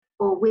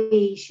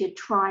we should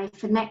try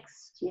for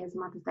next year's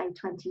Mother's Day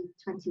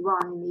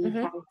 2021 in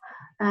the UK,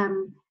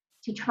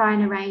 to try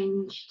and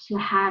arrange to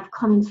have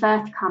Colin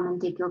Firth come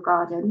and dig your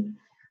garden.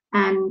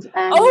 And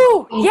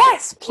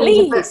yes,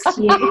 please.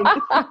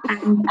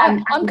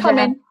 I'm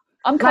coming.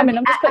 I'm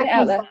just putting it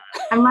out there.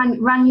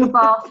 And run your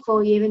bath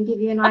for you and give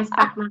you a nice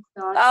back massage.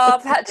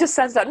 Oh, that just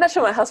sounds like, I'm not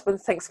sure what my husband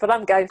thinks, but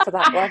I'm going for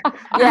that one.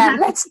 Yeah,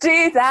 let's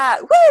do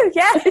that. Woo,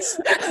 yes.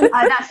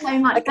 That's so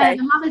much better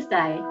than Mother's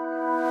Day.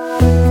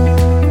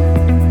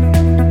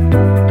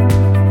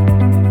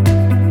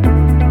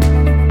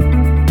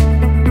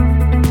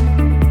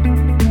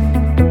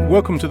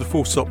 Welcome to the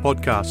Full Stop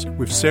Podcast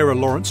with Sarah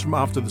Lawrence from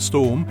After the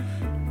Storm,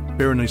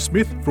 Berenice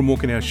Smith from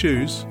Walking Our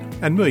Shoes,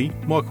 and me,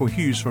 Michael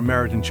Hughes from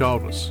Married and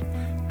Childless.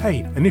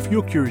 Hey, and if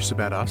you're curious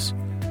about us,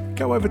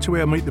 go over to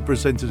our Meet the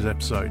Presenters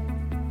episode.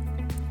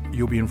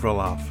 You'll be in for a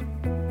laugh.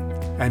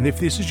 And if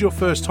this is your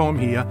first time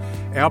here,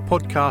 our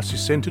podcast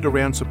is centred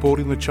around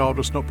supporting the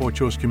childless not by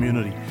choice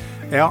community.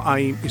 Our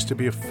aim is to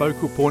be a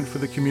focal point for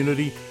the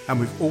community, and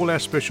with all our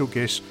special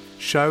guests,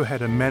 show how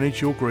to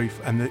manage your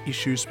grief and the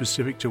issues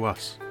specific to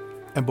us.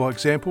 And by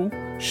example,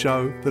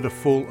 show that a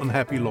full and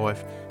happy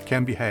life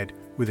can be had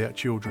without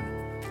children.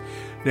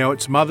 Now,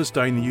 it's Mother's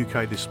Day in the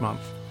UK this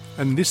month,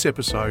 and in this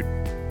episode,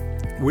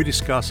 we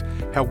discuss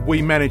how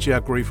we manage our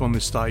grief on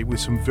this day with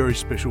some very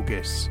special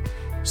guests.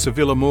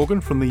 Civilla Morgan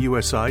from the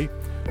USA,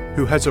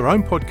 who has her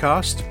own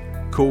podcast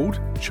called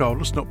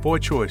Childless Not By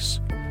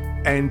Choice,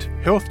 and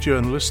health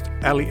journalist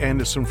Allie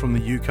Anderson from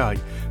the UK.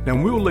 Now,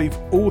 we'll leave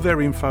all their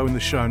info in the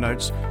show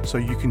notes so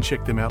you can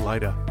check them out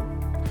later.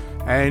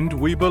 And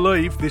we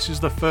believe this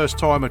is the first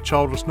time a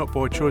Childless Not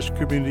By Choice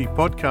community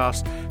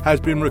podcast has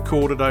been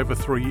recorded over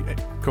 3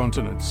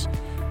 continents.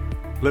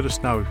 Let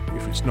us know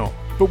if it's not,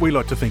 but we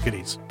like to think it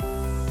is.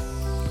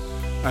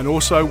 And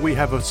also we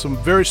have some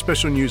very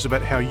special news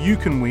about how you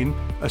can win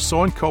a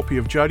signed copy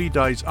of Jodie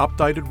Day's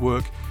updated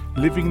work,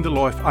 Living the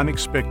Life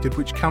Unexpected,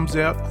 which comes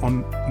out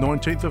on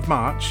 19th of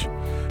March,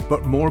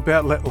 but more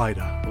about that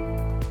later.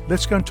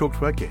 Let's go and talk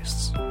to our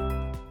guests.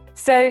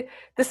 So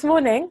this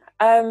morning,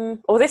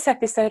 or this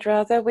episode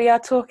rather, we are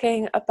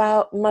talking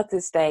about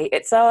Mother's Day.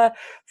 It's our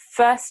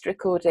first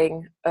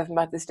recording of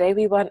Mother's Day.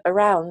 We weren't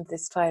around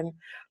this time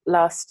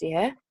last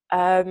year.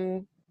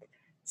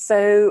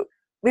 So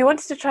we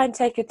wanted to try and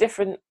take a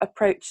different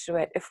approach to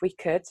it if we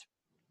could.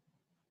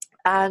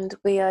 And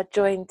we are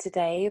joined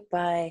today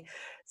by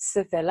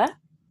Civilla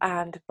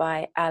and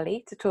by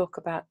Allie to talk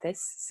about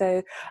this.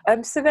 So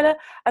Civilla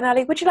and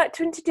Allie, would you like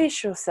to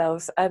introduce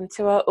yourselves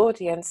to our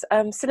audience?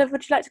 Civilla,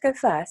 would you like to go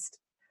first?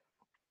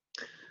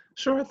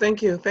 Sure,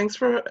 thank you. Thanks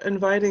for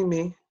inviting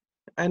me.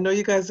 I know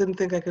you guys didn't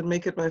think I could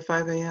make it by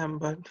 5 a.m.,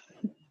 but...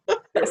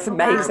 That's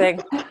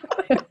amazing.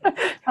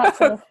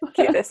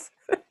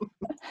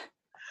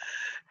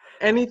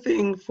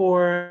 Anything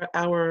for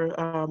our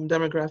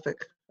demographic,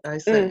 I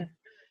say.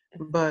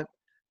 But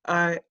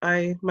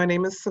my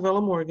name is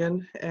Civilla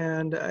Morgan,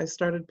 and I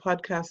started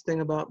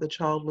podcasting about the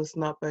childless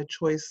not by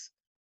choice.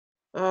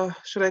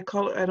 Should I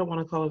call it? I don't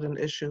want to call it an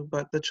issue,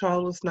 but the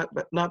childless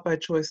not by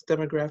choice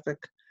demographic.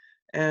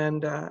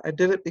 And I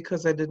did it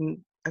because it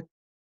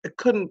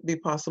couldn't be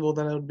possible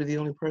that I would be the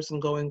only person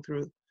going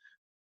through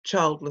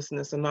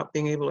childlessness and not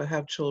being able to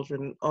have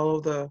children. All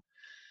of the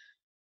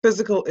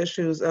physical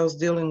issues I was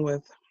dealing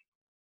with,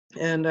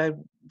 and there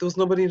was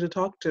nobody to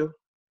talk to.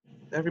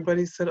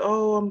 Everybody said,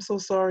 "Oh, I'm so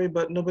sorry,"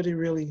 but nobody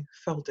really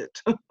felt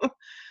it.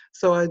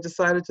 So I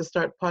decided to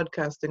start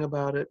podcasting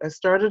about it. I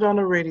started on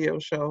a radio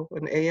show,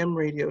 an AM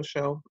radio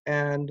show,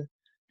 and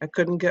I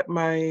couldn't get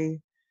my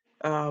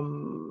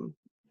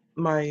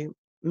my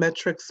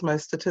metrics, my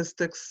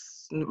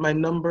statistics, my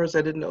numbers.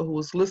 I didn't know who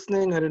was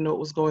listening. I didn't know what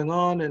was going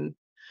on. And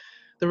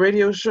the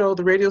radio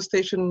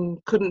station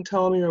couldn't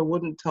tell me or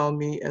wouldn't tell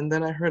me. And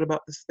then I heard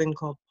about this thing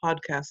called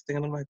podcasting.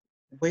 And I'm like,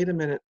 wait a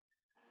minute.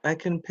 I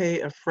can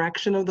pay a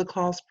fraction of the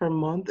cost per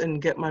month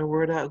and get my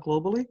word out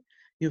globally?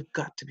 You've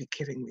got to be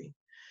kidding me.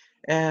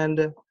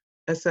 And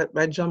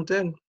I jumped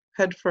in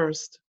head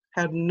first,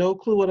 had no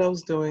clue what I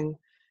was doing,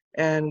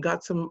 and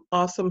got some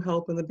awesome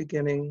help in the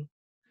beginning,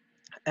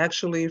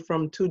 actually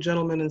from 2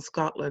 gentlemen in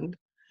Scotland.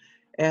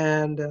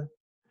 And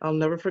I'll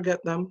never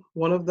forget them.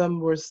 One of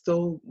them we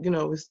still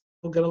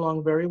get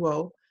along very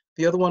well.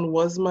 The other one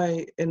was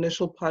my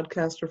initial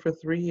podcaster for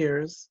 3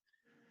 years.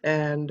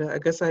 And I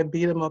guess I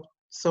beat him up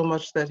so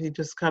much that he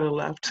just kind of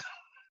left.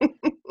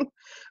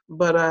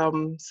 But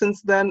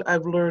since then,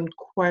 I've learned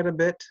quite a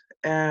bit,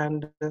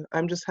 and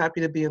I'm just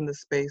happy to be in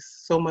this space,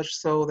 so much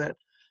so that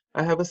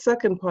I have a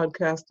second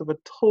podcast of a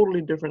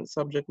totally different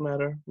subject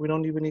matter. We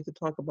don't even need to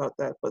talk about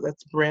that, but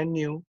that's brand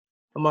new.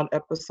 I'm on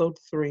episode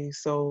 3,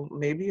 so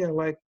maybe I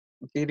like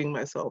beating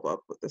myself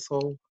up with this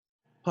whole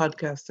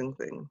podcasting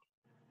thing.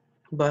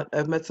 But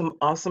I've met some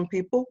awesome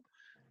people,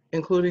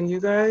 including you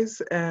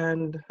guys,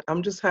 and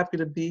I'm just happy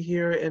to be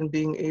here and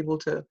being able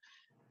to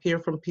hear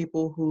from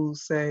people who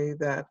say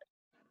that,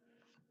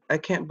 I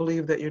can't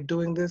believe that you're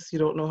doing this. You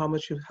don't know how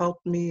much you've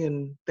helped me,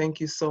 and thank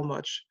you so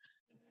much.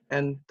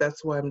 And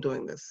that's why I'm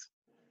doing this.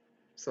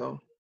 So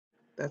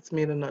that's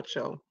me in a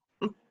nutshell.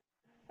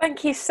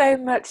 Thank you so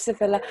much,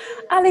 Civilla.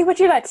 Allie, would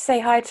you like to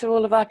say hi to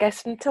all of our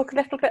guests and talk a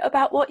little bit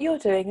about what you're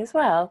doing as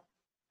well?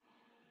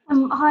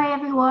 Hi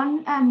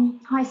everyone.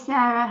 Hi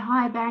Sarah.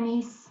 Hi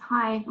Bernice.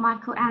 Hi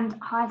Michael, and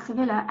hi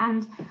Civilla.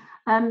 And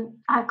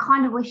I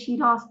kind of wish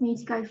you'd asked me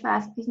to go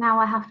first because now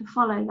I have to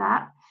follow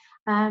that.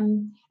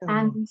 I'm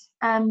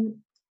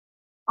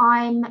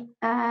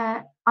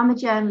a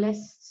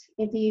journalist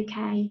in the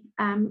UK.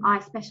 I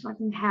specialise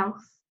in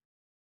health,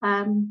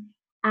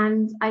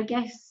 and I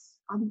guess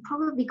I'm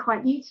probably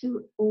quite new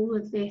to all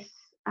of this.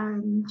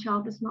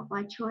 Childless not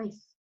by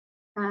choice.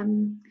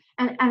 And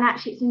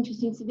actually, it's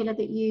interesting, Civilla,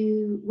 that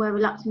you were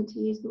reluctant to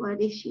use the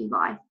word issue, but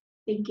I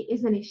think it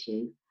is an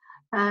issue.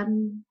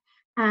 And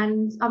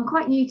I'm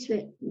quite new to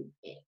it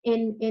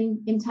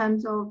in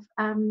terms of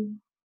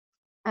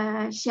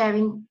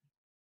sharing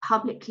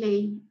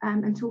publicly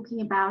and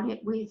talking about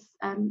it with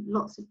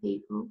lots of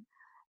people.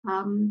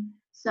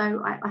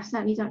 So I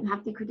certainly don't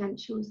have the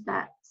credentials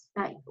that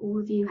all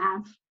of you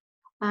have.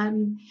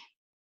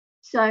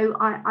 So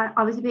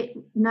I was a bit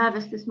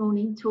nervous this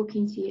morning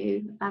talking to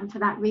you for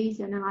that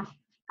reason, and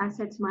I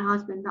said to my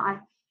husband that I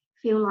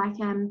feel like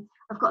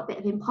I've got a bit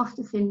of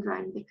imposter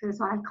syndrome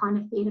because I kind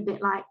of feel a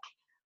bit like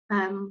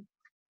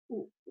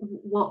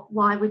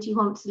why would you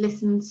want to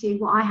listen to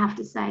what I have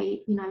to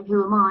say? You know,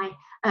 who am I?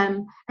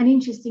 And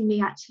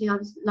interestingly, actually, I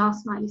was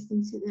last night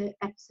listening to the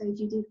episode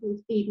you did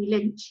with Phoebe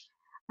Lynch,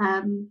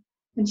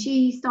 and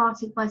she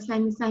started by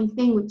saying the same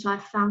thing, which I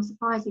found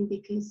surprising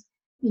because,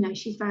 you know,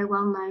 she's very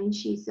well known,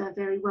 she's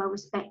very well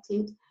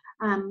respected,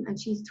 and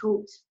she's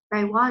talked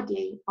very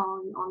widely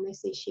on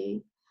this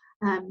issue.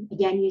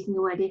 Again, using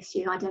the word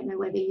issue, I don't know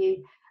whether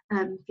you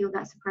feel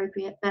that's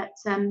appropriate, but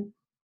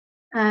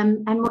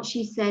and what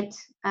she said,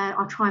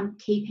 I'll try and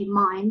keep in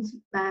mind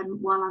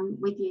while I'm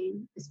with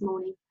you this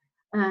morning,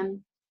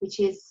 which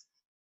is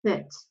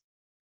that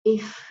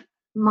if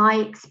my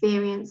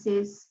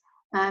experiences,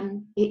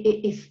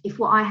 if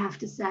what I have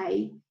to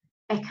say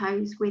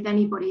echoes with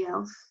anybody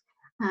else,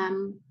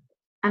 and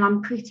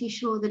I'm pretty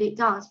sure that it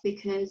does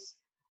because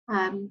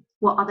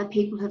what other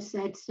people have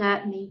said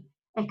certainly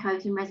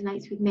echoes and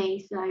resonates with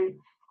me. So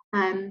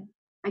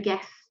I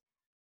guess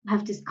I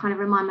have to kind of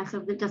remind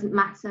myself that it doesn't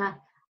matter,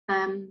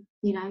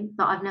 you know,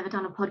 that I've never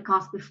done a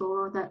podcast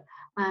before, or that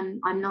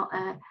I'm not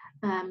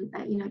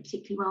you know,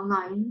 particularly well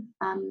known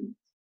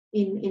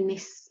in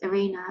this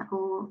arena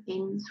or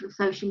in sort of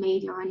social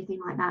media or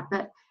anything like that,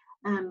 but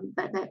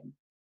that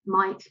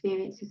my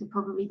experiences are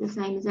probably the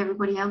same as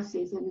everybody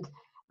else's, and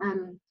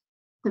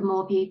the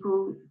more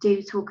people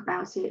do talk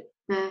about it,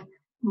 the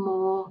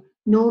more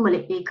normal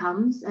it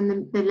becomes,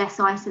 and the less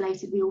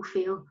isolated we all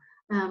feel,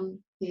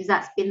 because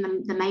that's been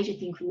the major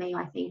thing for me,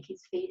 I think,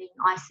 is feeling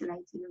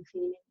isolated and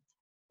feeling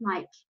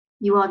like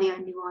you are the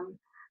only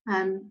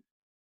one.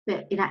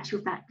 But in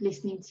actual fact,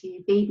 listening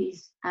to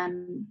Beebe's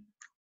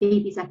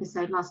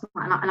episode last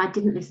night, and I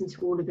didn't listen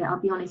to all of it, I'll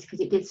be honest,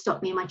 because it did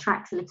stop me in my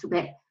tracks a little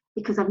bit,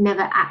 because I've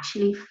never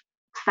actually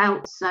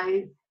felt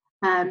so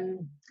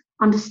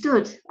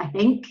understood, I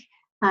think.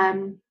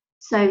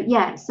 So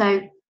yeah,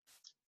 so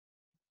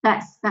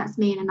that's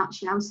me in a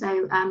nutshell.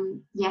 So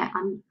yeah,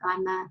 I'm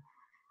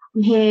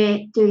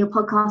here doing a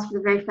podcast for the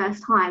very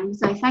first time.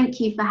 So thank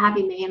you for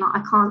having me. And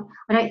I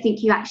don't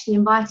think you actually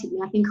invited me.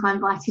 I think I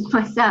invited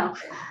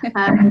myself.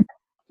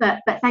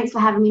 But thanks for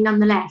having me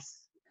nonetheless.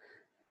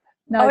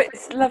 No,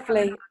 it's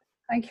lovely.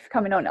 Thank you for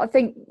coming on. I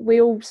think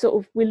we're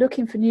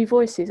looking for new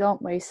voices,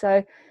 aren't we?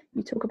 So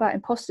you talk about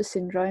imposter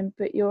syndrome,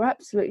 but you're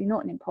absolutely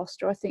not an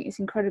imposter. I think it's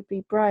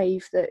incredibly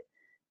brave that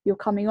you're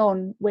coming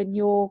on when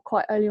you're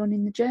quite early on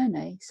in the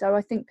journey. So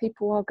I think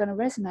people are going to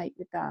resonate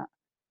with that.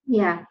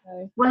 Yeah.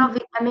 Well,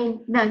 obviously, I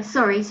mean, no,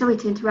 sorry to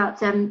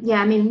interrupt.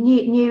 Yeah, I mean,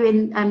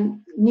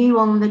 new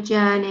on the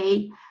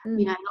journey.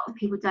 You know, a lot of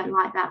people don't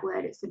like that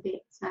word. It's a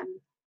bit,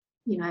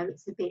 you know,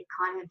 it's a bit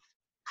kind of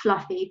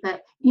fluffy,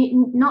 but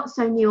not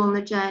so new on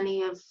the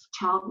journey of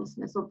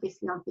childlessness.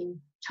 Obviously, I've been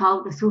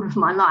childless all of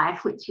my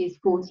life, which is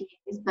 40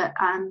 years. But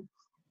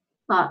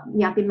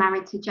yeah, I've been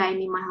married to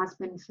Jamie, my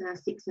husband, for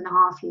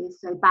 6.5 years.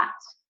 So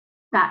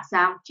that's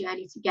our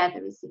journey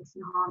together, is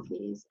 6.5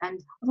 years, and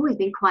I've always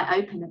been quite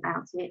open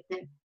about it,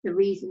 the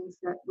reasons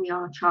that we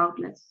are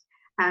childless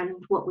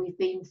and what we've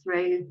been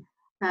through,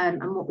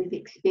 and what we've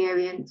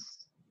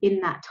experienced in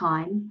that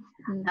time.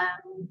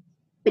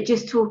 But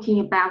just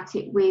talking about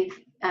it with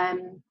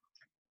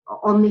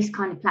on this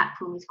kind of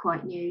platform is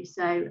quite new,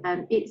 so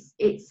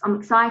I'm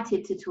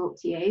excited to talk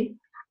to you,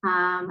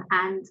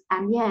 and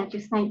yeah,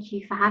 just thank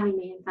you for having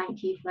me, and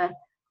thank you for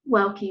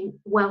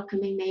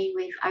welcoming me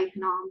with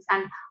open arms.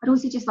 And I'd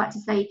also just like to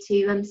say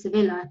to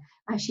Civilla,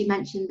 she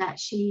mentioned that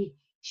she's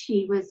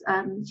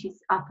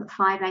up at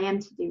 5 a.m.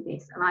 to do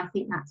this, and I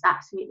think that's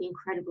absolutely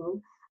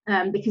incredible,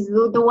 because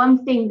the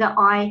one thing that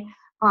I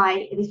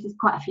this is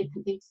quite a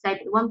flippant thing to say,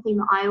 but the one thing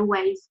that I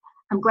always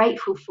am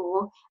grateful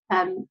for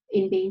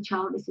in being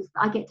childless is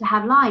that I get to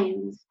have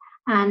lions,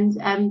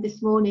 And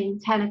this morning,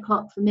 10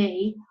 o'clock for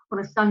me on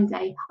a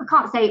Sunday, I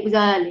can't say it was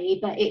early,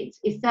 but it's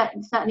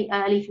certainly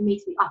early for me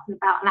to be up and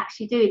about and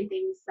actually doing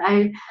things.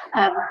 So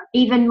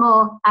even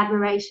more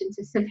admiration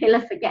to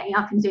Civilla for getting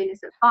up and doing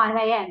this at 5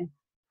 a.m.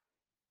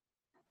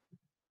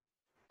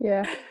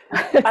 Yeah.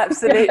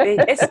 Absolutely.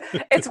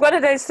 It's one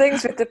of those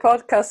things with the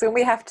podcast, and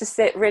we have to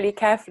sit really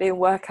carefully and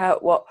work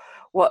out what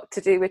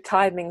to do with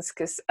timings,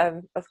 because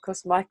of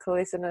course Michael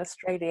is in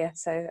Australia,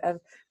 so for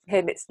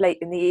him it's late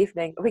in the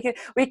evening.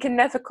 We can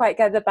never quite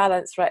get the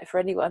balance right for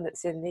anyone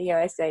that's in the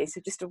USA,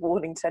 so just a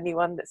warning to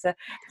anyone that's a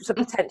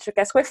potential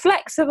guest. We're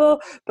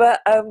flexible,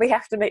 but we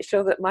have to make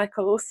sure that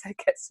Michael also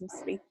gets some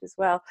sleep as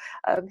well.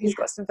 He's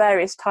got some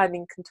various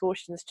timing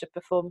contortions to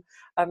perform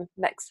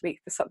next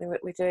week for something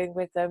that we're doing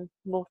with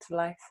More to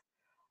Life.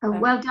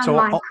 Well done,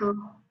 Michael.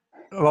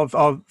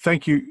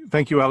 Thank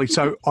you, Allie.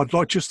 So I'd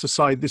like just to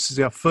say this is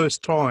our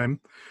first time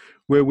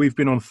where we've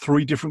been on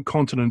 3 different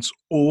continents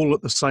all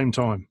at the same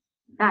time.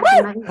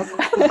 That's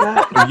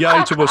amazing.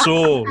 Yay to us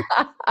all.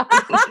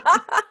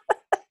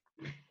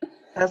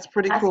 That's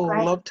pretty cool.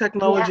 Great. Love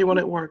technology when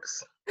it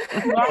works.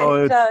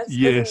 It does,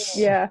 yes.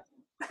 Yeah.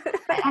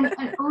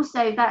 and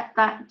also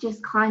that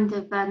just kind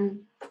of I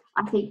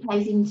think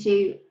plays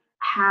into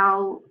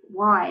how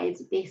wide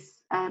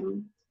this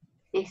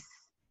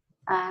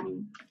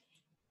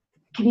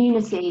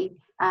community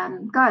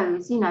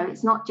goes. You know,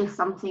 it's not just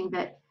something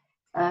that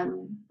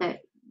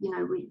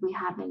we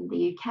have in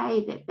the UK,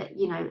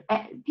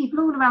 that people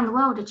all around the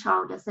world are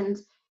childless, and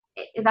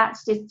that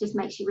just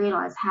makes you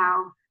realise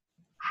how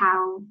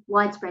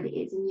widespread it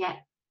is, and yet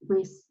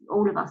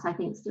all of us, I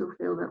think, still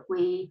feel that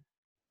we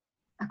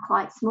are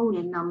quite small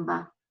in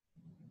number.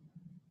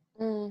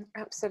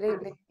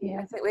 Absolutely. Yeah.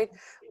 I think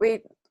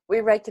we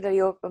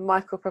regularly, or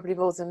Michael probably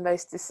more than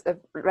most,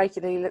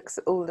 regularly looks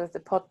at all of the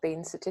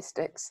Podbean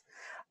statistics,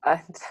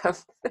 and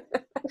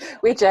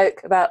we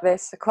joke about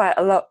this quite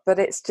a lot, but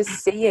it's just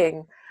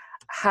seeing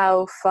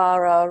how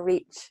far our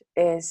reach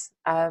is,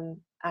 and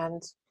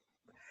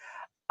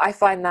I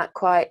find that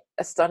quite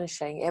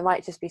astonishing. It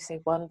might just be,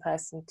 say, 1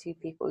 person, 2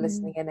 people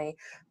listening in a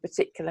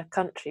particular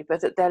country, but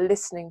that they're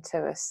listening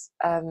to us,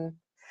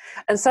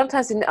 and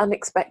sometimes in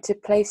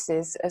unexpected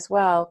places as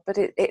well. But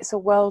it's a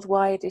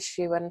worldwide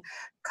issue, and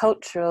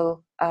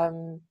cultural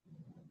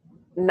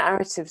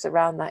narratives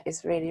around that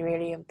is really,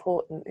 really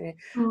important.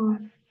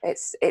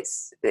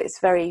 It's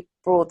very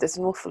broad. There's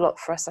an awful lot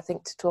for us, I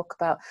think, to talk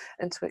about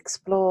and to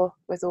explore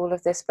with all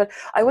of this. But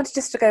I wanted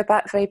just to go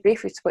back very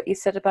briefly to what you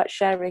said about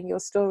sharing your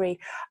story,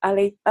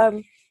 Allie.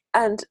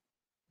 And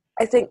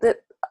I think that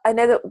I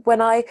know that when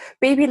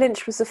BB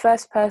Lynch was the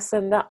first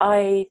person that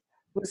I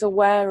was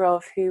aware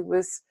of who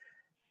was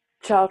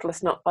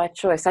childless not by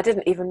choice. I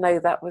didn't even know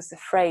that was the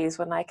phrase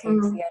when I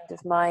came to the end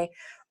of my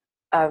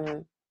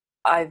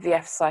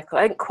IVF cycle.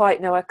 I didn't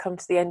quite know I'd come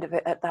to the end of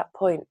it at that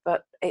point,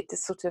 but it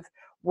just sort of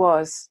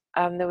was.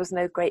 There was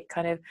no great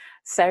kind of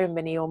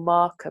ceremony or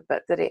marker,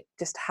 but that it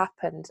just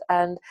happened.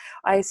 And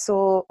I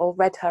saw or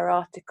read her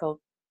article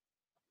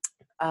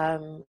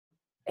in,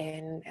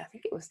 I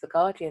think it was The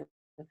Guardian.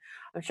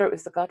 I'm sure it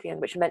was The Guardian,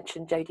 which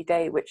mentioned Jodie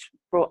Day, which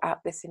brought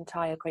out this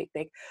entire great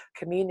big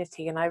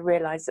community, and I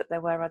realised that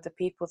there were other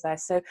people there.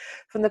 So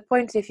from the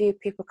point of view of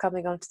people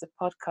coming onto the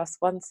podcast,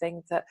 one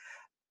thing that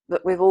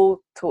we've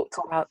all talked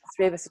about, the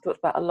 3 of us have talked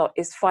about a lot,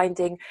 is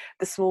finding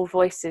the small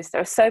voices.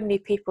 There are so many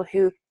people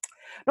who,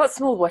 not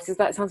small voices,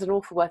 that sounds an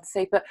awful word to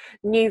say, but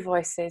new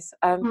voices,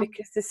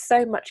 because there's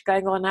so much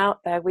going on out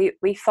there.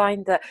 We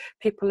find that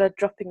people are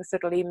dropping us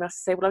little emails to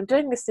say, well, I'm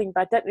doing this thing,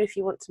 but I don't know if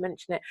you want to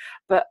mention it,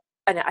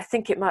 and I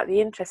think it might be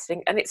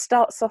interesting. And it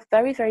starts off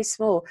very, very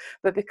small,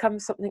 but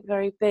becomes something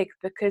very big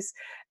because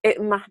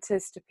it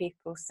matters to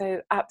people.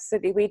 So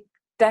absolutely, we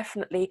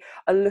definitely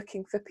are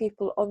looking for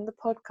people on the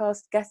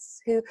podcast,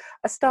 guests who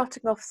are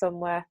starting off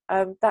somewhere.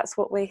 That's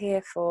what we're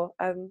here for.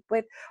 I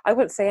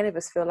wouldn't say any of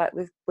us feel like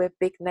we're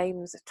big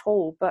names at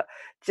all, but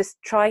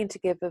just trying to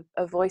give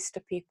a voice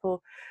to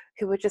people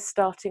who are just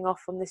starting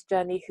off on this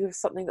journey, who have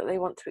something that they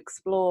want to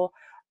explore,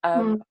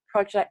 a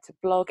project, a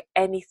blog,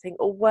 anything,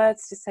 or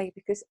words to say,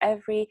 because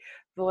every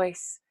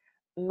voice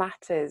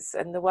matters.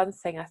 And the one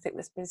thing I think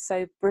that's been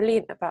so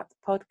brilliant about the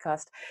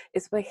podcast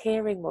is we're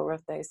hearing more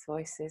of those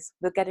voices.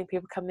 We're getting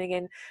people coming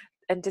in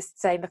and just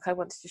saying, look, I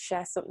wanted to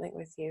share something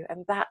with you.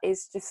 And that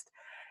is just,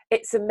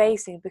 it's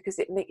amazing, because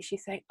it makes you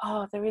think,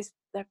 oh, there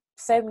are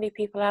so many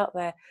people out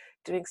there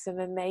doing some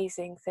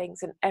amazing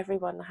things, and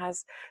everyone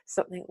has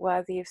something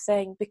worthy of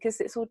saying, because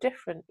it's all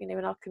different. You know,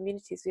 in our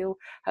communities, we all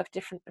have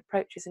different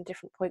approaches and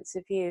different points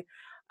of view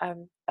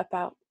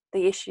about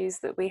the issues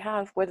that we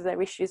have, whether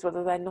they're issues,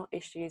 whether they're not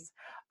issues.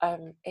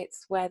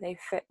 It's where they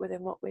fit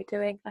within what we're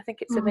doing. I think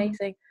it's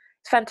amazing.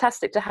 It's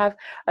fantastic to have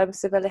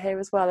Civilla here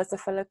as well as a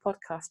fellow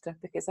podcaster,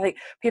 because I think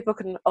people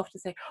can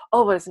often say, oh,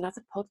 well, there's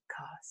another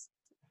podcast.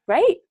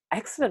 Great,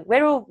 excellent.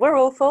 We're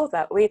all for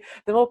that. The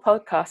more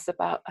podcasts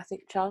about, I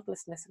think,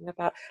 childlessness and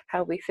about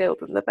how we feel,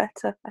 then the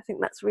better. I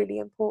think that's really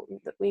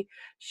important, that we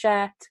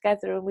share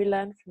together and we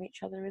learn from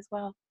each other as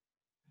well.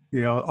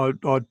 Yeah,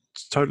 I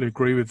totally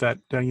agree with that.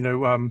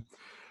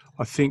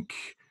 I think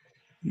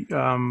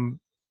I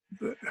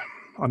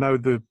know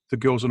the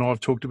girls and I have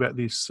talked about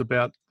this,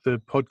 about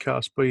the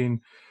podcast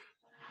being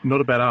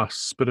not about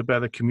us, but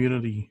about the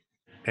community.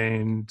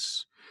 And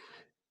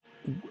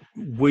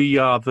we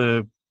are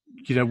the,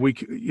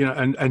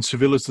 and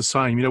Civilla's the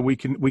same. We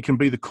can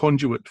be the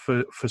conduit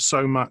for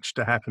so much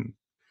to happen.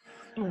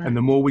 Right. And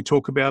the more we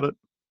talk about it,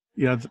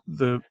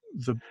 the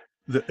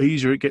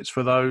easier it gets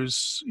for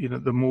those.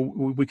 The more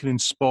we can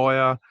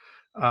inspire,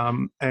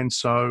 and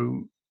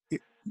so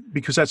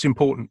because that's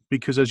important.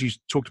 Because as you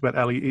talked about,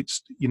 Allie,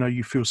 it's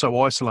you feel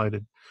so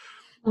isolated,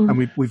 and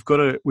we've got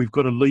to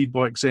lead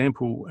by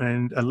example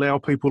and allow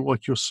people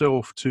like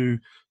yourself to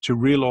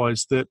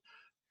realise that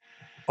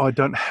I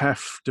don't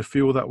have to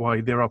feel that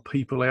way. There are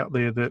people out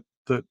there that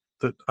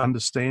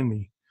understand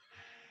me.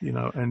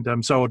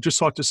 And so I'd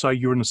just like to say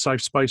you're in a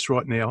safe space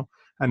right now.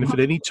 And if at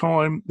any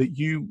time that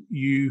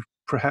you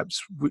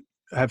perhaps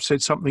have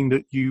said something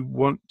that you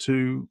want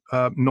to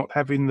not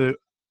have in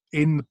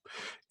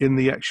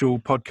the actual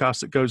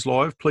podcast that goes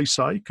live, please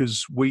say,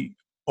 because we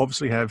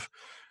obviously have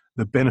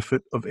the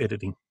benefit of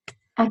editing.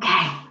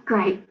 Okay,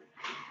 great.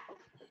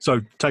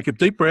 So take a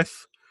deep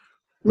breath,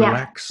 Yeah.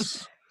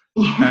 relax,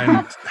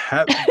 and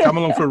come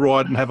along for a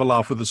ride and have a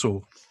laugh with us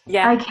all.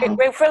 Yeah, Okay.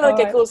 we're full of All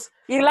right. giggles.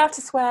 You're allowed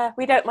to swear.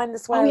 We don't mind the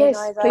Oh swearing yes,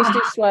 either. please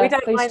do swear. We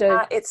don't Please mind do.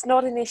 that. It's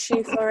not an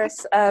issue for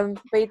us.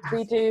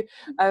 We do.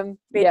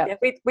 Yeah.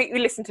 We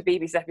listen to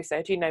BB's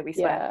episode. We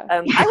swear.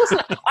 Yeah.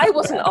 I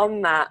wasn't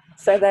on that,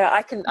 so there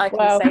I can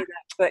Well, say that.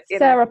 But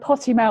Sarah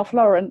Potty Mouth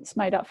Lawrence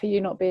made up for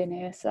you not being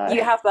here. So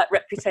you have that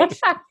reputation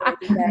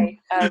every day.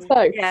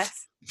 So-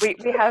 Yes,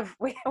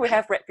 we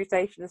have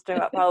reputations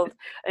to uphold,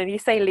 and you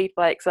say lead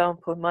by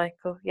example,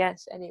 Michael.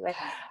 Yes. Anyway.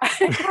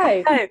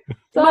 Okay.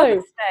 So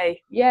Mother's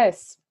Day.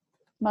 Yes,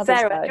 Mother's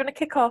Sarah, Day. do you want to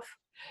kick off?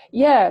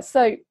 Yeah,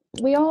 so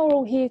we are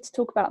all here to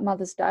talk about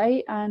Mother's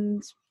Day,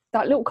 and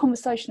that little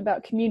conversation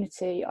about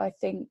community, I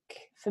think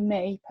for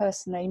me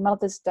personally,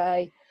 Mother's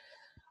Day,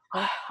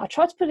 I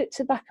try to put it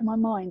to the back of my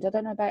mind. I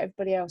don't know about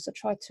everybody else. I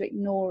try to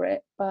ignore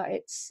it, but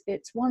it's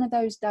one of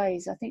those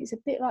days. I think it's a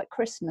bit like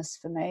Christmas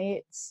for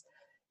me.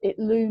 It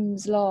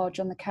looms large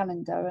on the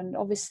calendar, and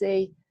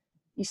obviously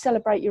you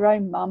celebrate your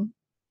own mum,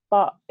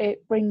 but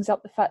it brings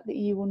up the fact that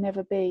you will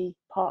never be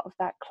part of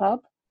that club.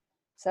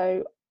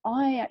 So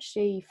I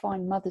actually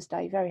find Mother's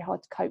Day very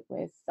hard to cope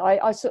with.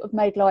 I sort of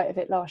made light of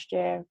it last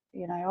year,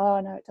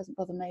 no, it doesn't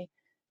bother me,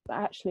 but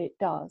actually it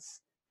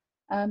does.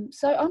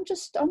 So I'm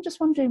just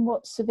wondering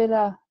what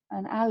Civilla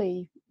and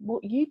Allie,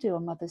 what you do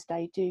on Mother's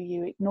Day. Do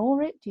you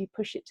ignore it? Do you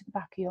push it to the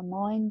back of your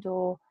mind,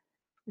 or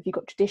have you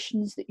got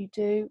traditions that you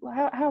do?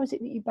 How is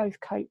it that you both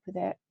cope with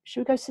it?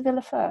 Should we go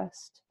Civilla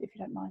first, if you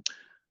don't mind?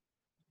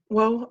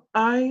 Well,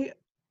 I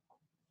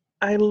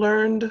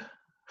learned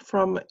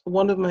from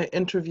one of my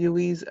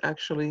interviewees,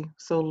 actually,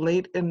 so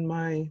late in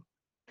my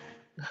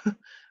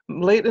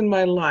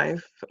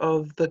life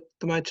of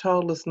my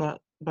childless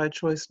not by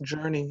choice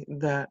journey,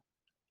 that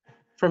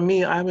for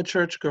me, I'm a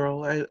church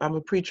girl. I'm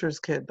a preacher's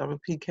kid. I'm a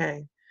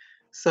PK.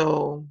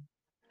 So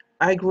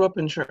I grew up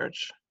in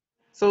church.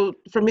 So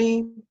for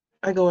me,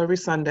 I go every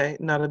Sunday,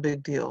 not a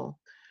big deal.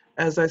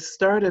 As I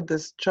started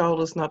this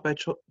childless not by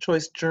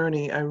choice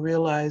journey, I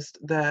realized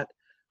that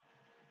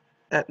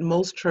at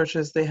most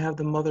churches, they have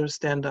the mothers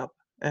stand up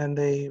and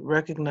they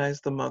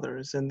recognize the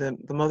mothers, and then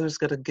the mothers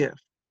get a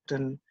gift.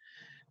 And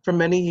for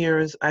many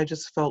years, I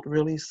just felt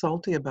really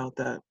salty about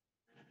that,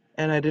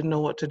 and I didn't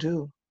know what to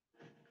do.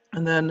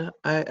 And then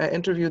I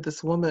interviewed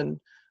this woman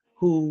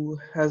who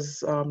has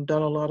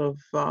done a lot of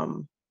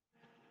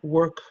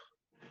work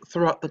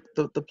throughout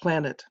the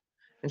planet.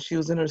 And she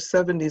was in her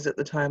 70s at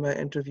the time I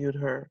interviewed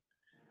her.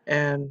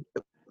 And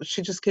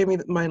she just gave me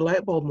my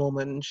light bulb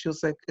moment. And she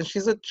was like, and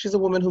she's a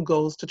woman who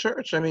goes to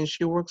church. I mean,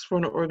 she works for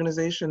an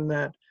organization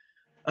that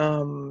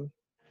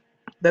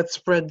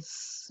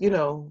spreads,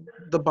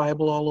 the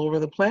Bible all over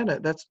the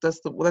planet. That's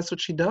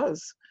what she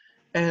does.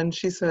 And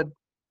she said,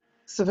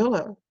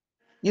 Civilla,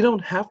 you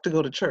don't have to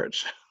go to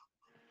church.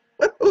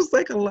 It was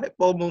like a light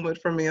bulb moment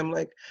for me. I'm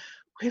like,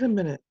 wait a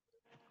minute,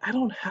 I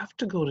don't have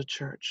to go to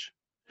church.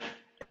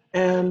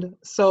 And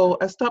so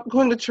I stopped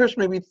going to church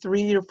maybe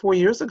 3 or 4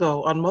 years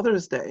ago on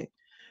Mother's Day.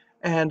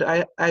 And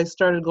I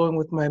started going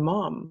with my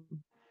mom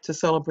to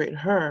celebrate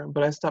her,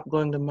 but I stopped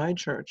going to my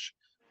church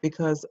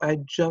because I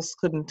just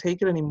couldn't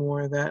take it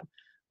anymore that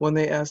when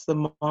they asked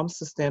the moms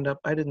to stand up,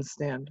 I didn't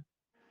stand.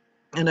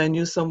 And I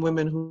knew some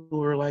women who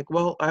were like,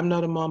 well, I'm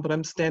not a mom, but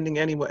I'm standing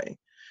anyway.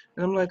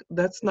 And I'm like,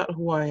 that's not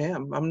who I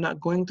am. I'm not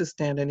going to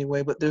stand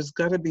anyway, but there's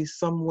got to be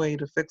some way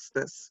to fix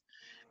this.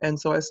 And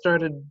so I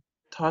started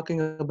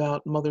talking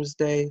about Mother's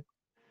Day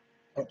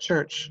at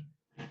church.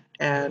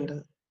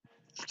 And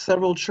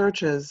several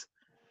churches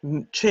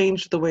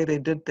changed the way they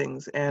did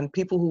things. And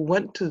people who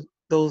went to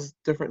those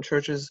different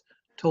churches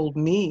told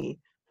me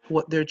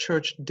what their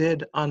church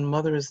did on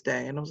Mother's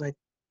Day. And I was like,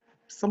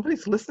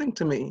 somebody's listening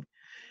to me.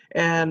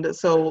 And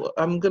so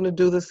I'm going to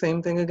do the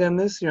same thing again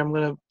this year. I'm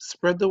going to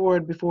spread the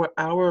word before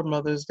our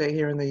Mother's Day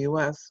here in the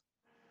US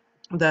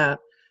that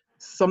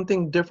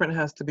something different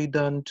has to be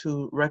done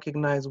to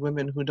recognize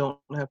women who don't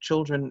have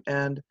children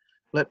and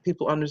let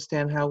people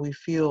understand how we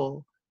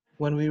feel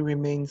when we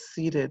remain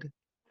seated,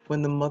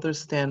 when the mothers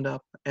stand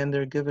up and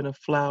they're given a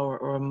flower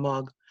or a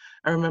mug.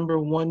 I remember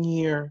one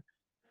year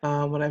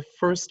when I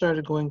first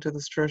started going to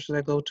this church that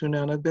I go to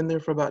now, and I've been there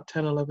for about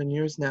 10, 11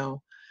 years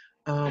now.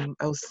 I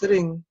was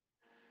sitting,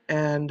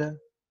 and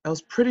I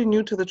was pretty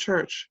new to the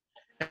church.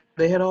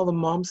 They had all the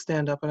moms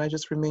stand up, and I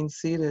just remained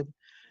seated.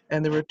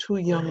 And there were two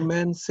young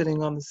men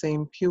sitting on the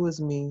same pew as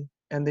me,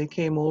 and they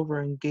came over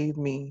and gave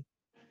me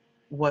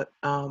what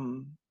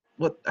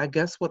I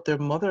guess what their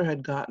mother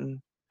had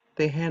gotten.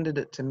 They handed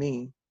it to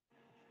me,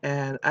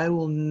 and I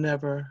will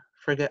never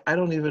forget. I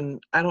don't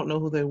know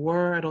who they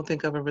were. I don't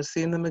think I've ever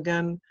seen them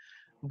again.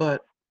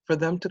 But for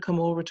them to come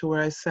over to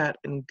where I sat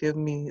and give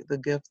me the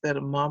gift that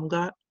a mom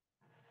got,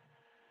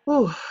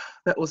 oh,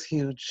 that was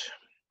huge.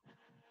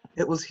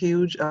 It was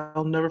huge.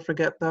 I'll never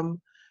forget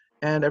them.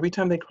 And every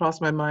time they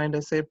cross my mind, I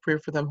say a prayer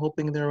for them,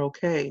 hoping they're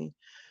okay.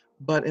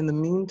 But in the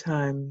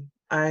meantime,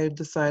 I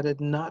decided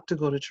not to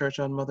go to church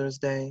on Mother's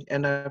Day,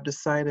 and I've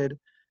decided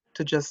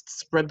to just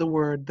spread the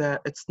word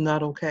that it's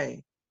not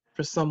okay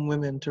for some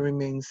women to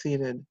remain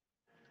seated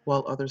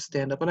while others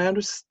stand up. And I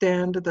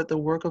understand that the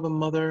work of a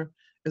mother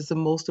is the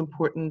most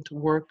important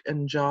work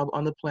and job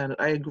on the planet.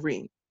 I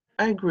agree.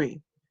 I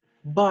agree.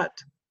 But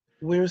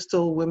we're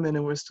still women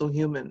and we're still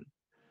human.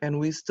 And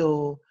we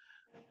still,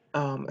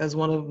 as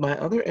one of my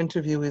other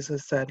interviewees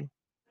has said,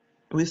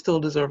 we still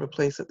deserve a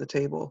place at the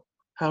table,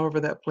 however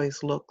that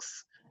place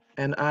looks.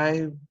 And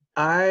I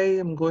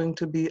am going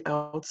to be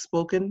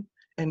outspoken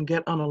and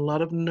get on a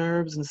lot of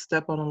nerves and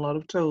step on a lot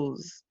of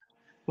toes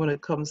when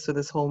it comes to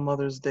this whole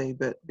Mother's Day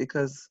bit,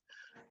 because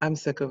I'm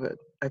sick of it.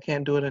 I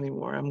can't do it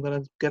anymore. I'm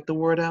going to get the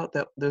word out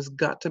that there's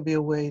got to be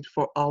a way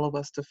for all of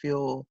us to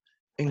feel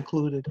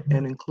included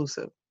and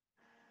inclusive.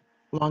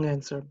 Long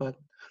answer, but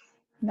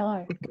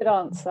No, good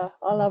answer.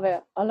 I love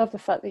it. I love the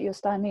fact that you're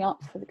standing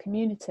up for the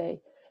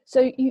community.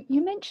 So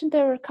you mentioned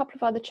there are a couple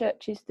of other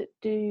churches that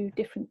do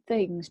different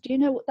things. Do you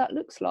know what that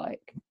looks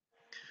like?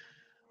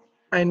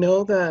 I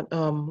know that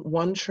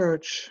one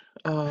church,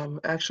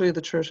 actually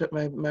the church that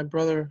my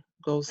brother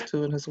goes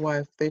to and his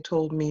wife, they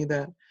told me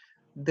that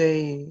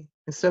they,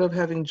 instead of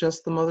having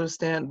just the mother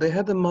stand, they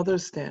had the mother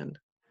stand,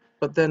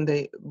 but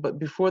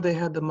before they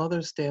had the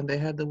mother stand, they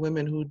had the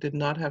women who did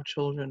not have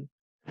children.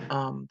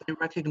 They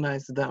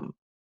recognized them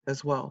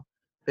as well.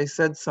 They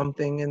said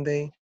something, and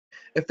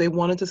if they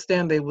wanted to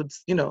stand, they would,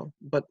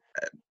 but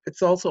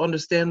it's also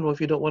understandable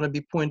if you don't want to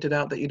be pointed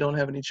out that you don't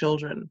have any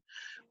children.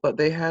 But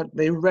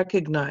they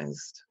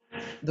recognized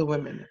the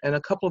women, and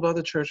a couple of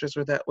other churches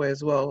were that way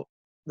as well,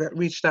 that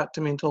reached out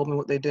to me and told me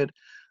what they did.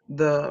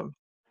 The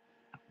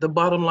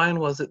bottom line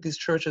was that these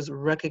churches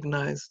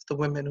recognized the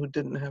women who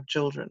didn't have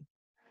children,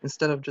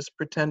 instead of just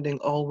pretending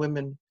all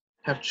women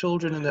have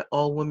children and that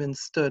all women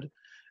stood,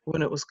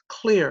 when it was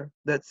clear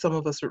that some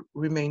of us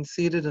remained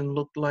seated and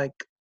looked like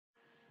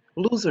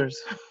losers.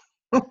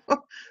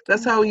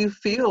 That's how you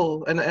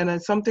feel. And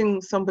it's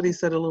something somebody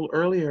said a little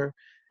earlier,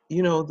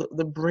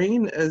 the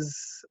brain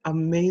is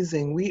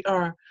amazing.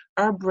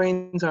 Our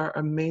brains are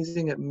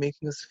amazing at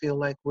making us feel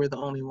like we're the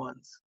only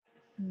ones.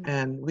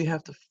 And we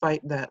have to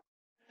fight that.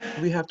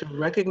 We have to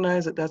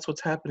recognize that that's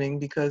what's happening,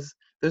 because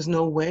there's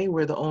no way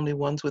we're the only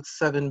ones with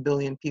 7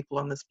 billion people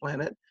on this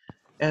planet.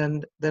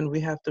 And then we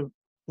have to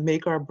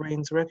make our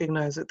brains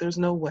recognize that there's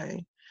no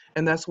way.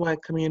 And that's why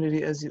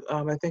community, I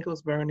think it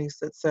was Berenice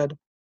that said,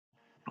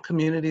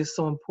 community is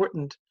so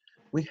important.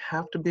 We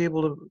have to be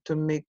able to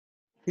make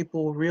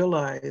people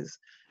realize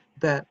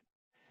that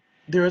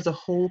there is a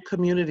whole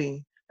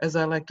community, as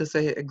I like to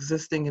say,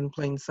 existing in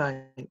plain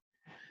sight.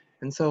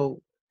 And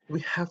so we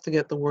have to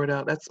get the word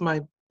out. That's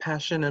my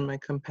passion and my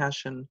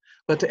compassion.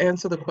 But to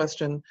answer the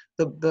question,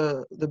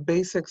 the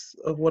basics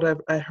of what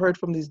I heard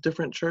from these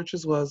different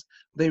churches was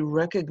they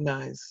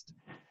recognized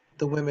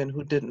the women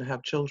who didn't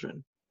have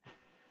children.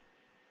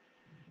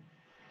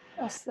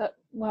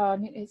 Well, I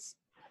mean, it's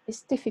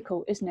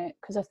difficult, isn't it?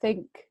 Because I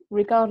think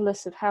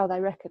regardless of how they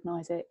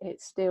recognise it,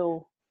 it's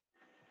still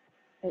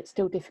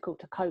difficult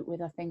to cope with,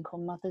 I think,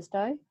 on Mother's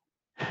Day.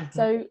 Mm-hmm.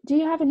 So do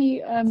you have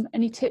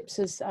any tips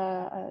as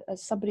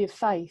somebody of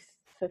faith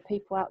for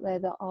people out there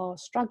that are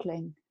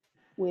struggling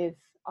with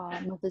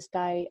Mother's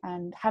Day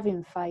and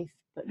having faith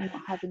but not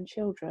having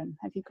children?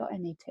 Have you got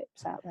any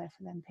tips out there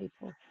for them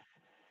people?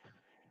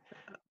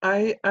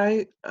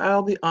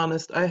 I'll be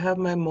honest, I have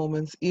my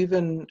moments.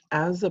 Even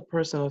as a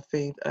person of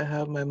faith, I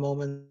have my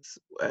moments,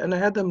 and I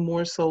had them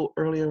more so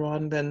earlier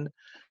on than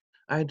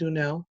I do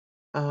now.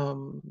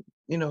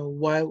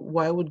 Why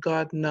would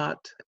God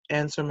not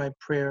answer my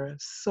prayer?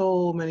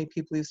 So many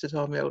people used to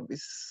tell me I would be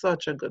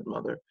such a good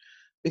mother,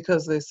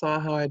 because they saw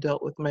how I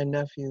dealt with my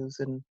nephews.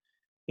 And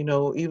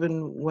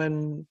even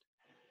when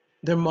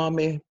their mom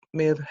may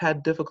have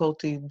had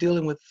difficulty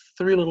dealing with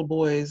 3 little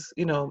boys,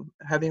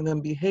 having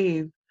them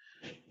behave,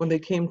 when they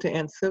came to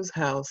Aunt Siv's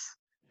house,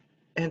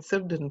 Aunt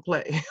Siv didn't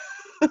play.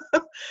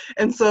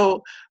 And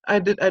so I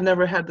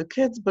never had the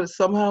kids, but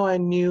somehow I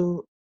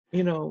knew,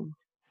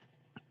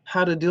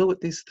 how to deal with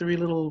these 3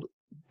 little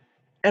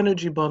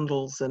energy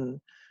bundles,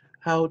 and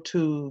how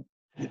to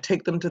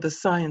take them to the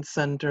science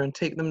center and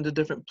take them to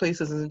different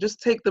places and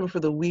just take them for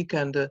the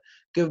weekend to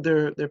give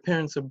their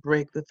parents a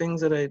break. The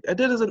things that I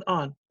did as an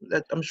aunt,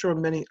 that I'm sure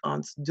many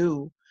aunts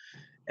do,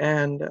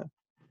 and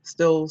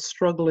still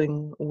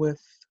struggling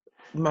with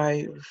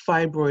my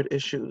fibroid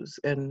issues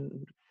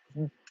and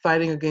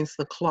fighting against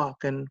the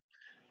clock and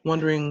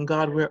wondering,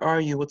 God, where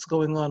are you? What's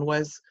going on? Why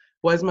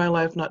is my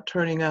life not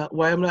turning out?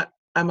 Why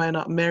am I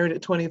not married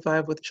at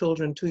 25 with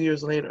children 2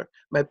 years later?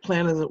 My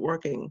plan isn't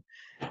working.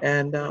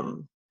 And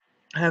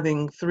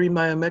having 3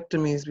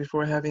 myomectomies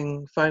before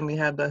having finally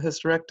had the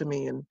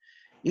hysterectomy, and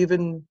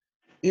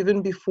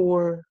even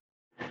before,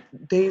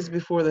 days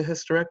before the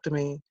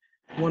hysterectomy,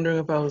 wondering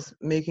if I was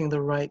making the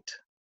right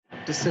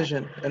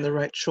decision and the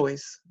right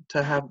choice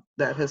to have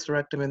that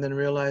hysterectomy, and then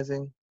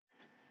realizing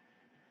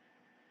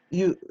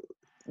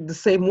the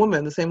same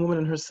woman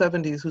in her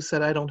 70s who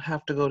said I don't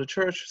have to go to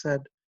church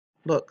said,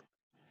 look,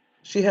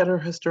 she had her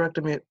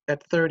hysterectomy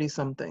at 30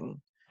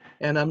 something,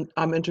 and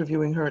I'm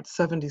interviewing her at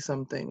 70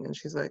 something, and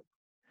she's like,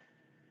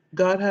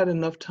 God had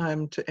enough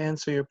time to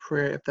answer your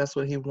prayer if that's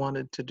what he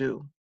wanted to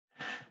do.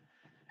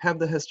 Have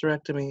the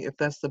hysterectomy if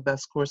that's the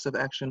best course of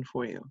action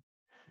for you.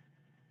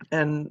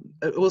 And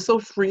it was so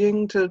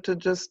freeing to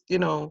just, be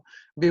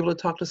able to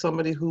talk to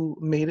somebody who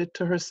made it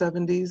to her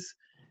 70s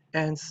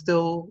and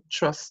still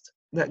trust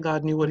that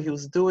God knew what he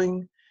was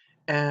doing,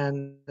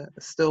 and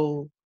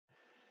still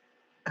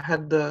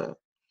had the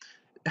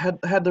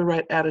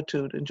right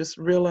attitude, and just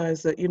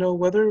realize that,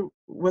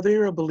 whether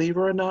you're a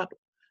believer or not,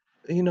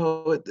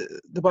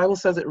 the Bible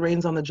says it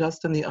rains on the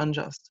just and the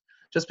unjust.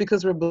 Just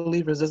because we're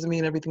believers doesn't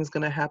mean everything's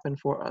going to happen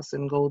for us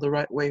and go the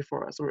right way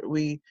for us.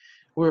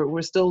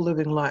 We're still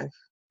living life,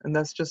 and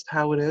that's just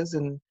how it is.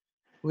 And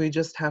we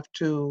just have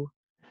to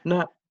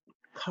not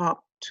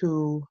cop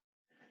to,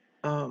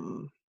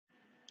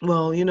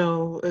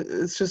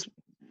 it's just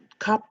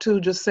cop to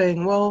just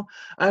saying, well,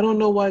 I don't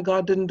know why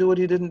God didn't do what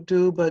he didn't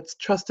do, but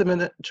trust him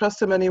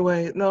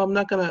anyway. No, I'm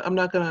not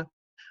gonna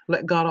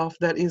let God off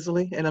that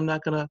easily, and I'm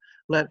not gonna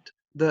let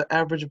the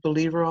average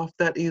believer off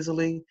that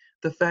easily.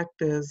 The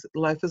fact is,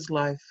 life is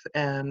life,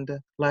 and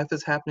life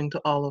is happening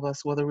to all of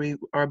us, whether we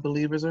are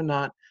believers or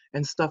not,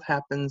 and stuff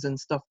happens and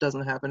stuff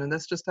doesn't happen, and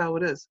that's just how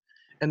it is.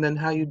 And then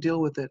how you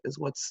deal with it is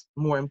what's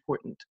more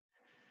important.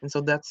 And so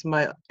that's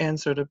my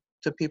answer to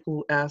people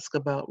who ask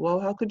about,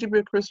 well, how could you be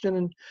a Christian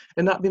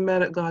and not be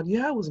mad at God?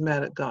 Yeah, I was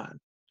mad at God.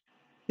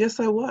 Yes,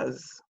 I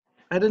was.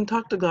 I didn't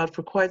talk to God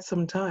for quite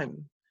some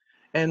time.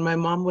 And my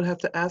mom would have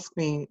to ask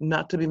me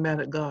not to be mad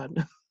at God.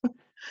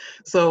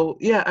 So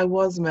yeah, I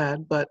was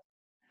mad, but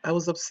I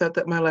was upset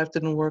that my life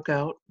didn't work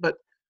out. But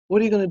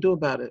what are you going to do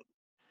about it?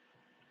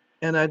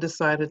 And I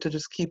decided to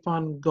just keep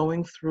on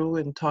going through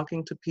and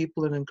talking to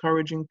people and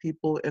encouraging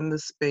people in the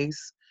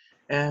space.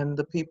 And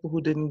the people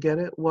who didn't get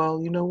it,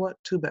 well, you know what?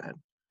 Too bad.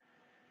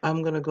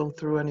 I'm going to go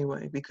through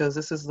anyway, because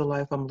this is the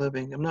life I'm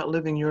living. I'm not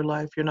living your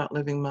life. You're not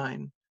living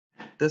mine.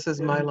 This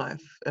is my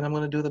life, and I'm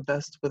going to do the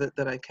best with it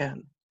that I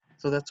can.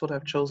 So that's what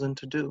I've chosen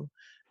to do.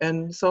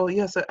 And so,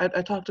 yes,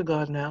 I talk to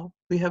God now.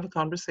 We have a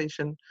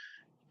conversation.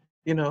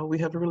 We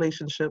have a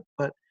relationship,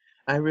 but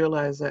I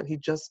realize that he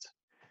just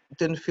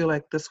didn't feel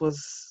like this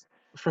was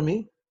for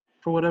me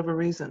for whatever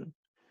reason.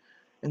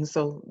 And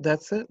so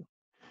that's it.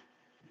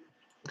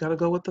 Got to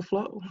go with the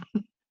flow.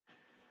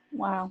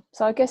 Wow.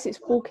 So I guess it's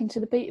walking to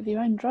the beat of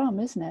your own drum,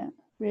 isn't it?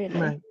 Really?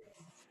 Right.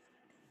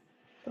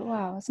 But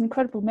wow, it's an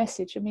incredible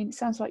message. I mean, it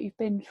sounds like you've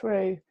been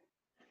through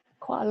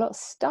quite a lot of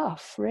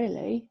stuff,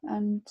 really,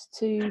 and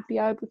to be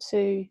able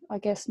to, I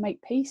guess,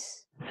 make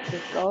peace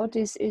with God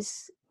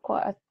is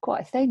quite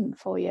a thing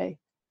for you.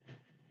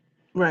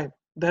 Right.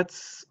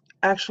 That's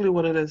actually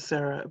what it is,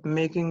 Sarah.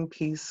 Making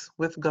peace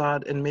with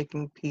God and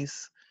making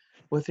peace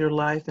with your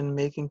life and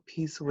making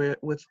peace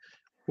with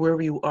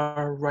where you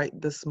are right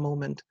this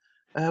moment.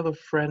 I have a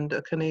friend,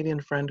 a Canadian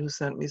friend, who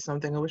sent me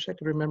something. I wish I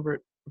could remember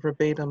it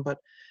verbatim, but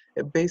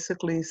it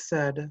basically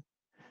said,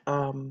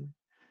 um,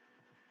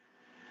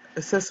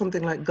 it says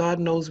something like,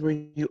 God knows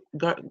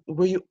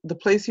the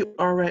place you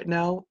are right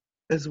now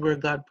is where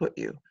God put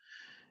you.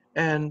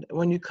 And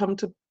when you come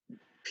to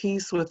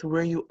peace with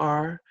where you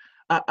are,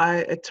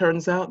 it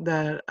turns out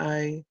that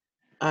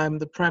I'm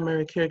the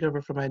primary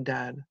caregiver for my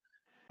dad.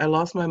 I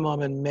lost my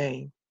mom in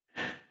May,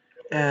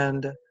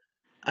 and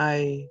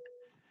I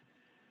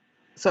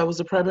was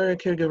the primary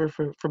caregiver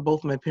for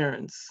both my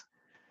parents.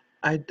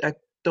 I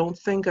don't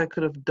think I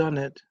could have done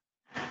it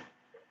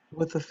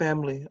with the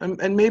family,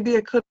 and maybe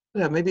I could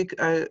have. Maybe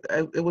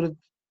it would have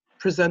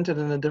presented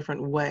in a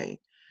different way,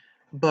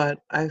 but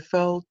I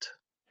felt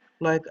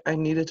like I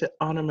needed to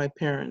honor my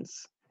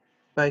parents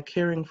by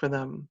caring for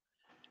them.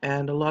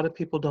 And a lot of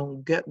people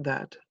don't get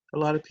that. A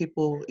lot of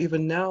people,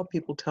 even now,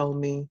 people tell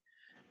me,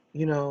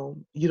 you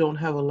don't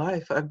have a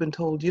life. I've been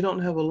told you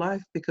don't have a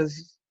life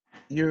because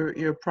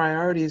your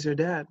priority is your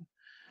dad.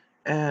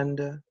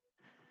 And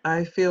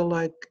I feel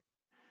like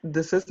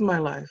this is my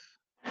life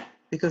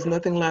because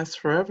nothing lasts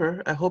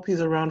forever. I hope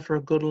he's around for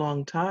a good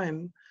long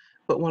time.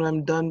 But when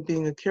I'm done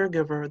being a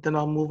caregiver, then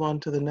I'll move on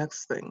to the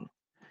next thing.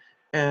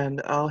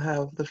 And I'll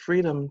have the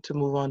freedom to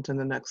move on to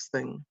the next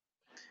thing.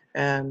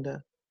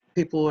 And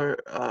people are,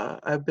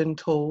 I've been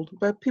told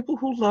by people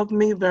who love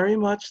me very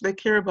much, they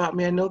care about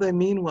me, I know they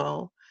mean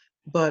well,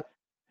 but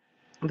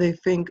they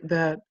think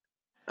that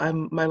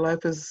my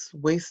life is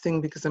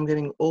wasting because I'm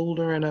getting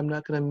older and I'm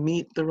not going to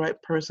meet the right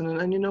person.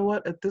 And you know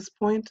what? At this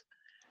point,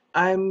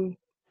 I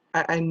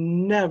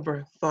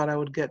never thought I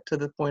would get to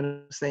the point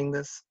of saying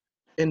this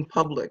in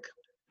public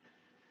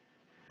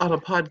on a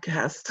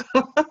podcast,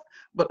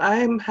 but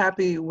I'm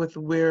happy with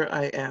where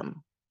I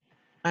am.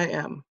 I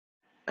am,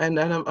 and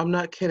I'm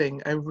not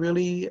kidding.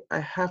 I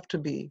have to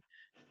be.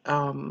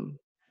 Um,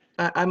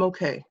 I'm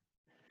okay.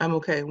 I'm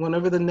okay.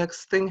 Whenever the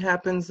next thing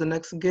happens, the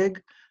next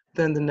gig,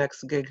 then the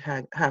next gig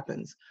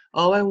happens.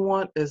 All I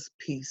want is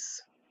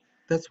peace.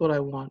 That's what I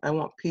want. I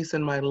want peace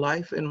in my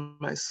life, in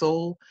my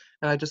soul,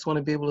 and I just want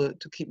to be able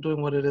to keep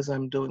doing what it is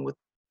I'm doing with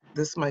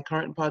this, my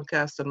current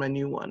podcast and my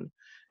new one.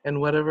 And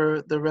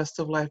whatever the rest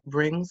of life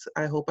brings,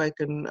 I hope I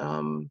can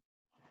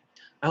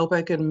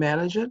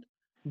manage it.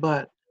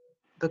 But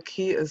the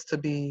key is to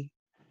be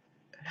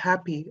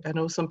happy. I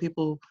know some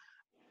people,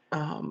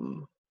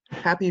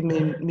 happy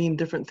mean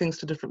different things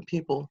to different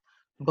people,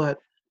 but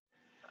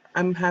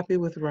I'm happy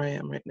with where I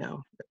am right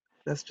now.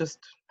 That's just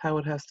how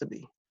it has to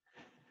be.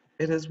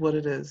 It is what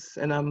it is.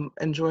 And I'm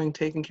enjoying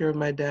taking care of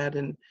my dad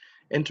and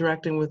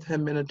interacting with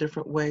him in a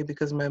different way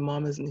because my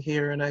mom isn't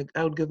here. And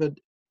I'd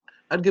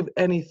give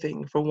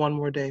anything for one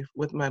more day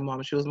with my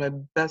mom. She was my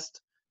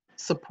best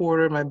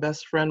supporter, my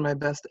best friend, my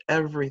best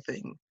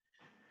everything.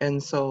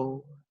 And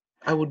so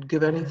I would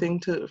give anything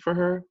for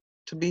her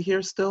to be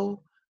here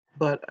still,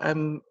 but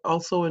I'm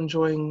also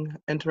enjoying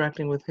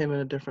interacting with him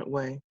in a different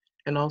way.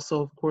 And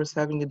also, of course,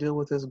 having to deal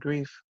with his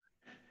grief,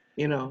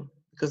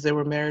 because they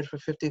were married for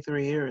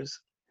 53 years.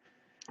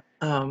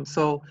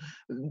 So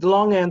the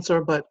long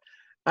answer, but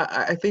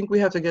I think we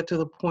have to get to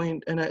the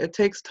point, and it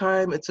takes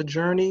time. It's a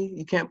journey.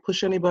 You can't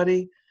push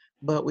anybody,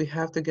 but we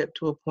have to get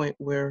to a point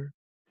where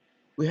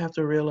we have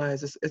to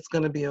realize it's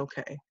going to be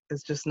okay.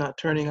 It's just not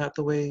turning out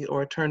the way,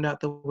 or it turned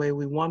out the way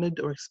we wanted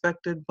or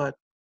expected, but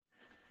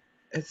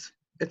it's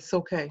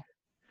okay.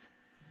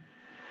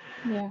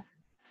 Yeah,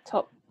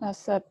 top.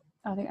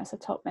 I think that's a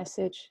top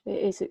message.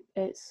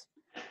 It's.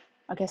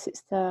 I guess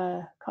it's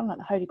the kind of like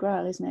the Holy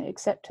Grail, isn't it?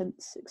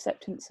 Acceptance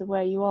of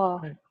where you are.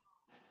 Right.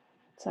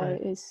 So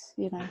Right. it is,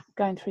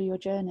 going through your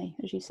journey,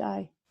 as you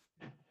say.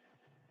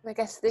 I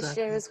guess this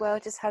Exactly. year as well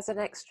just has an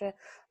extra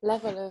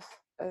level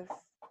of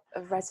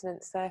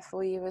resonance there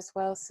for you as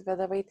well,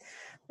 Civilla.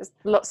 There's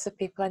lots of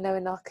people I know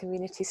in our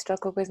community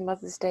struggle with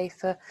Mother's Day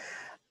for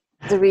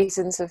the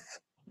reasons of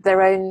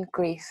their own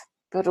grief,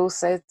 but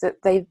also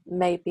that they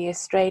may be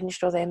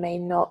estranged or they may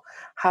not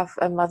have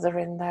a mother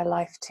in their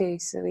life too.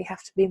 So we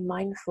have to be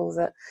mindful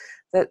that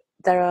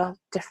there are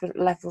different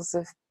levels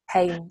of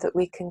pain that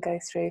we can go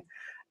through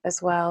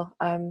as well.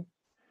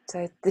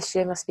 So this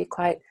year must be it's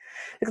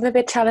going to be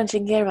a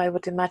challenging year, I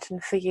would imagine,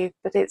 for you.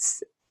 But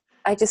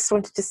I just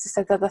wanted to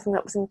say that I think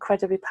that was an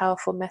incredibly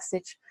powerful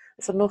message.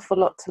 There's an awful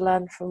lot to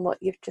learn from what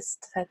you've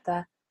just said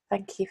there.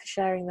 Thank you for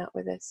sharing that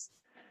with us.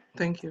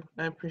 Thank you.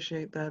 I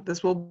appreciate that.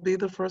 This will be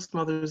the first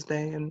Mother's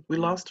Day, and we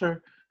lost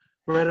her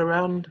right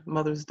around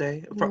Mother's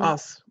Day for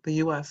us, the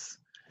U.S.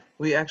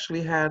 We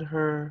actually had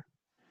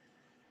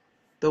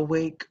the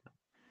wake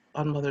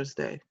on Mother's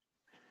Day.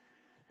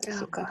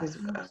 So, because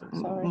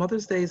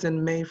Mother's Day is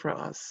in May for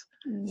us,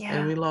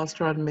 and we lost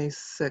her on May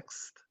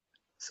 6th.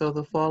 So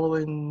the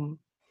following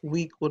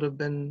week would have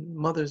been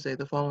Mother's Day,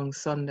 the following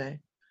Sunday.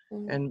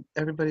 And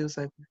everybody was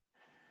like,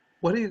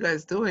 what are you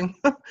guys doing?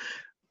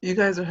 You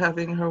guys are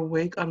having her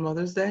wake on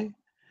Mother's Day?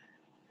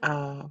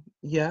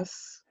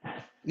 Yes.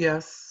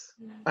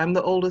 I'm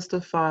the oldest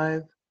of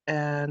 5,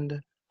 and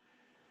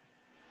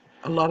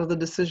a lot of the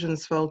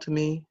decisions fell to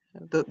me.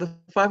 The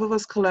 5 of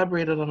us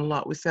collaborated on a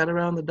lot. We sat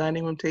around the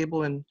dining room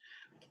table and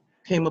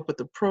came up with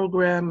the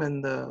program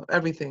and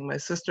everything. My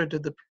sister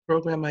did the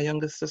program, my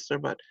youngest sister,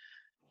 but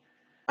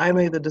I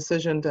made the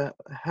decision to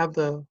have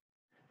the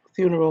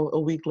funeral a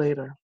week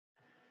later.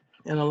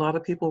 And a lot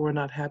of people were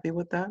not happy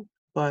with that,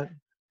 but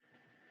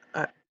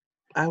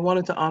I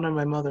wanted to honor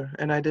my mother,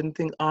 and I didn't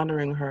think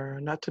honoring her,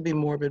 not to be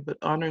morbid, but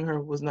honoring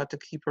her was not to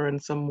keep her in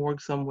some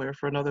morgue somewhere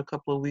for another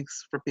couple of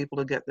weeks for people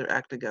to get their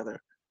act together.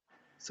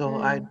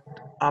 So I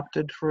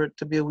opted for it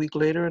to be a week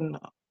later, and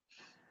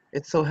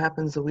it so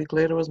happens a week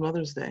later was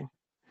Mother's Day.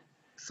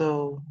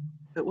 So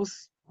it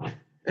was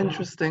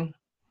interesting.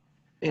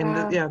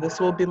 And this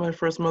will be my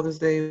first Mother's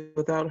Day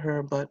without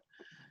her, but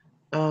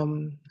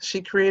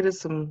she created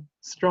some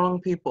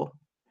strong people.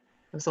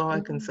 That's all I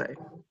can say.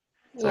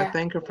 So I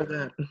thank her for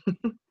that.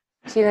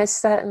 She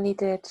most certainly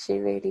did. She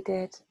really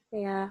did.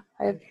 Yeah,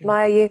 I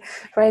admire you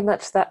very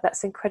much.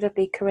 That's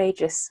incredibly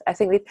courageous. I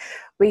think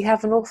we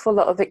have an awful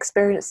lot of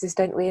experiences,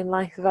 don't we, in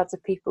life of other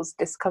people's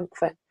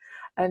discomfort,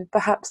 and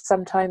perhaps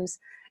sometimes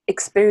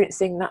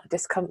experiencing that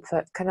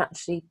discomfort can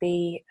actually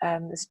be a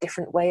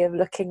different way of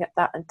looking at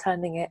that and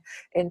turning it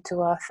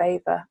into our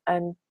favour,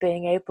 and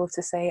being able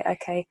to say,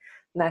 okay,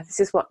 no, this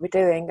is what we're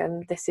doing,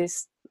 and this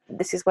is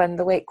when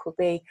the wake will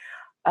be.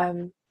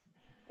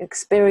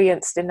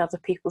 Experienced in other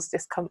people's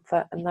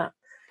discomfort, and that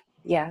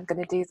I'm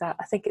going to do that.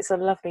 I think it's a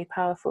lovely,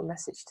 powerful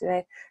message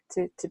today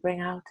to bring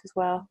out as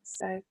well.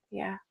 So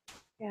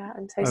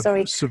I'm so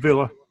sorry.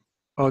 Civilla,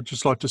 I'd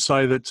just like to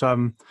say that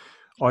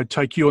I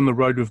take you on the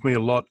road with me a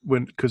lot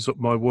because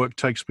my work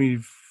takes me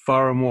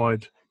far and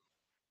wide,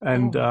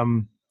 and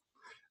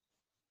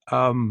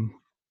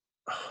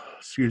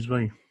excuse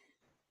me,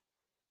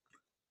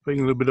 being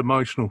a little bit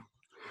emotional.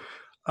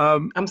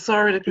 I'm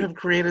sorry to have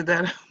created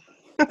that.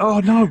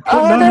 Oh no!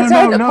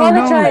 Don't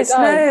apologise.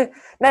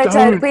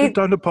 No,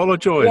 don't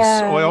apologise.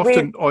 Yeah, I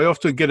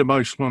often get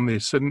emotional on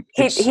this, and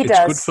it's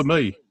good for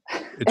me.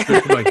 It's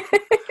good for me.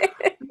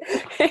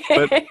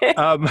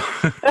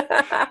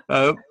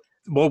 But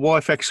my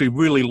wife actually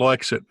really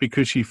likes it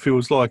because she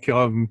feels like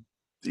I'm,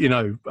 I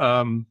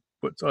don't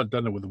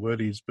know what the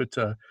word is, but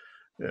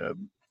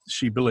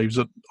she believes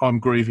that I'm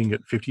grieving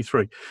at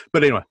 53.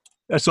 But anyway,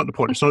 that's not the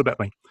point. It's not about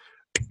me.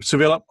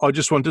 Civilla, I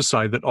just want to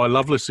say that I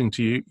love listening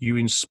to you. You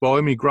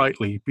inspire me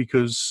greatly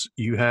because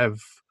you have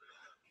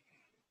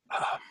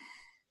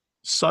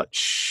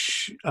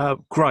such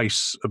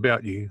grace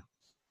about you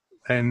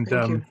and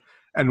Thank you.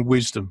 and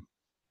wisdom.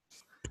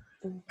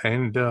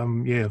 And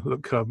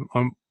look,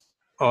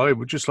 I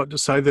would just like to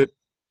say that,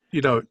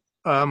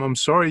 I'm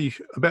sorry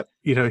about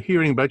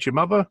hearing about your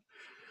mother,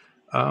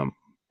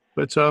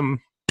 but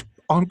I'm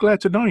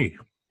glad to know you.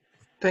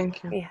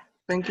 Thank you. Yeah.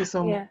 Thank you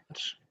so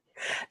much.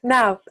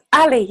 Now,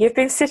 Allie, you've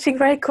been sitting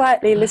very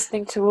quietly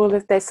listening to all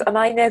of this, and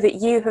I know that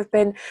you have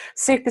been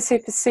super,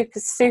 super, super,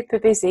 super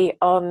busy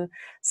on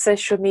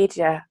social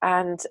media,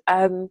 and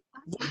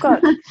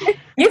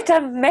you've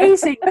done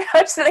amazing.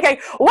 I'm just going,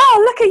 wow,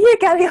 look at you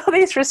getting all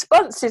these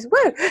responses.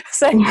 Woo!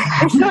 So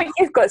I'm sure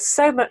you've got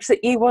so much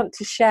that you want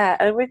to share,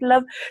 and we'd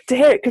love to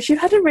hear it because you've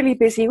had a really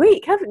busy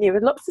week, haven't you?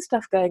 With lots of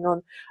stuff going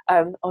on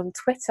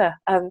Twitter,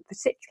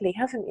 particularly,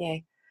 haven't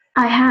you?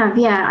 I have,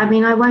 yeah. I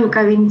mean, I won't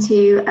go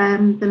into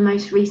the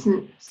most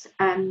recent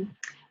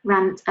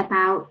rant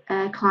about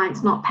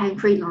clients not paying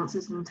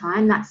freelancers on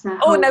time. That's a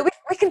whole... no,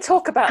 we can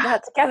talk about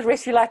that together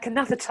if you like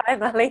another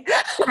time, Allie.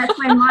 That's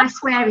when my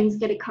swearing's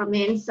going to come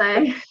in.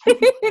 So no,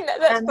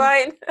 that's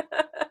fine.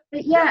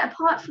 But yeah,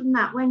 apart from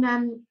that,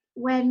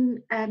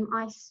 when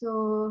I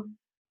saw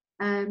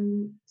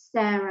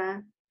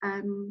Sarah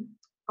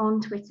on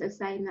Twitter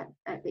saying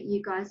that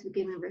you guys were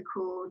going to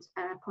record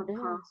a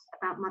podcast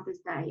about Mother's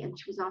Day, and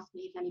she was asking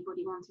me if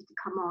anybody wanted to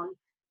come on,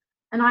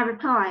 and I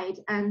replied,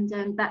 and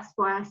that's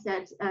why I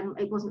said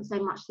it wasn't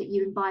so much that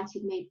you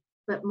invited me,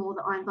 but more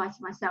that I invited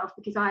myself,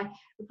 because I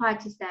replied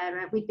to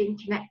Sarah. We'd been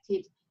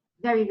connected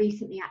very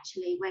recently,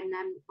 actually,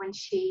 when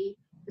she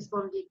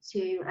responded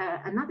to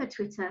another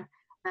Twitter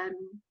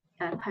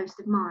post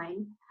of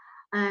mine.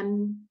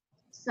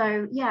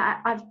 So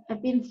yeah,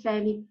 I've been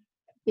fairly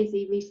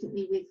busy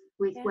recently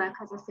with work.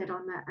 As I said,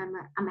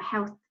 I'm a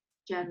health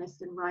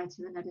journalist and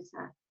writer and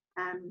editor,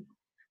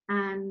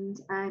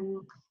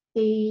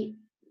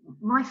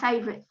 my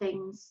favourite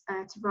things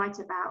to write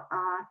about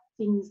are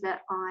things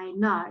that I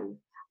know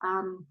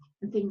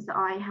and things that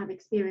I have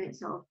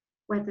experience of,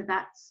 whether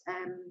that's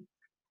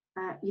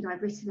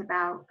I've written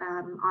about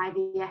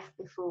IVF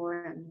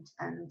before and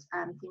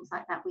things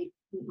like that.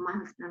 My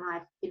husband and I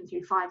have been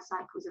through 5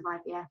 cycles of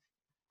IVF.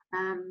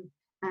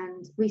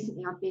 And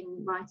recently I've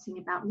been writing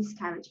about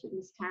miscarriage, but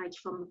miscarriage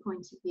from the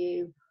point of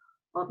view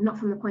of, not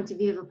from the point of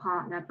view of a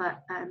partner,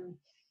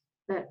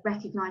 but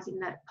recognising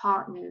that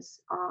partners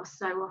are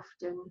so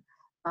often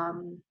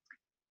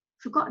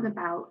forgotten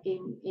about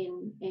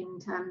in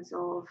terms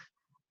of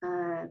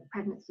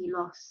pregnancy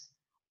loss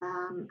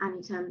and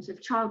in terms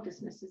of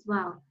childlessness as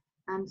well.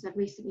 So I've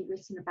recently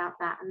written about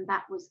that, and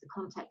that was the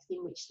context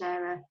in which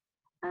Sarah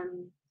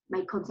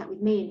made contact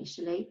with me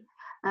initially.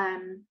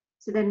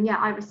 So then,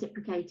 I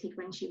reciprocated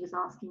when she was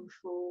asking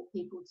for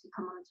people to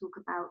come on and talk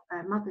about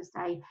Mother's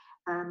Day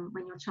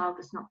when you're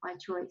childless, not by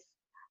choice.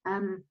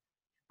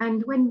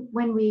 And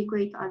when we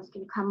agreed that I was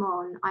going to come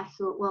on, I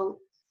thought, well,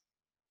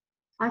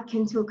 I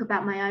can talk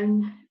about my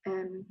own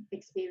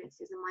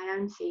experiences and my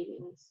own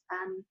feelings,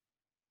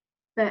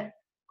 but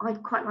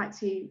I'd quite like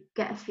to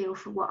get a feel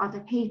for what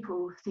other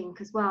people think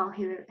as well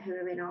who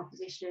are in our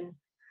position.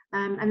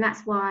 And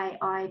that's why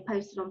I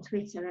posted on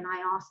Twitter and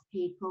I asked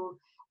people,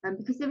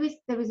 because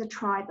there is a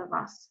tribe of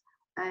us,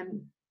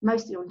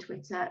 mostly on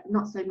Twitter,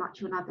 not so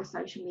much on other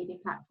social media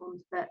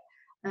platforms, but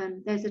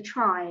there's a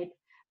tribe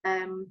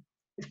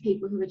of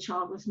people who are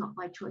childless, not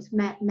by choice,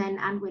 men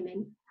and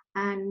women.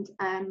 And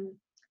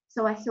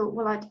so I thought,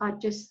 well,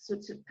 I'd just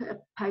sort of put a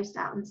post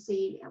out and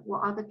see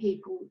what other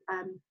people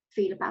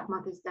feel about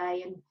Mother's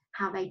Day and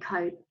how they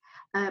cope.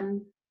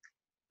 And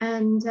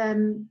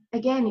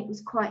again, it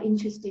was quite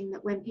interesting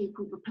that when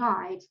people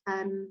replied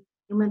and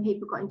when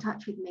people got in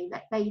touch with me,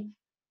 that they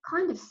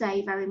kind of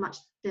say very much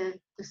the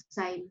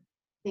same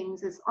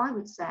things as I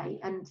would say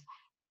and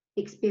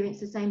experience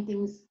the same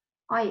things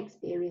I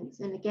experience.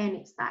 And again,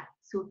 it's that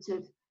sort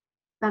of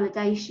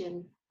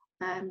validation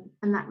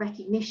and that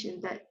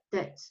recognition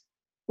that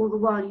all the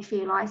while you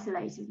feel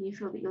isolated and you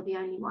feel that you're the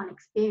only one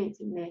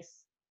experiencing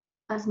this.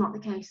 That's not the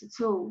case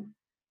at all.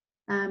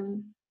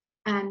 And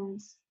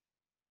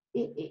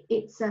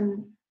it's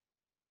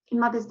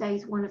Mother's Day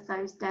is one of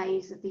those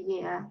days of the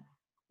year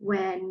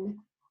when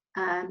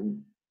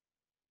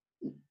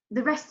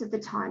the rest of the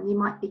time you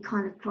might be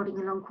kind of plodding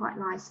along quite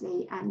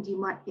nicely, and you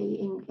might be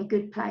in a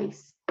good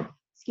place,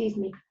 excuse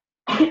me,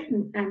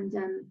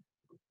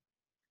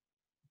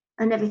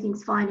 and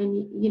everything's fine,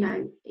 and you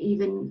know,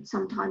 even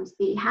sometimes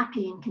be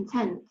happy and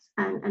content,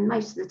 and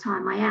most of the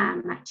time I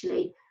am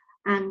actually,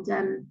 and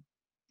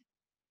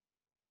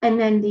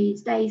then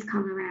these days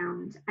come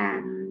around,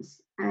 and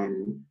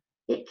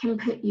it can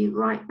put you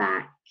right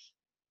back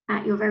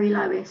at your very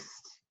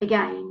lowest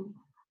again,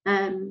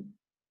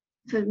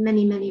 for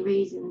many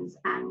reasons.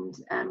 And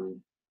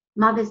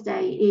Mother's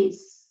Day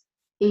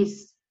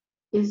is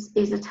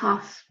a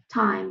tough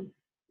time.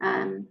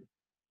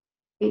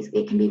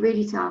 It can be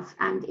really tough,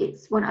 and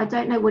it's one, I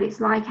don't know what it's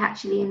like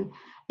actually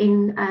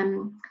in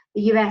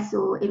the US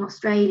or in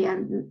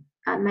Australia.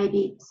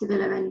 Maybe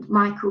Civilla and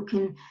Michael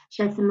can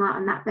shed some light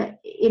on that. But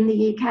in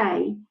the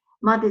UK,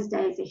 Mother's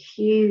Day is a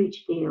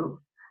huge deal,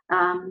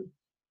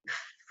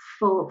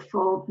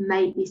 for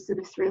maybe sort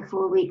of 3 or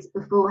 4 weeks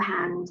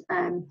beforehand.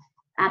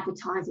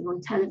 Advertising on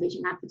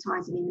television,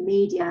 advertising in the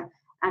media,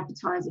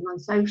 advertising on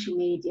social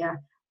media.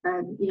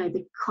 You know,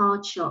 the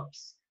card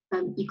shops.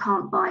 You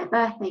can't buy a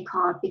birthday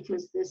card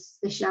because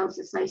the shelves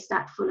are so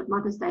stacked full of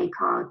Mother's Day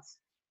cards.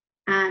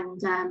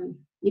 And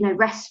you know,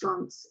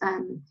 restaurants,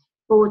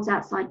 boards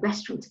outside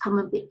restaurants, come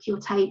and pick your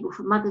table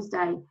for Mother's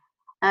Day.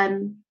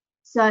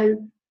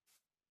 So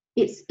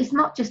it's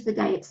not just the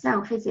day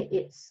itself, is it?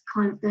 It's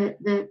kind of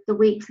the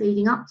weeks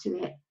leading up to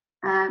it,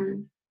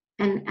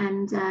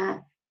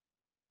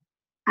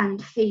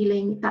 and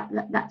feeling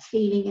that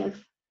feeling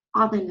of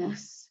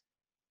otherness.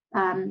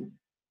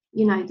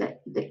 You know,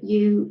 that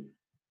you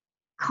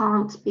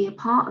can't be a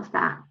part of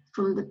that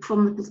from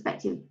the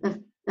perspective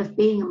of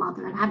being a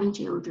mother and having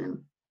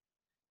children.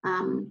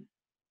 And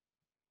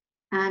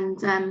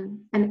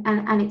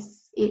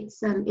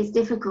it's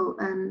difficult,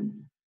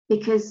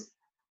 because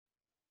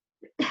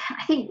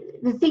I think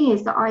the thing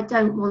is that I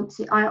don't want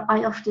to.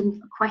 I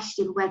often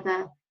question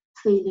whether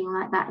feeling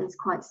like that is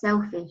quite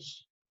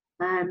selfish,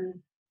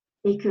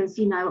 because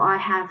you know,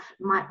 I'm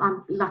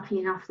lucky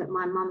enough that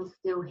my mum's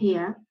still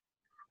here,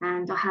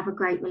 and I have a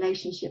great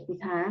relationship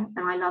with her,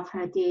 and I love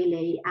her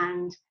dearly,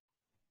 and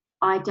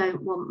I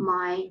don't want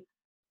my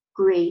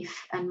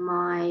grief and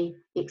my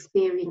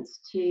experience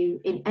to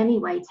in any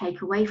way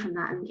take away from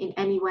that, and in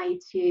any way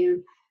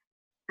to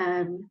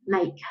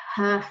make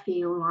her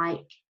feel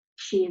like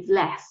she is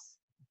less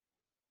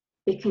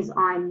because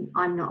I'm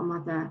not a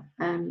mother.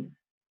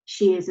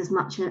 She is as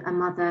much a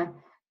mother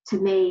to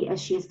me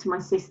as she is to my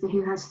sister,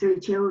 who has 3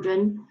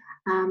 children,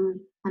 and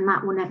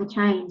that will never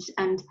change.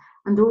 And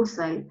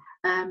also,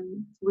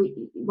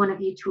 one of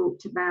you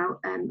talked about,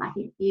 I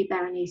think you,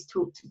 Berenice,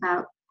 talked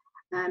about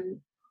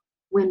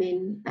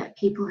women,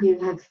 people who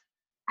have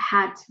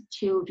had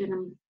children,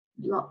 and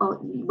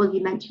well,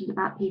 you mentioned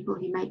about people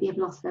who maybe have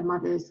lost their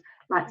mothers,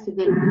 like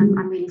Civilla.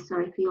 I'm really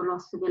sorry for your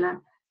loss,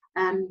 Civilla.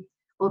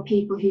 Or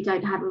people who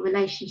don't have a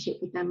relationship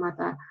with their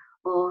mother,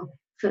 or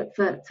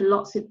for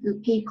lots of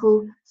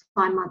people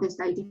find Mother's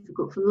Day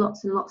difficult for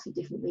lots and lots of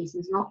different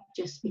reasons, not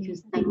just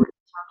because they want a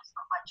child, it's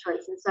not by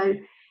choice. And so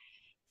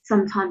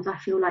sometimes I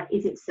feel like,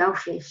 is it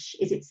selfish?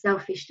 Is it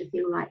selfish to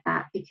feel like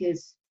that?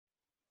 Because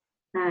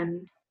I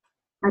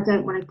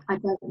don't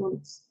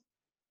want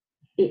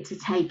it to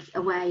take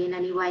away in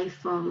any way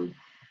from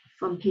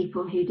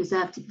people who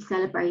deserve to be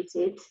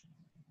celebrated.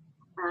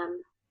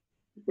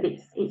 But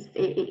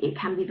it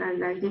can be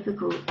very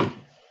difficult.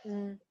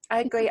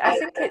 I agree. I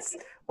think it's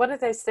one of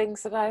those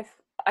things that I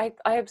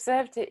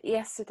observed it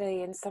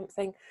yesterday in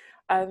something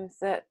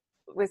that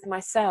with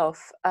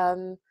myself,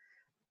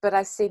 but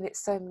I've seen it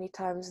so many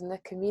times in the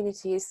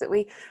community, is that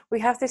we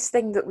have this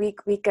thing that we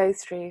go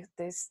through,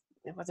 this,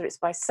 whether it's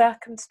by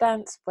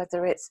circumstance,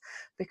 whether it's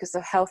because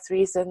of health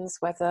reasons,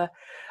 whether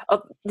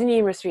the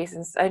numerous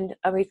reasons. And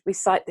we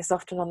cite this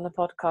often on the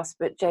podcast,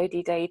 but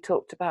Jodie Day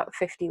talked about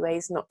 50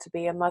 ways not to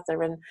be a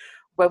mother. And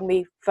when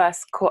we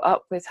first caught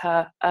up with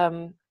her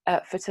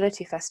at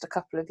Fertility Fest a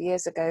couple of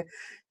years ago,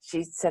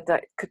 she said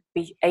that it could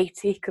be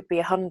 80, could be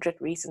 100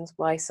 reasons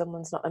why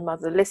someone's not a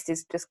mother. The list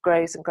is just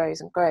grows and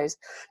grows and grows.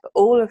 But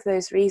all of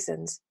those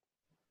reasons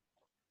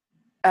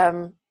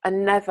are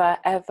never,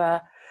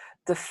 ever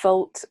the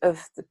fault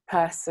of the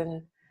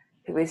person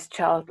who is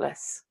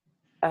childless.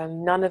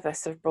 None of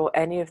us have brought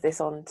any of this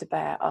on to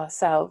bear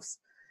ourselves.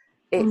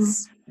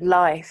 It's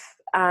life,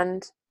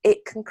 and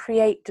it can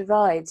create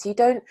divides. You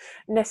don't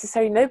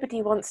necessarily,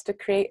 nobody wants to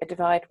create a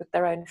divide with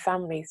their own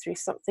family through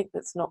something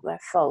that's not their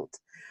fault.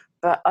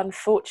 But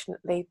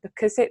unfortunately,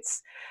 because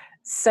it's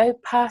so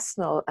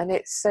personal and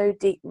it's so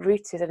deep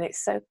rooted and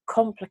it's so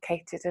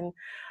complicated and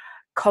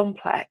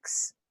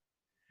complex,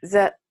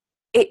 that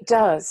it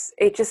just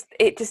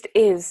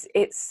is.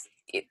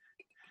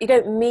 You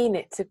don't mean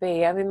it to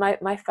be. I mean,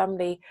 my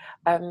family,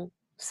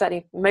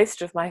 certainly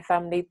most of my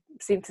family,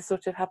 seem to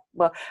sort of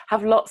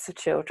have lots of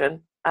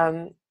children.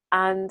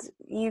 and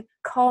you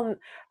can't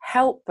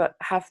help but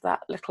have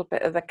that little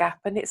bit of a gap,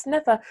 and it's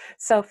never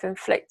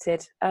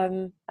self-inflicted. I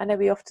know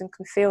we often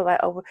can feel like,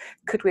 oh,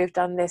 could we have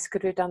done this,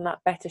 could we have done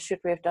that better, should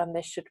we have done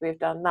this, should we have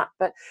done that,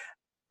 but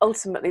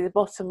ultimately the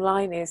bottom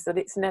line is that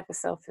it's never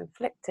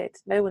self-inflicted.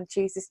 No one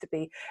chooses to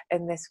be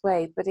in this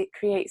way, but it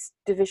creates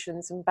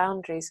divisions and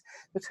boundaries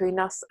between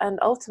us, and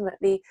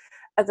ultimately,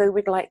 although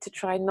we'd like to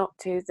try not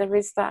to, there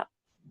is that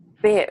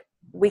bit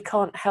we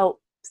can't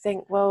help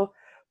think, well,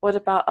 what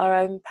about our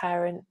own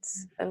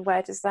parents, and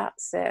where does that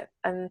sit,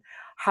 and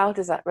how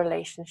does that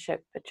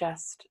relationship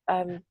adjust?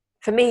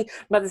 For me,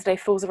 Mother's Day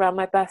falls around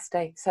my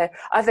birthday, so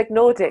I've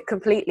ignored it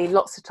completely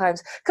lots of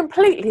times,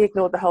 completely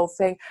ignored the whole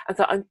thing, and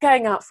thought I'm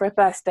going out for a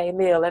birthday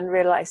meal, and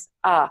realised,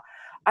 I'm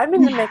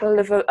in the middle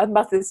of a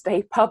Mother's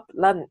Day pub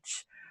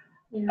lunch.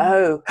 Yeah.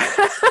 Oh,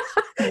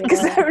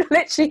 because I've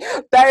literally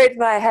buried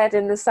my head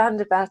in the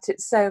sand about it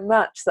so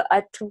much that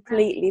I'd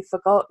completely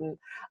forgotten,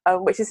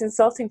 which is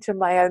insulting to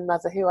my own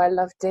mother, who I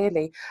love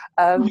dearly,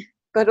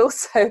 but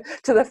also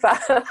to the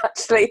fact that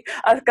actually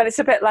it's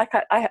a bit like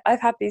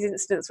I've had these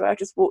incidents where I've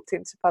just walked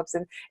into pubs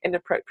in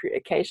inappropriate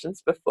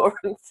occasions before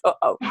and thought,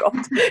 oh God.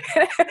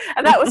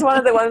 And that was one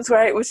of the ones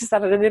where it was just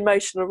had an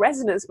emotional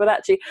resonance, but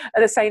actually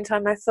at the same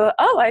time I thought,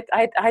 oh,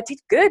 I did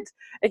good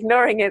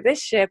ignoring it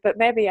this year, but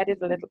maybe I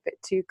did a little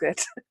bit too good.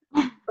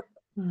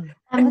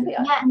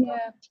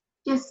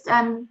 Just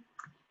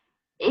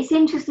it's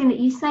interesting that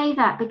you say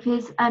that,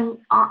 because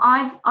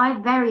I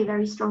very,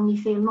 very strongly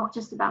feel, not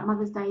just about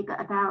Mother's Day, but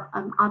about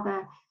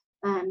other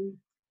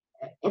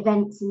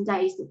events and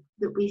days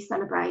that we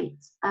celebrate,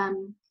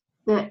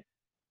 that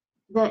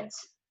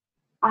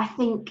I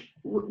think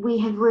we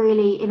have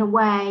really, in a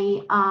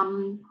way,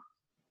 kind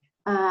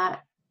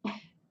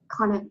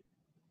of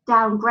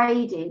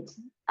downgraded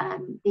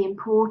the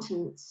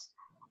importance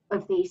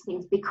of these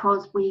things,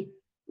 because we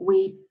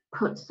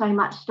put so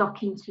much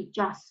stock into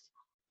just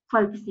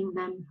focusing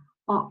them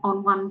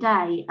on one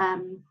day.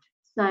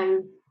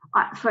 So,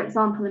 for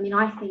example, I mean,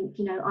 I think,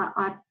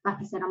 I like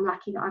I said, I'm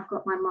lucky that I've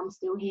got my mum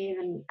still here,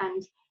 and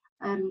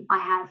I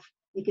have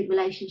a good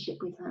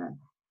relationship with her.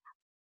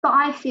 But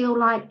I feel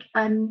like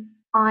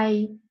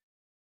I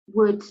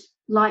would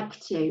like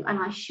to, and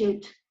I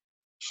should,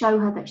 show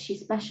her that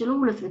she's special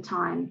all of the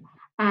time,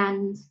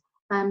 and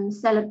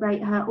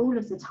celebrate her all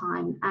of the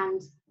time,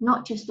 and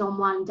not just on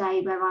one day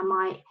where I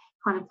might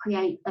kind of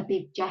create a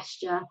big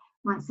gesture,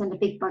 might send a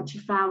big bunch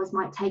of flowers,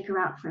 might take her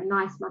out for a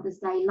nice Mother's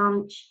Day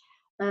lunch.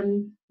 I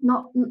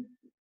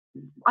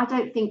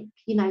don't think,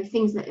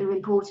 things that are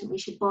important we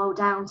should boil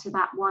down to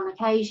that one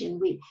occasion.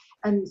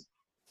 And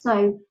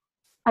so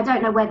I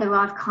don't know whether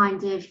I've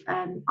kind of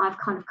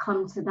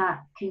come to that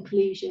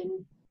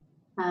conclusion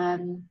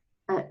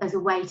as a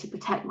way to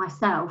protect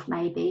myself,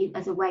 maybe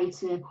as a way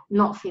to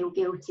not feel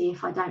guilty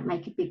if I don't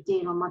make a big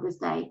deal on Mother's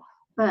Day.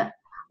 But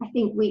I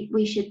think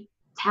we should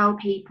tell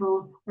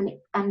people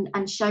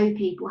and show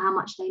people how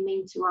much they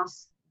mean to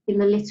us in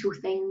the little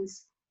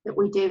things that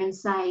we do and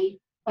say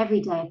every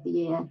day of the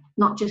year,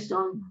 not just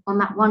on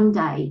that one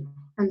day.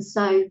 And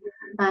so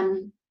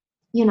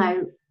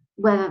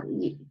whether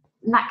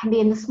that can be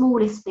in the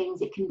smallest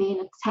things, it can be in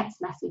a text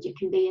message, it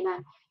can be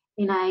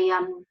in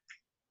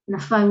a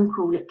phone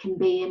call, it can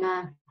be in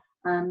a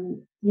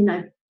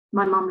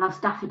my mum loves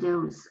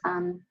daffodils,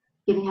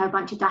 giving her a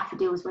bunch of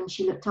daffodils when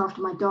she looked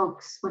after my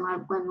dogs when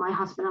my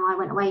husband and I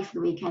went away for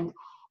the weekend.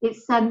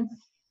 It's so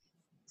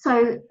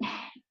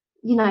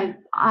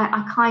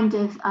I kind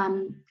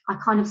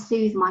of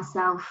soothe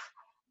myself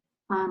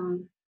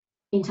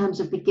in terms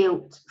of the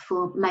guilt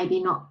for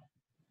maybe not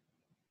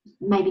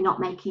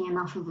making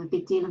enough of a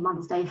big deal of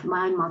Mother's Day for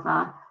my own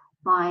mother,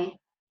 by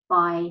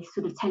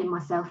sort of telling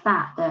myself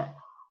that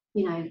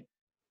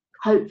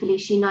hopefully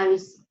she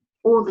knows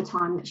all the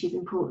time that she's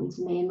important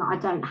to me, and that I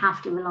don't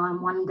have to rely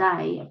on one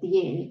day of the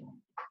year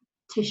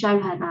to show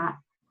her that.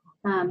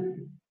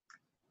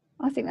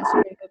 I think that's a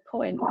really good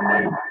point.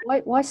 I mean,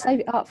 why save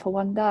it up for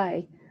one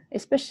day?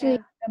 Especially,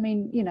 I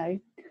mean,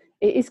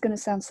 it is going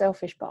to sound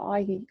selfish, but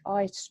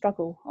I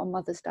struggle on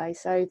Mother's Day.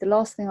 So the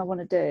last thing I want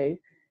to do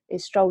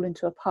is stroll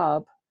into a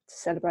pub to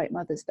celebrate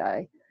Mother's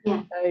Day.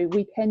 Yeah. So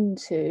we tend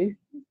to,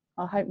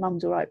 I hope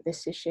Mum's all right with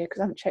this year, because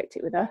I haven't checked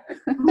it with her.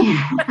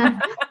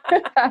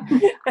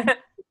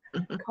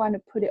 Kind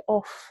of put it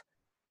off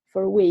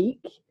for a week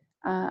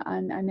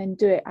and then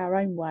do it our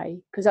own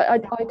way, because I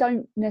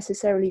don't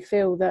necessarily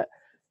feel that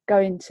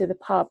going to the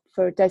pub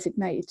for a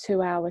designated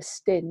 2-hour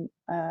stint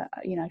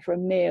for a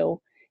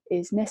meal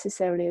is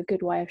necessarily a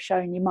good way of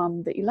showing your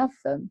mum that you love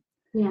them.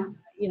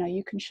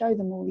 You can show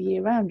them all the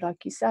year round,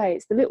 like you say.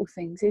 It's the little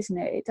things, isn't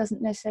it? It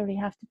doesn't necessarily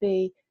have to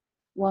be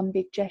one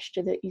big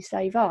gesture that you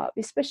save up,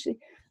 especially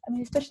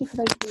for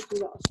those people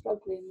that are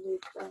struggling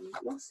with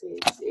losses.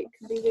 It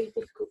can be really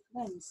difficult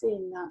for them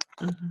seeing that.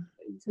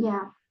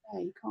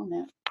 You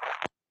can't.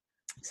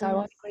 So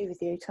I agree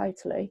with you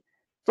totally.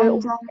 Do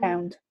it all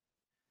round.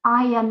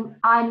 I'm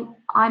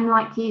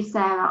like you,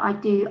 Sarah.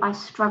 I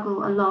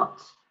struggle a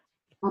lot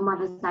on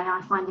Mother's Day.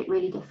 I find it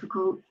really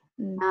difficult.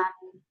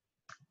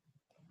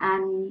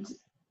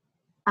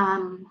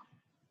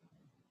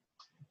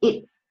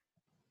 it.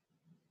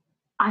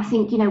 I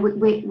think, you know,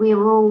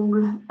 we're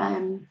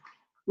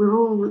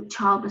all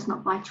childless,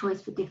 not by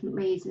choice, for different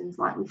reasons,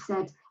 like we've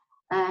said,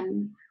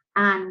 and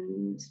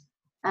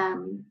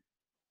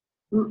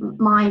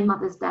my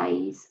mother's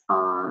days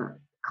are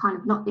kind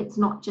of not. It's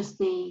not just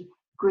the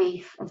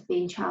grief of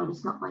being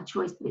childless, not by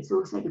choice, but it's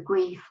also the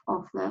grief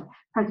of the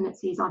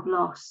pregnancies I've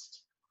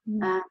lost.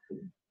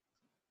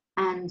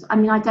 And I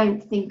mean, I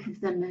don't think of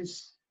them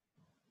as.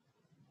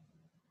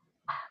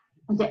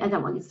 I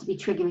don't want this to be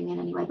triggering in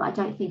any way, but I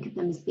don't think of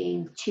them as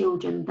being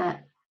children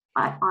that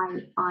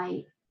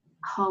I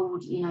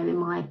hold, you know, in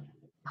my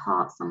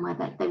heart somewhere,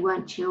 that they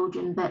weren't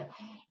children, but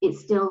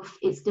it's still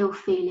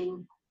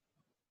feeling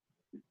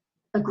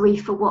a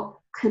grief for what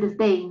could have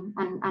been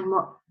and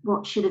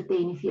what should have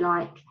been, if you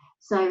like.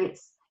 So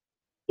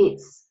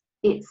it's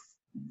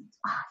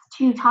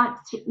two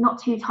types,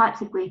 not two types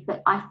of grief,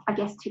 but I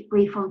guess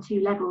grief on two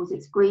levels.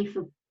 It's grief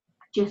of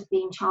just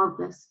being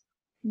childless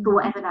for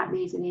whatever that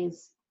reason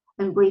is,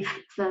 and grief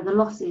for the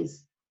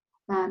losses.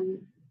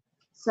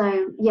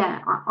 So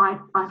yeah, I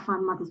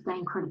find Mother's Day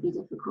incredibly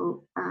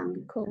difficult.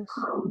 Of course.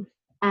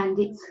 And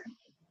it's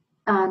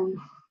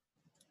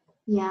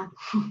yeah.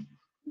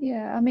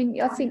 Yeah, I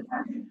mean, I think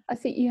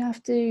you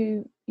have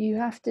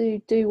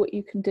to do what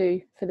you can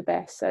do for the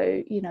best.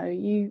 So, you know,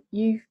 you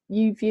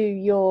view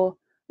your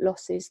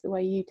losses the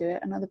way you do it,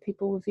 and other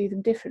people will view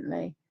them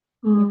differently.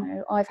 You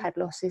know, I've had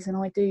losses and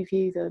I do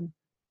view them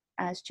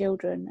as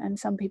children, and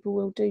some people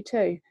will do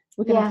too.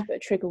 We're going to have to put a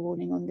trigger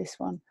warning on this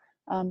one.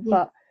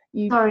 But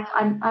you. Sorry,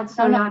 I'm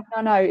sorry. No,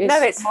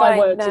 it's my fine.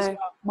 words as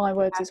well. My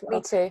words as well.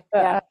 Me too.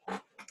 But,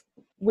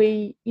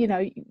 we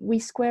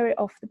square it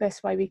off the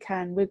best way we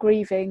can. We're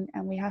grieving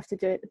and we have to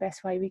do it the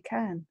best way we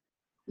can.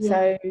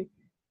 So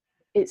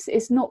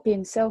it's not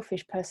being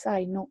selfish per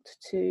se not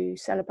to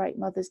celebrate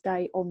Mother's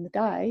Day on the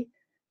day.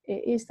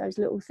 It is those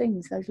little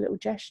things, those little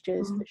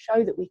gestures that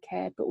show that we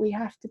care, but we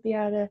have to be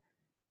able to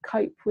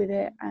cope with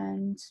it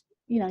and,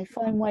 you know,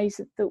 find ways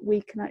that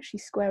we can actually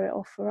square it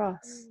off for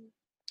us.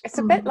 It's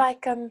a bit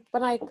like when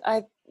I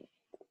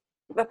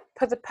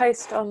put a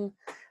post on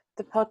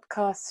the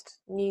podcast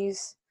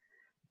news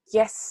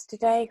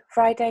yesterday,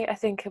 Friday I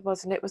think it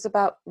was, and it was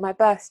about my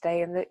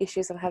birthday and the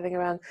issues I'm having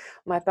around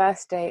my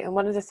birthday. And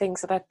one of the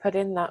things that I put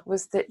in that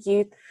was that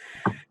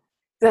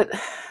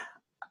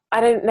I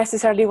don't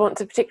necessarily want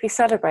to particularly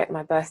celebrate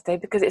my birthday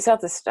because it's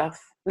other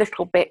stuff,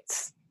 little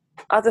bits,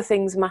 other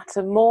things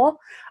matter more.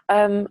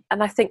 And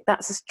I think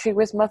that's as true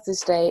with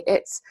Mother's Day.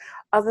 It's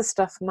other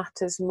stuff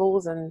matters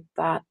more than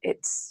that.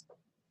 It's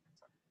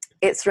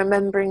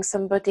remembering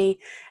somebody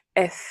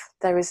if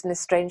there is an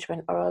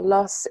estrangement or a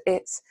loss.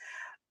 It's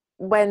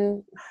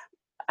when,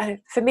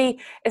 for me,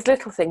 it's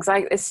little things,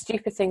 it's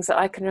stupid things that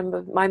I can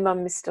remember. My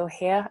mum is still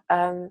here,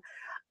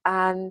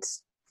 and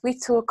we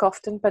talk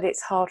often, but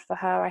it's hard for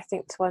her, I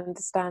think, to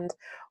understand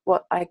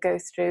what I go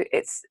through.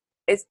 It's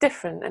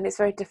different, and it's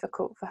very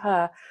difficult for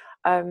her.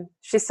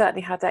 She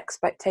certainly had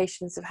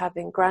expectations of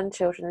having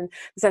grandchildren, in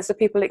the sense that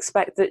people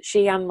expect that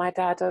she and my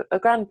dad are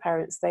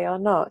grandparents. They are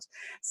not.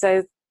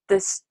 So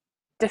there's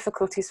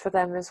difficulties for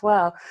them as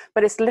well,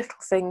 but it's little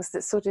things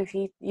that sort of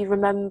you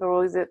remember,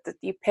 or that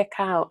you pick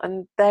out,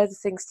 and they're the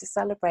things to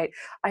celebrate.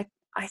 I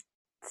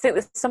think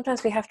that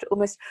sometimes we have to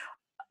almost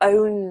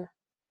own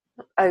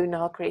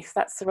our grief.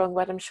 That's the wrong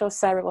word. I'm sure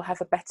Sarah will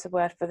have a better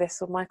word for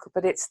this, or Michael,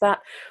 but it's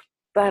that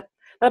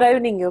not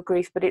owning your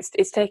grief, but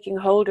it's taking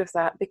hold of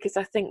that, because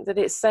I think that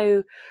it's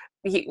so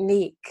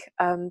unique,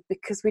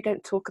 because we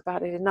don't talk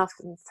about it enough,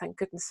 and thank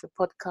goodness for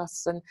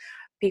podcasts and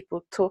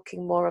people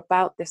talking more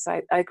about this.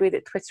 I agree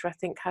that Twitter, I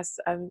think,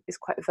 is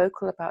quite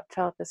vocal about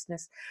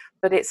childlessness,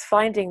 but it's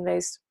finding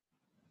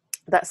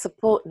that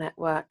support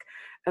network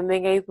and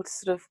being able to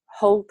sort of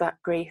hold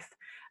that grief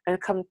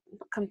and come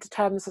to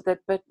terms with it,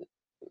 but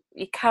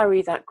you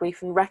carry that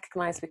grief and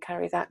recognise we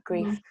carry that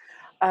grief.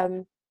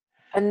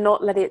 And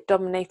not let it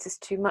dominate us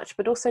too much,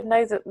 but also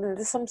know that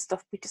there's some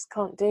stuff we just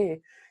can't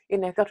do. You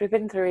know, God, we've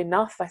been through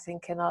enough, I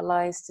think, in our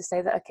lives to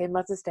say that, okay,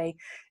 Mother's Day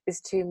is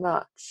too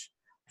much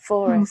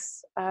for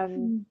us.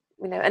 You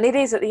know, and it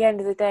is, at the end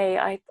of the day,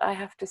 I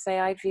have to say,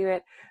 I view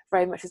it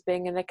very much as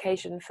being an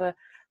occasion for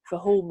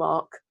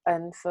Hallmark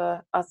and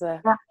for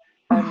other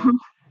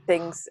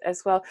things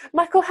as well.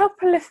 Michael, how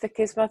prolific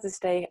is Mother's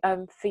Day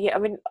for you? I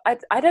mean,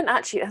 I don't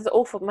actually, it's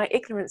awful, my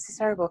ignorance is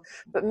terrible,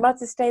 but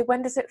Mother's Day,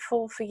 when does it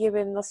fall for you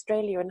in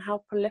Australia, and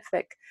how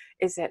prolific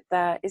is it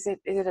there? Is it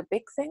a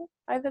big thing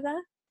over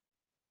there?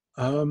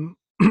 I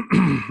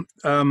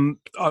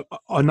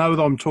know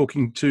that I'm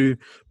talking to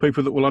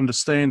people that will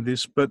understand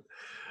this, but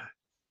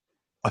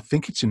I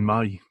think it's in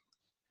May.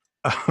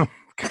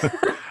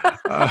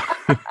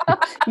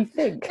 You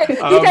think? You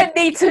don't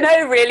need to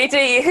know, really, do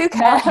you? Who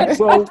cares?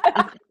 Well,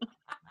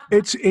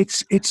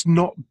 it's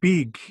not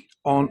big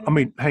on. I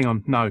mean, hang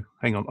on.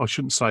 I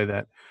shouldn't say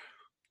that.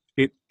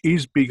 It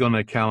is big on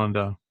our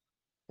calendar,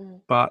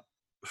 but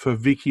for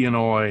Vicky and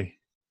I,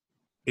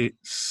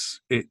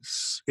 it's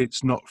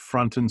not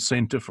front and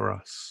center for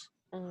us.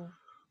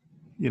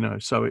 You know,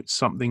 so it's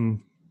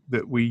something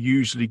that we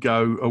usually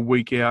go a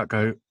week out.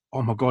 Go,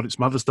 oh my God, it's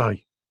Mother's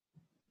Day.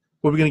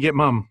 What are we going to get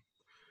Mum?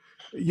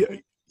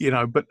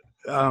 But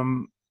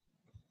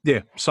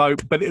So,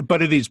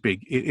 but it is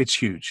big. It's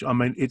huge. I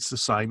mean, it's the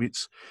same.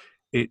 It's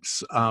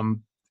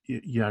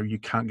you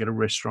can't get a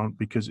restaurant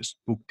because it's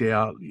booked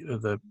out.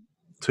 The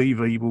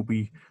TV will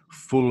be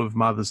full of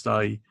Mother's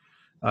Day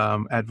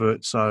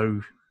adverts.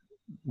 So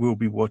we'll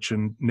be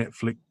watching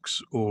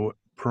Netflix or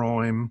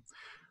Prime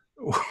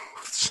or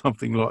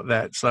something like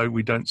that. So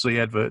we don't see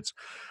adverts.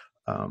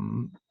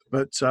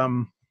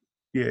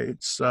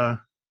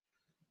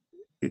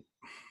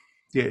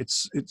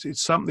 It's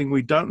something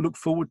we don't look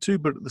forward to,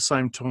 but at the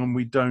same time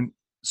we don't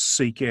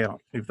seek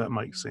out, if that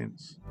makes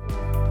sense.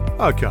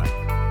 Okay,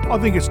 I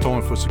think it's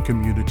time for some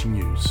community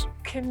news.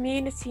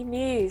 Community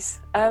news.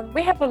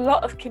 We have a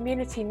lot of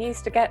community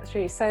news to get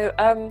through, so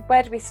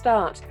where do we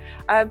start?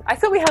 I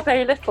thought we had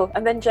very little,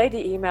 and then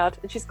Jodie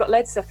emailed and she's got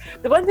loads of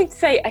stuff. The one thing to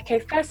say, okay,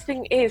 first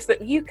thing is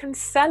that you can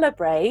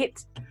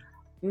celebrate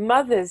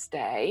Mother's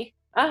Day,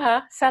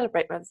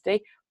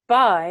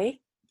 by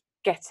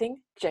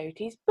getting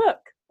Jodie's book.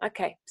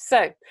 Okay,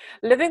 so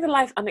Living the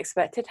Life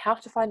Unexpected, How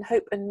to Find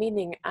Hope and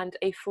Meaning and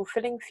a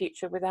Fulfilling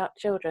Future Without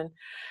Children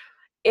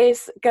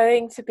is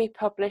going to be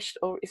published,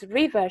 or is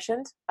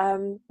reversioned,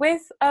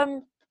 with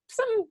some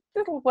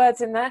little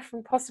words in there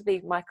from possibly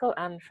Michael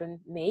and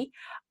from me,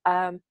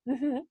 and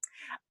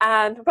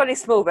probably a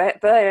small bit,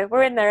 but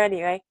we're in there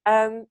anyway.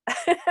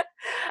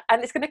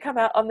 And it's going to come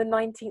out on the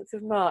 19th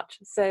of March.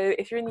 So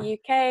if you're in the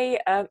UK,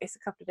 it's a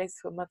couple of days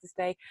before Mother's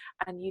Day,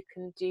 and you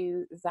can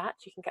do that.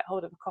 You can get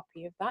hold of a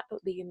copy of that.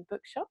 It'll be in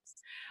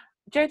bookshops.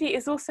 Jodie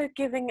is also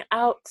giving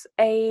out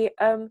a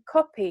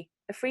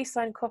free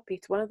signed copy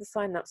to one of the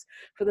sign-ups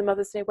for the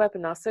Mother's Day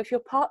webinar. So if you're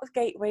part of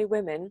Gateway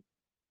Women,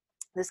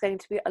 there's going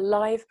to be a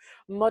live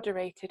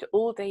moderated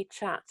all-day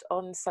chat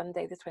on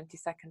Sunday the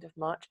 22nd of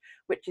March,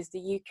 which is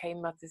the UK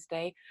Mother's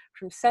Day,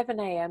 from 7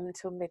 a.m.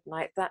 until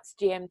midnight. That's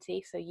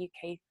GMT, so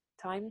UK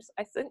times,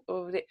 I think,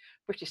 or was it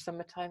British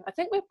summertime? I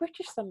think we're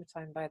British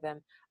summertime by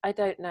then. I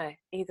don't know.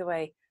 Either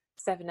way,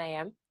 7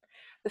 a.m.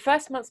 The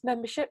first month's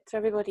membership to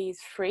everybody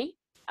is free,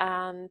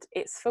 and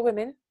it's for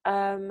women,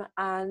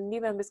 and new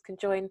members can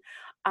join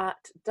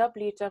at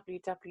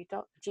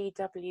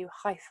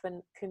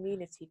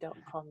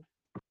www.gw-community.com.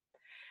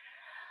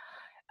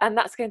 And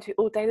that's going to be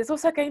all day. There's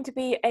also going to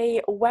be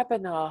a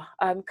webinar,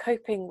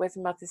 Coping with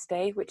Mother's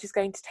Day, which is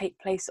going to take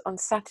place on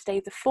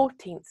Saturday, the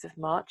 14th of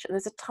March. And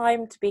there's a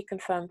time to be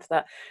confirmed for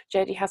that.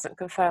 Jodie hasn't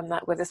confirmed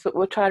that with us, but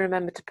we'll try and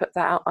remember to put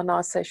that out on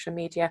our social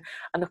media.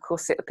 And of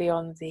course, it'll be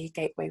on the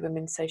Gateway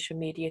Women's social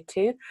media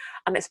too.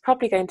 And it's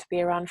probably going to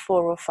be around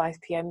 4 or 5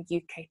 p.m.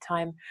 UK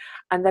time.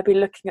 And they'll be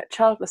looking at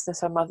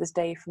childlessness on Mother's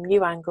Day from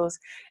new angles,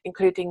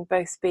 including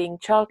both being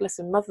childless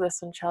and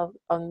motherless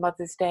on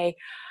Mother's Day,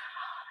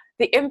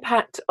 the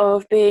impact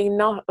of being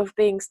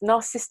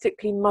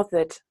narcissistically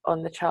mothered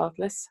on the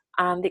childless,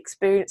 and the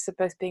experience of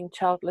both being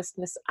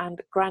childlessness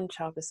and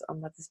grandchildless on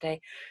Mother's Day.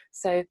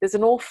 So there's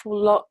an awful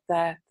lot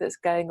there that's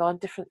going on,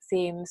 different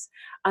themes,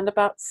 and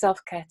about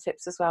self-care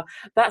tips as well.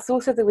 That's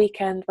also the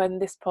weekend when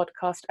this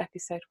podcast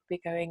episode will be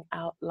going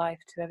out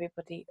to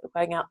everybody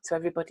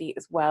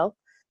as well.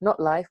 Not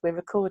live, we're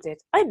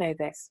recorded. I know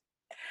this.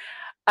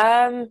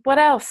 What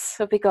else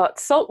have we got?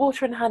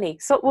 Saltwater and Honey.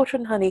 Saltwater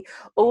and Honey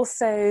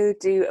also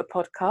do a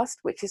podcast,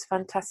 which is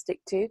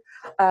fantastic too.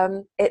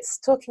 It's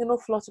talking an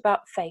awful lot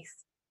about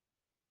faith.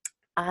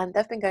 And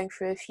they've been going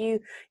for a few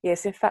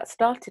years. In fact,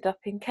 started up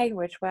in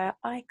Cambridge, where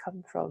I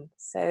come from.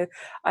 So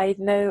I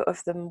know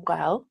of them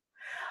well.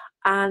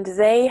 And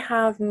they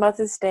have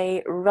Mother's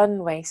Day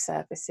runway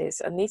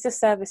services. And these are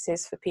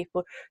services for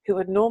people who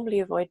would normally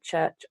avoid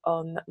church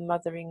on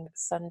Mothering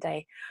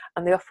Sunday.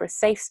 And they offer a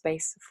safe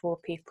space for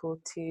people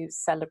to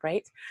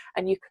celebrate.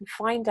 And you can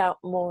find out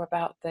more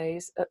about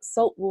those at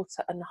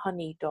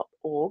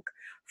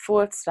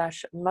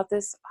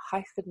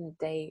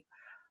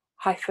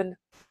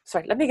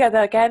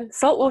saltwaterandhoney.org/mothers-day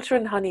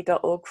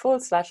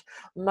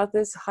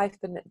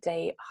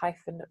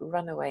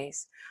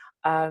saltwaterandhoney.org/mothers-day-runaways.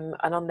 And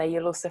on there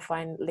you'll also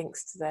find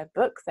links to their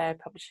book. They're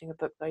publishing a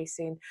book very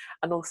soon,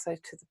 and also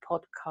to the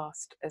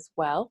podcast as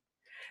well.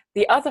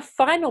 The other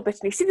final bit,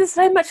 and you see there's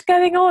so much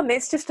going on,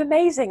 it's just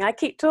amazing. I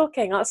keep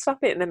talking, I'll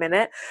stop it in a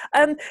minute.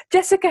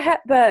 Jessica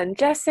Hepburn,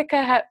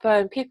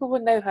 people will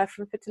know her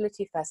from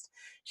Fertility Fest.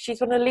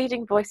 She's one of the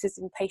leading voices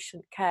in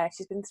patient care.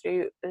 She's been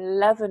through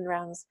 11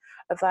 rounds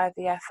of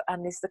IVF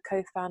and is the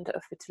co-founder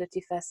of Fertility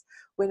Fest,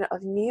 winner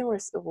of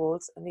numerous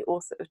awards, and the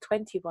author of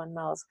 21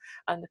 Miles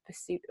and the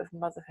Pursuit of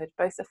Motherhood.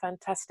 Both are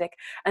fantastic.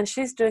 And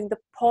she's doing the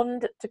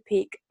Pond to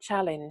Peak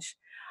Challenge,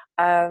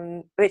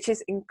 which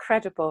is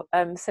incredible.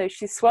 So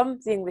she swum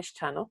the English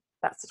Channel,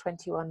 that's the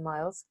 21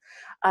 miles,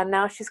 and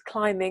now she's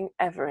climbing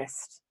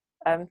Everest,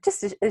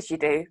 just as you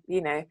do,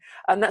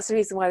 and that's the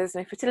reason why there's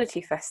no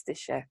Fertility Fest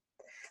this year.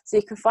 So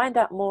you can find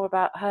out more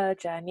about her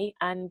journey,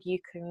 and you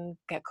can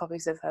get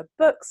copies of her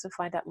books and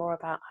find out more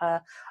about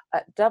her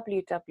at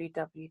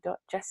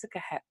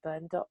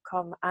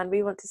www.jessicahepburn.com. And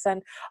we want to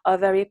send our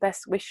very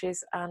best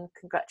wishes and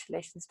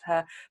congratulations to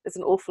her. There's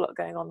an awful lot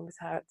going on with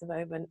her at the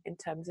moment in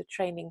terms of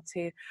training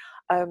to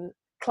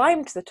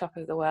climb to the top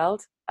of the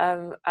world,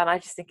 and I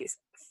just think it's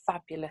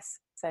fabulous.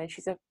 So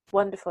she's a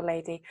wonderful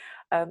lady.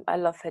 I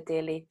love her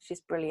dearly.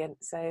 She's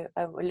brilliant. So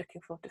we're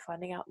looking forward to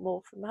finding out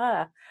more from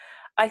her.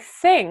 I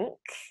think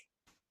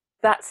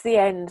that's the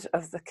end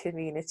of the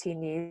community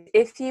news.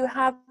 If you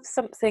have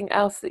something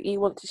else that you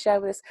want to share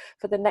with us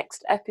for the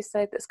next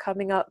episode that's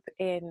coming up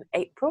in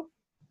April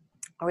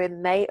or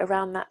in May,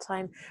 around that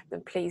time,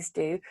 then please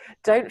do.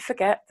 Don't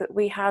forget that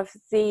we have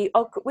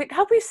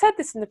have we said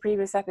this in the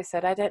previous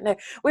episode? I don't know.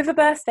 We have a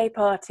birthday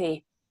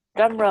party.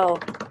 Drum roll.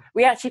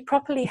 We actually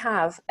properly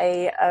have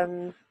a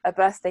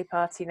birthday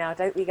party now,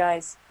 don't we,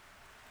 guys?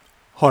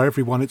 Hi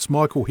everyone, it's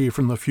Michael here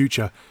from the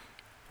future.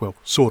 Well,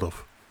 sort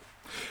of.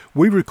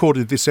 We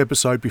recorded this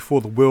episode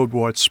before the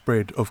worldwide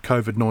spread of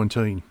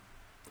COVID-19.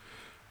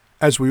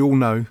 As we all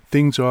know,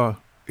 things are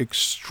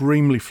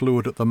extremely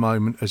fluid at the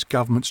moment as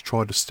governments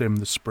try to stem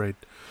the spread.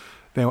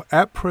 Now,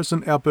 at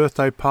present, our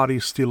birthday party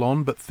is still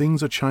on, but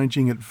things are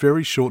changing at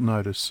very short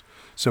notice,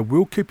 so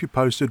we'll keep you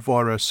posted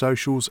via our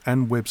socials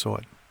and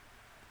website.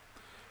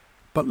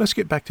 But let's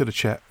get back to the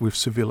chat with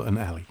Civilla and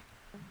Allie.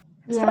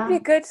 It's probably a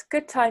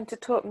good time to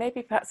talk,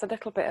 maybe perhaps a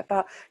little bit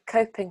about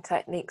coping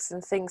techniques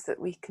and things that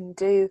we can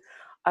do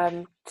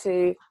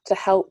to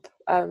help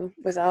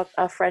with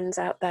our friends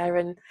out there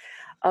and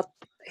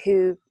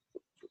who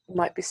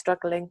might be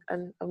struggling,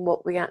 and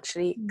what we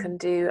actually can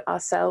do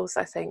ourselves.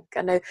 I think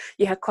I know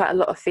you had quite a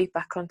lot of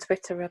feedback on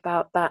Twitter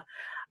about that,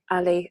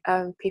 Allie,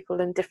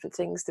 people and different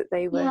things that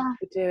they were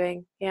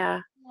doing.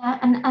 And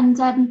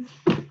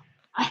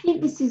I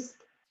think this is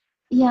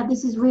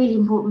really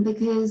important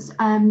because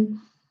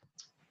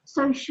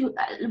social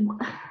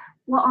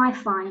what I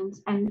find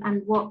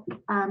and what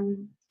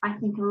I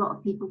think a lot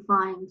of people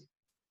find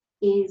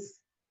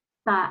is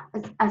that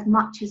as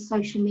much as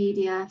social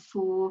media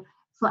for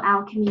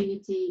our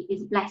community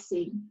is a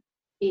blessing,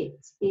 it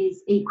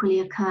is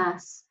equally a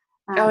curse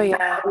at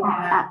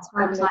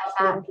times like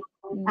that.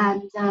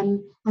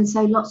 And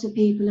so lots of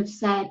people have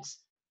said,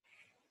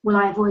 well,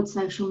 I avoid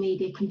social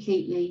media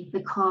completely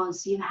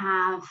because you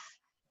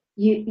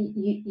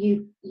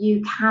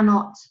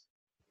cannot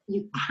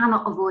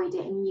avoid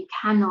it, and you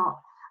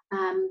cannot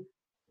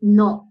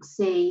not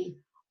see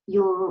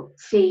your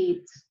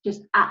feed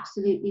just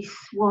absolutely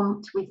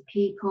swamped with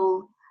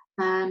people.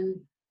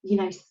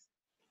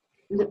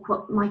 Look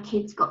what my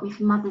kids got me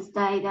for Mother's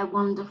Day, they're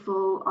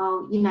wonderful,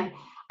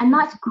 and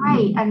that's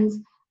great and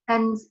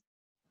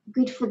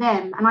good for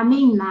them, and I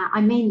mean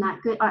that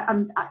good.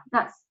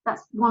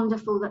 That's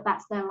wonderful that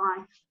that's their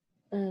life,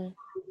 and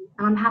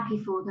I'm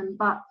happy for them.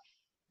 But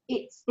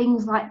it's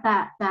things like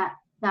that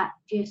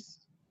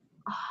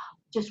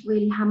just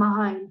really hammer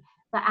home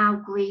that our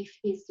grief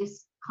is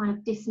just kind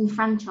of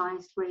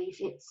disenfranchised grief.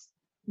 It's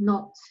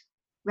not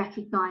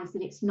recognised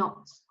and it's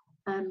not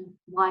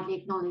widely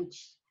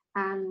acknowledged,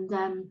 and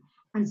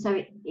so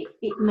it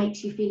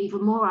makes you feel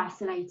even more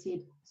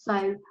isolated.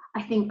 So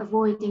I think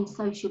avoiding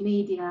social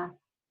media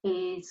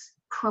is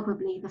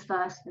probably the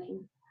first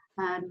thing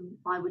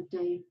I would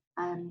do,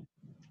 in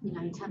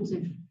terms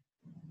of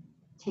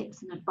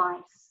tips and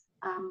advice,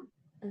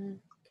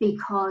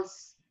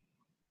 because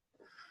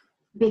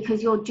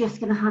you're just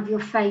going to have your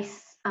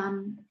face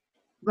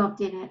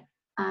rubbed in it.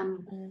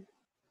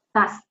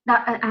 That's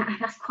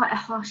quite a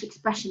harsh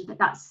expression, but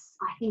that's,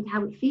 I think,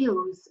 how it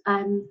feels.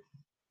 And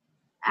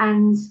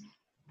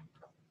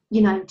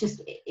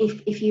just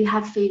if you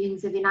have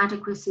feelings of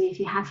inadequacy, if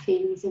you have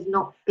feelings of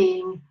not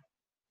being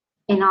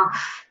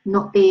enough,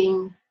 not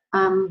being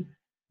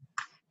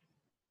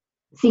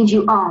things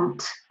you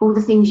aren't, all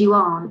the things you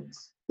aren't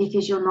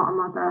because you're not a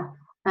mother,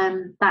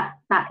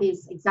 that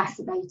is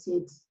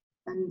exacerbated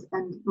and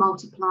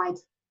multiplied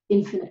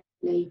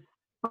infinitely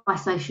by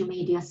social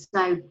media.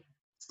 So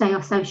stay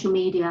off social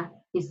media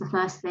is the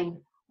first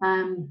thing.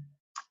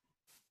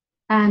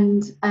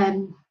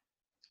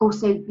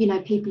 Also,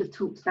 people have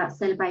talked about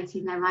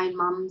celebrating their own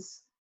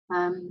mums,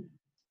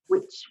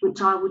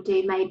 which I would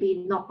do,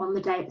 maybe not on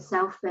the day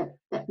itself, but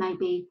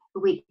maybe a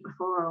week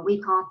before or a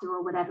week after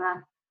or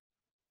whatever.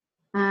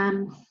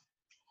 And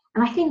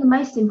I think the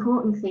most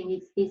important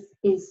thing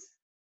is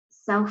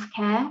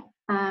self-care.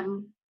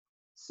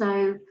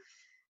 So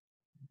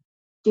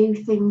do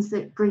things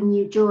that bring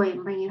you joy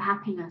and bring you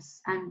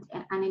happiness, and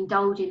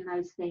indulge in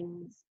those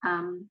things.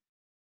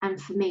 And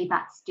for me,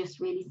 that's just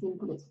really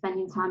simple. It's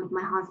spending time with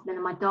my husband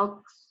and my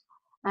dogs.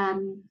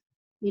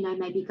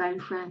 Maybe going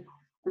for a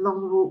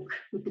long walk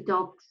with the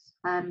dogs,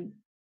 and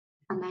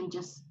then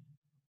just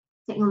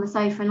sitting on the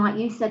sofa. And like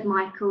you said,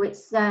 Michael,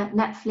 it's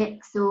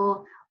Netflix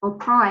or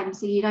Prime,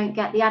 so you don't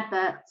get the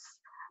adverts.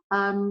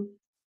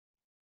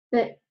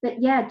 But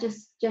yeah,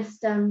 just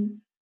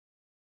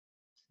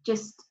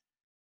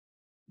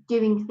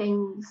doing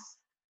things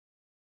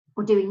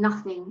or doing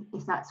nothing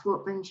if that's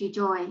what brings you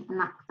joy,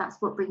 and that's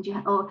what brings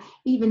you, or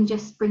even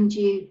just brings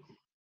you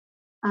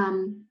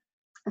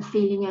a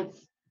feeling of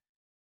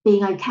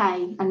being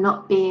okay and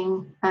not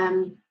being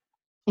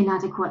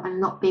inadequate and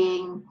not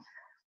being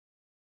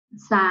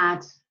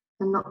sad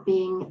and not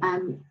being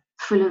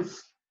full of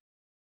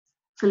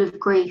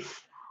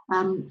grief.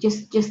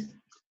 Just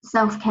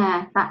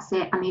self-care, that's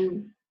it. I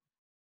mean,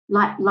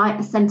 light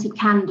a scented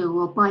candle,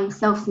 or buy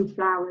yourself some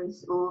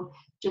flowers, or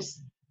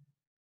just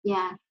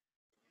look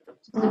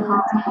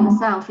after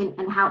yourself,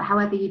 and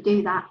however you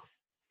do that.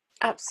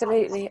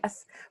 Absolutely.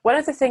 One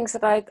of the things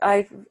that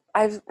I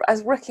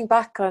was looking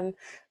back on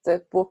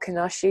the Walk in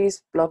Our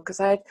Shoes blog, because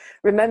I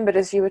remembered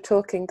as you were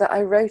talking that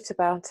I wrote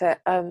about it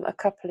a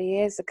couple of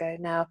years ago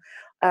now,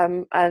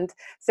 and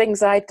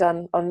things I'd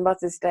done on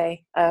Mother's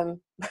Day.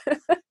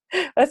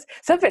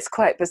 Some of it's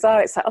quite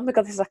bizarre. It's like, oh my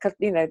God, this is like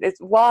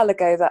it's a while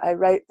ago that I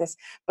wrote this,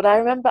 but I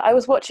remember I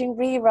was watching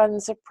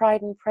reruns of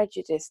Pride and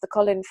Prejudice, the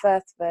Colin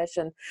Firth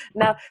version.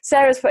 Now,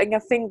 Sarah's putting her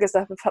fingers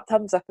up and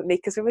thumbs up at me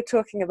because we were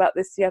talking about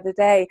this the other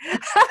day.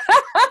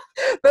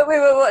 But we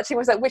were watching,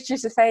 was like, which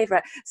is your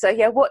favourite? So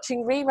yeah,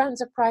 watching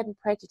reruns of Pride and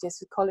Prejudice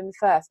with Colin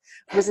Firth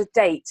was a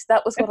date.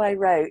 That was what I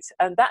wrote,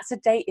 and that's a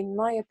date in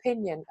my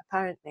opinion,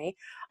 apparently.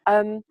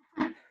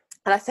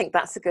 And I think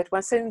that's a good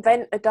one. So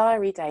invent a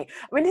diary date.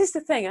 I mean, here's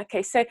the thing.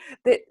 Okay, so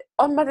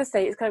on Mother's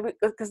Day, it's kind of,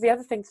 because the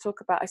other thing to talk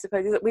about, I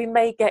suppose, is that we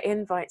may get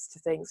invites to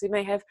things. We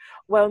may have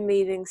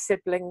well-meaning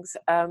siblings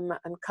and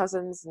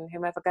cousins and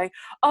whomever going,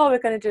 oh, we're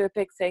going to do a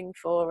big thing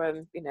for,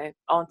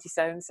 Auntie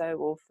so-and-so,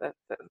 or for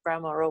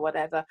Grandma or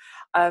whatever.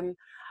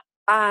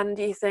 And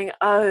you think,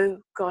 oh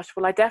gosh,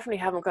 well, I definitely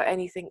haven't got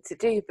anything to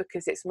do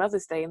because it's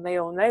Mother's Day and they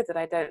all know that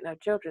I don't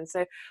have children.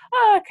 So,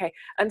 okay.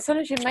 And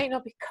sometimes you might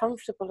not be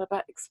comfortable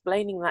about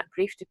explaining that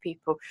grief to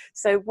people.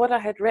 So what I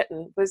had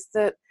written was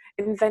that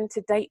invent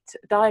a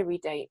diary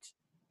date.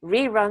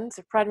 Reruns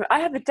of Pride. I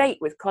have a date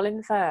with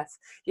Colin Firth.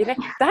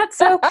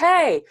 That's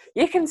okay.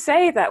 You can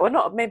say that.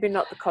 Well, maybe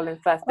not the Colin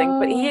Firth thing,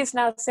 but he is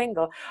now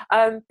single.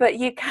 But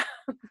you can.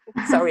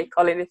 Sorry,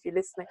 Colin, if you're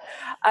listening,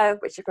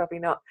 which you're probably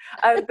not.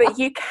 But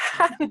you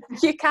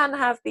can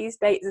have these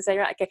dates and say,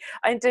 right, okay,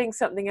 I'm doing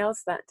something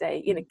else that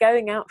day.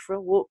 Going out for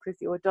a walk with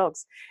your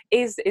dogs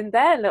is, in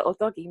their little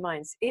doggy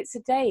minds, it's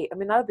a date. I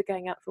mean, I'll be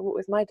going out for a walk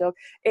with my dog.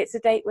 It's a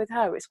date with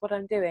her. It's what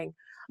I'm doing.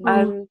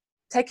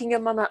 Taking your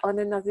mum out on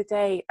another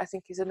day, I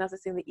think, is another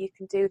thing that you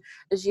can do.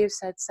 As you've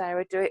said,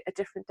 Sarah, do it a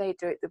different day,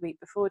 do it the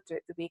week before, do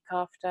it the week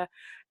after.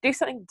 Do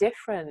something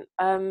different.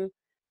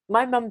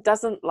 My mum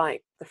doesn't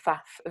like the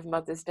faff of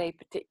Mother's Day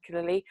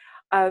particularly,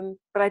 but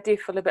I do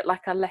feel a bit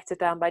like I let her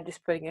down by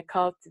just putting a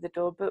card to the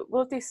door, but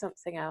we'll do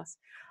something else.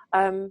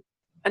 And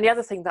the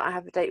other thing that I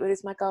have a date with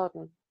is my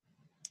garden,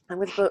 and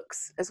with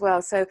books as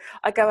well. So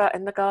I go out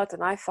in the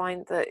garden. I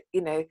find that,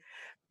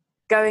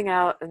 going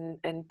out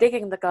and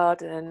digging the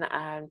garden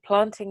and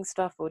planting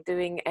stuff, or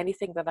doing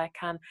anything that I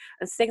can,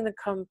 and seeing the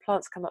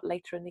plants come up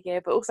later in the year,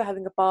 but also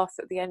having a bath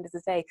at the end of the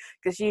day,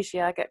 because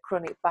usually I get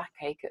chronic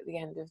backache at the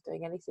end of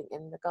doing anything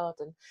in the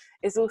garden,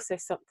 is also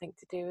something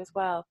to do as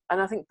well. And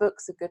I think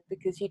books are good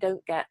because you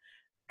don't get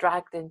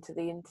dragged into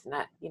the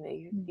internet.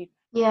 You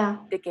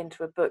dig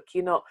into a book.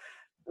 You're not,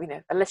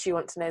 unless you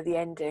want to know the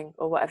ending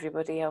or what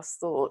everybody else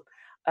thought,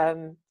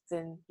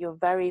 then you're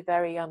very,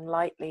 very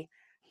unlikely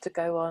to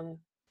go on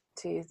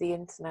to the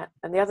internet.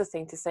 And the other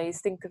thing to say is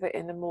think of it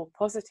in a more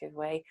positive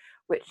way,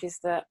 which is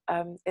that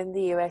in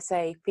the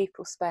USA,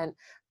 people spent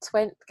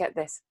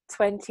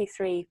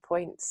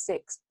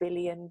 $23.6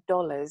 billion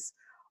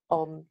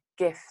on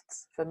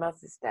gifts for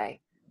Mother's Day.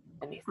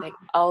 And you think,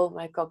 oh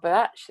my God, but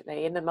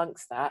actually in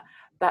amongst that,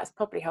 that's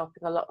probably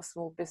helping a lot of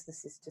small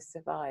businesses to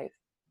survive.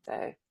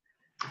 So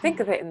think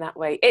of it in that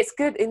way. It's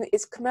good,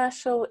 it's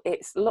commercial, a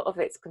lot of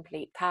it's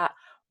complete pat,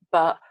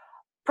 but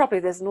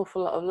probably there's an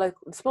awful lot of local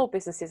and small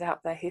businesses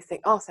out there who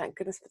think, oh, thank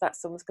goodness for that,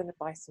 someone's going to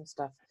buy some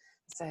stuff.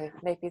 So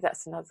maybe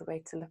that's another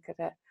way to look at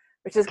it,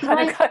 which is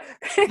Can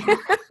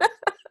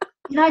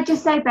I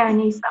just say,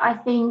 Berenice, that I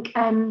think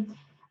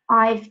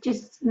I've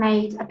just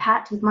made a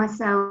pact with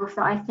myself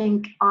that I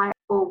think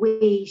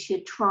we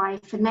should try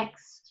for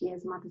next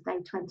year's Mother's Day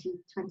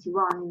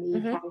 2021 in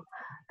the UK,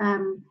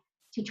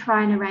 to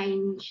try and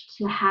arrange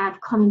to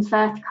have Colin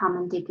Firth come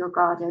and dig your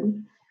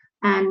garden.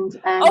 And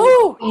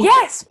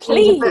yes,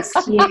 please.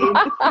 I'm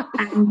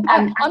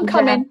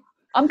coming.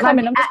 I'm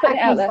just putting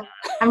it out there.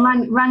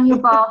 And run your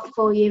bath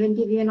for you and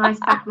give you a nice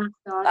back massage.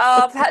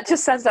 Oh, that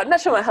just sounds like, I'm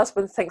not sure what my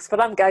husband thinks,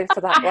 but I'm going for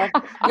that one.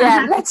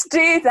 Yeah, let's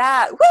do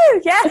that.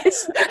 Woo,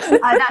 yes.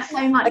 That's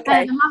so much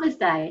better than Mother's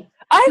Day.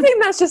 I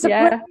think that's just a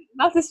brilliant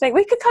Mother's Day.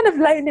 We could kind of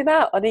loan him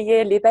out on a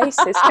yearly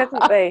basis,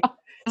 couldn't we?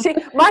 See,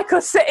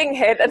 Michael's sitting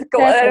here, and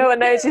everyone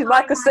knows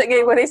Michael's sitting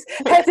here with his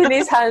head in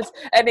his hands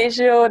and he's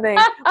yawning.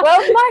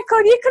 Well,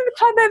 Michael, you can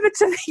come over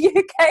to the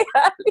UK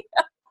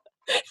earlier.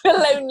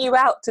 We'll loan you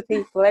out to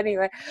people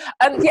anyway.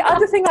 The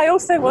other thing I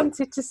also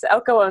wanted to say,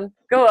 go on,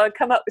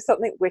 come up with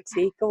something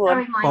witty. Go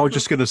on. Sorry, I was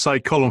just going to say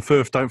Colin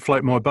Firth don't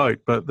float my boat,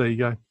 but there you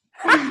go.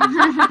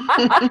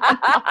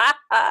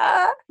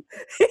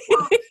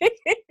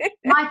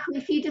 Michael,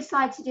 if you just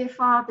decide to do a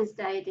Father's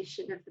Day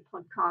edition of the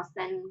podcast,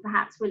 then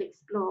perhaps we'll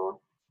explore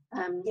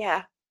some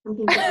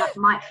things that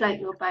might float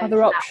your boat.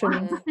 Other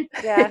options.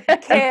 Yeah,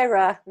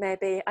 Kira,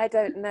 maybe. I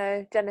don't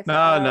know.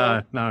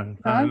 Jennifer. No.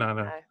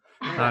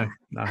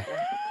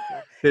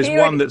 There's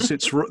one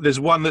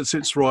that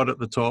sits right at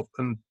the top,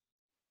 and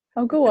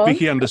go on.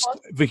 Vicky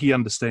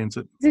understands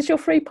it. Is this your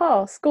free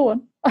pass? Go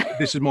on.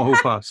 This is my whole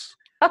pass.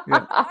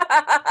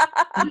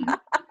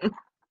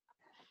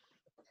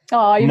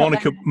 Yeah.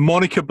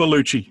 Monica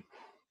Bellucci.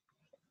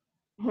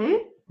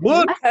 Who?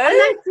 What?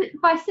 I noticed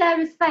by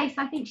Sarah's face,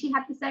 I think she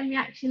had the same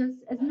reaction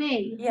as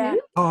me. Yeah.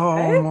 Who?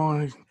 Oh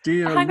my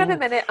dear. Hang on a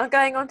minute. I'm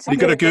going on to. You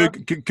got to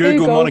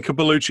Google Monica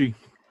Bellucci.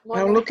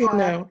 I'm looking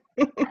now.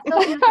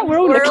 We're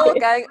all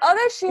going, oh,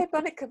 there's she,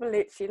 Monica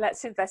Bellucci.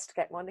 Let's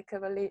investigate Monica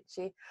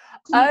Bellucci.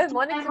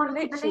 Monica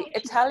Bellucci,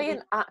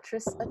 Italian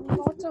actress and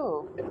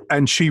model.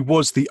 And she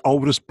was the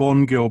oldest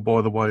Bond girl,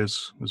 by the way,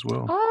 as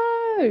well.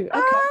 Oh,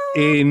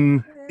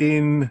 okay.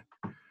 In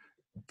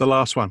the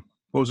last one.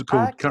 What was it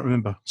called? Okay. Can't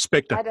remember.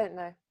 Spectre. I don't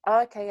know.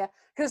 Oh, okay, yeah.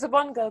 Because the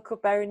one girl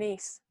called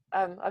Berenice.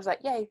 I was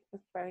like, yay,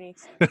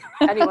 Berenice.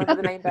 Anyone with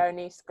the name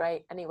Berenice,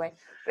 great. Anyway,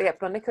 but yeah,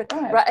 Monica.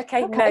 Right,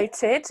 okay,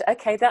 noted.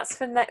 Okay, that's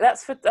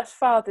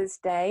Father's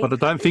Day. But I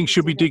don't think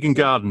she'll be digging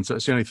gardens.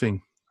 That's the only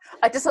thing.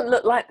 I just don't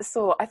look like the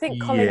sort. I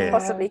think Colin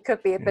possibly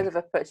could be a bit of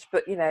a push,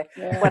 but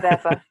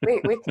whatever. we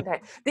can do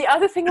it. The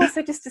other thing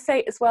also just to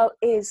say as well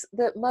is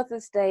that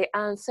Mother's Day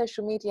and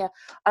social media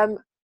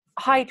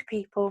hide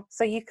people,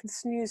 so you can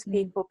snooze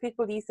people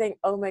you think,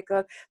 oh my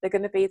god, they're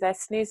going to be there,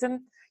 snooze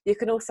them. You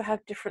can also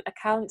have different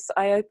accounts.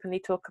 I openly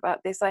talk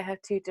about this. I have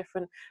 2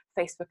 different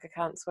Facebook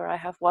accounts, where I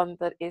have one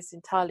that is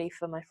entirely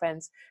for my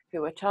friends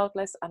who are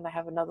childless, and I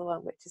have another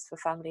one which is for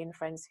family and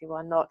friends who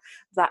are not.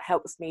 That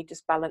helps me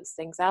just balance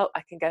things out.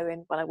 I can go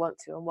in when I want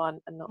to on one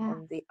and not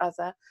on the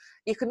other.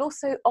 You can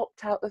also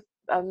opt out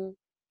of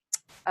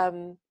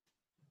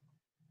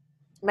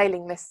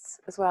mailing lists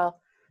as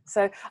well.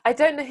 So I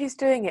don't know who's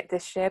doing it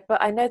this year, but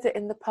I know that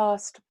in the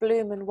past,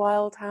 Bloom and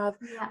Wild have,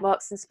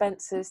 Marks and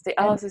Spencer's, the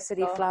Isles of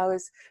City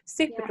Flowers,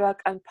 Superdrug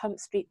and Pump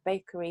Street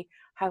Bakery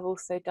have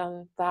also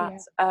done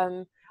that.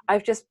 Yeah.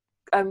 I've just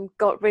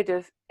got rid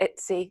of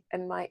Etsy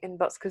in my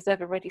inbox because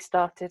they've already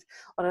started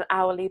on an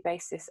hourly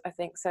basis, I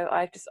think. So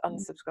I've just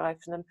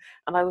unsubscribed from them,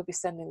 and I will be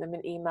sending them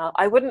an email.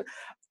 I wouldn't.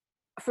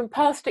 From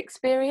past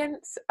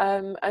experience,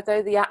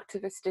 although the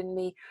activist in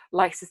me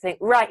likes to think,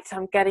 right,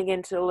 I'm getting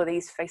into all of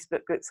these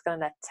Facebook groups, going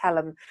to tell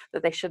them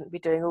that they shouldn't be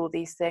doing all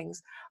these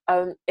things,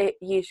 it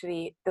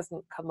usually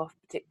doesn't come off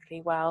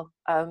particularly well.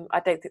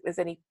 I don't think there's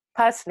any,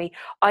 personally,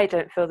 I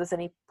don't feel there's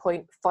any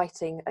point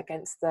fighting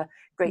against the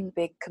great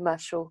big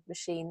commercial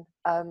machine,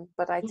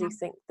 but I do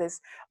think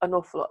there's an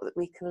awful lot that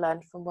we can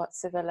learn from what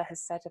Civilla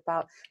has said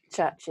about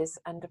churches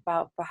and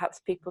about perhaps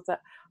people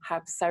that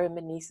have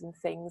ceremonies and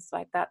things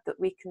like that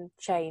we can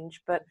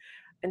change. But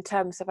in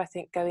terms of, I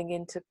think, going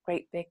into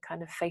great big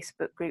kind of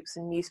Facebook groups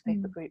and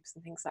newspaper groups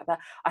and things like that,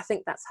 I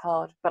think that's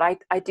hard. But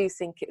I do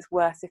think it's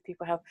worth, if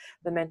people have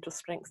the mental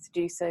strength to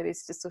do so,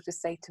 is to sort of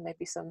say to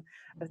maybe some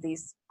of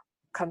these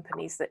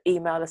companies that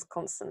email us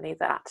constantly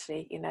that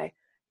actually,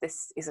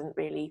 this isn't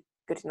really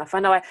good enough. I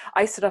know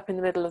I stood up in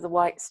the middle of the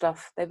White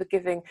Stuff. They were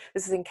giving,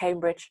 this is in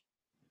Cambridge,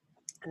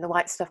 in the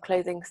White Stuff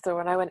clothing store,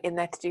 and I went in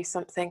there to do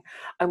something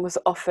and was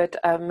offered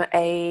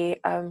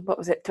what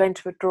was it, to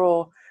enter a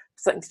draw,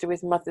 something to do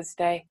with Mother's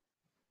Day.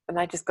 And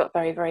I just got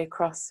very, very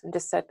cross and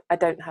just said, I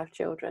don't have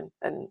children.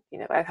 And,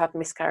 I've had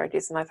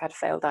miscarriages and I've had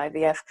failed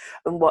IVF,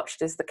 and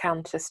watched as the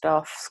counter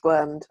staff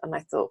squirmed. And I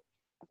thought,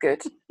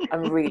 good.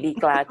 I'm really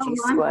glad you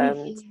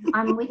squirmed.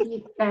 I'm with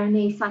you,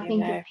 Berenice. I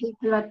think if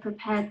people are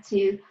prepared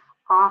to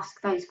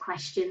ask those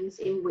questions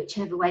in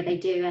whichever way they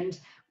do, and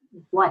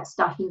White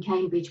Stuff in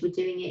Cambridge were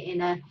doing it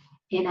in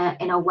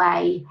a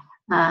way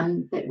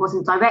that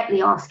wasn't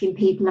directly asking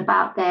people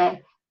about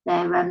their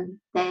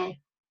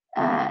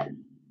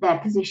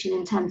position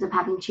in terms of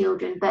having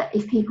children, but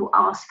if people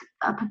are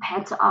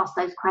prepared to ask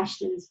those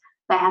questions,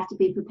 they have to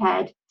be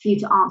prepared for you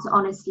to answer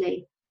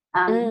honestly.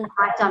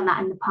 I've done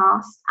that in the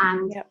past,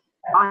 and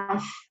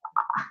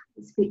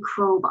it's a bit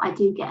cruel, but I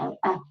do get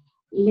a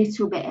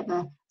little bit of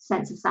a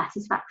sense of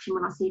satisfaction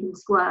when I see them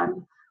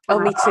squirm. Oh,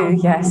 me too.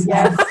 Yes.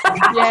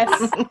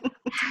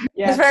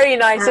 It's very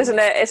nice, isn't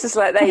it? It's just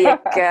like, there you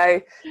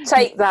go,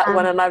 take that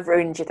one, and I've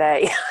ruined your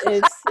day.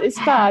 It's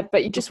bad,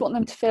 but you just want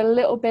them to feel a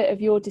little bit of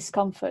your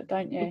discomfort,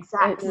 don't you?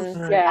 Exactly.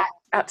 Yeah,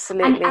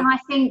 absolutely. And I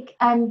think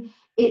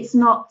it's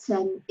not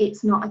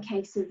a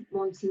case of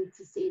wanting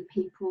to see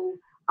people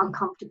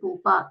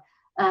uncomfortable, but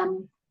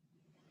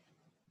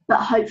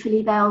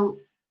hopefully they'll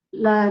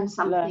learn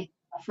something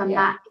from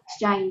that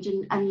exchange,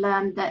 and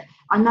learn that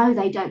I know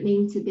they don't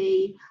mean to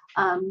be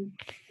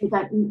they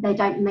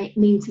don't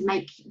mean to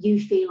make you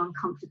feel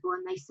uncomfortable,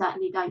 and they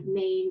certainly don't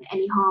mean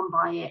any harm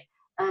by it,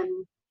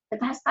 but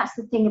that's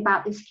the thing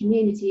about this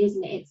community,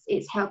 isn't it?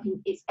 It's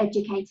helping, it's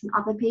educating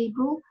other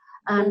people,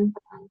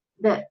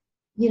 that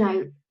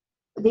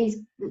these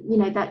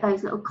that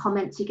those little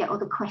comments you get, or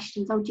the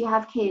questions, oh, do you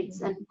have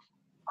kids, and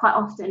quite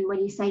often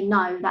when you say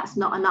no, that's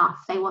not enough.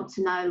 They want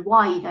to know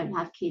why you don't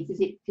have kids. Is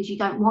it because you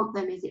don't want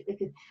them? Is it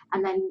because,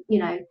 and then, you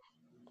know,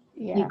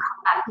 you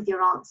come back with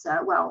your answer.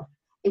 Well,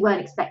 they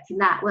weren't expecting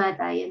that, were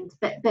they? And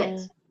but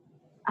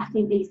I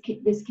think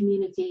this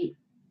community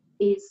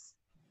is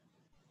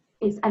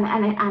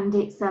and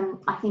it's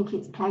I think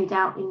it's played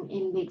out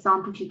in the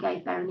examples you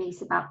gave,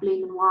 Berenice, about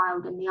Bloom and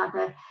Wild and the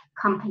other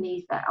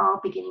companies that are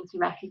beginning to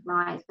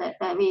recognise that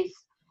there is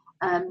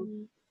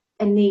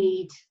a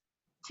need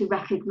to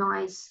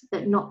recognise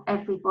that not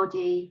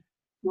everybody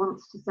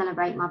wants to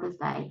celebrate Mother's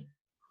Day.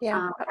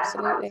 Yeah,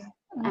 absolutely.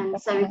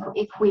 And so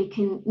if we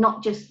can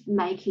not just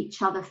make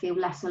each other feel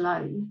less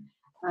alone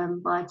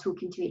by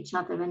talking to each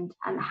other and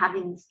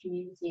having this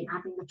community and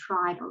having the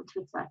tribe on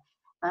Twitter,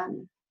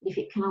 if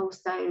it can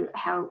also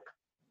help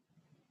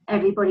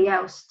everybody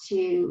else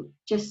to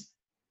just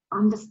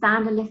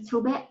understand a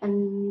little bit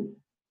and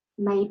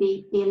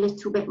maybe be a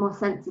little bit more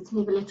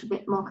sensitive, a little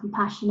bit more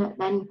compassionate,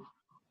 then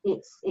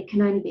it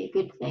can only be a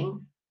good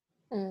thing.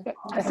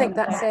 I think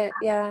that's it.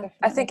 Yeah,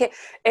 I think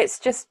it's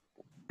just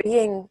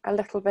being a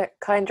little bit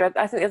kinder.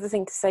 I think the other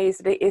thing to say is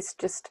that it is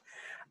just,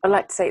 I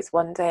like to say it's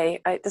one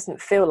day. It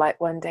doesn't feel like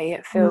one day.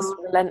 It feels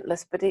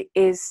relentless, but it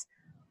is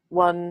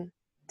one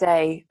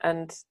day,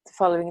 and the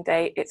following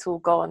day it's all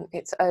gone.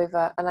 It's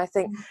over. And I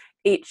think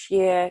each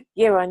year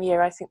on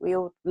year, I think we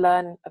all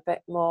learn a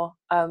bit more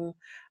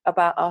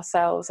about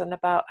ourselves and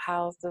about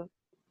how the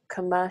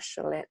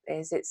commercial it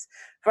is. It's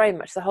very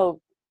much the whole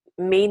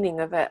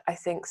meaning of it, I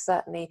think,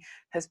 certainly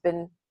has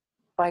been,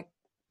 by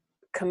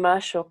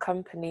commercial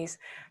companies,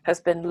 has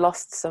been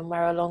lost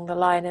somewhere along the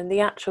line. And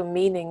the actual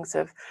meanings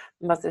of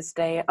Mother's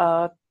Day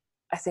are,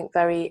 I think,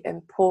 very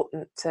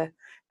important to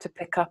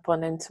pick up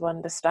on and to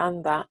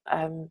understand that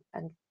and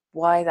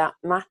why that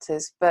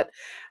matters. But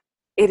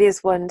it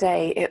is one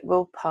day, it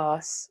will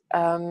pass.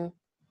 The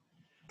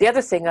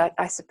other thing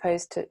I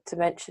suppose to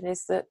mention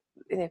is that,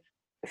 you know,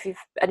 if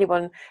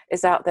anyone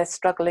is out there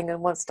struggling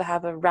and wants to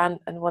have a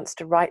rant and wants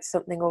to write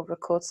something or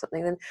record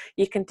something, then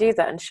you can do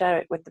that and share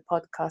it with the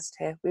podcast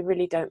here. We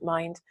really don't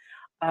mind.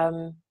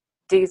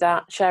 Do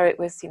that, share it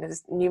with, you know,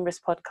 there's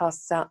numerous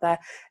podcasts out there,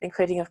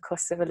 including, of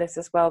course, Civilla's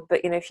as well.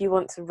 But, you know, if you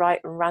want to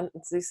write and rant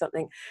and do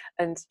something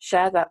and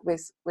share that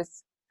with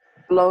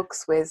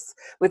blogs,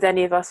 with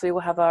any of us, we will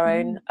have our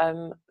own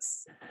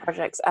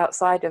projects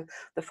outside of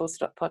the Full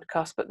Stop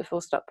podcast, but the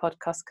Full Stop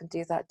podcast can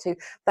do that too.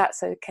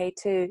 That's okay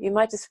too. You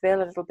might just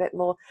feel a little bit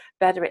more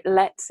better. It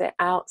lets it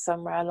out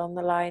somewhere along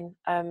the line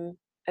and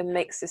can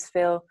make us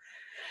feel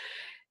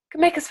a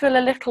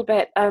little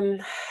bit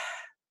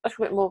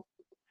more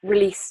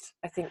released,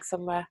 I think,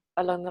 somewhere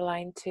along the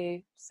line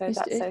too. So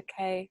that's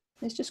okay.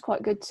 It's just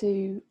quite good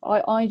to,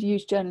 I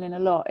use journaling a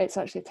lot. It's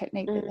actually a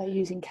technique that they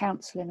use in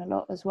counselling a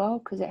lot as well,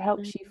 because it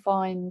helps you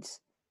find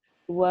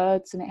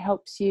words and it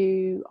helps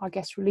you, I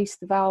guess, release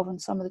the valve on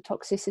some of the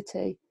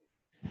toxicity.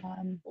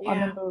 I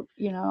remember,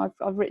 you know,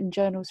 I've written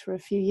journals for a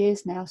few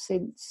years now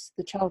since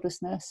the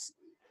childlessness,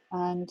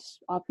 and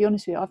I'll be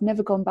honest with you, I've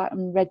never gone back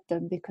and read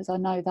them because I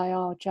know they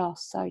are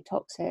just so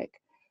toxic.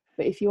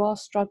 But if you are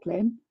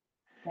struggling,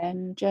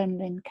 then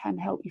journaling can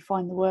help you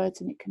find the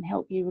words and it can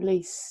help you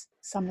release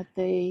some of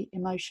the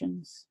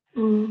emotions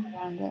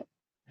around it.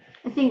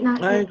 I think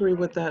that I agree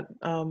with that.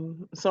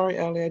 Sorry,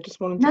 Allie, I just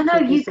wanted to... No,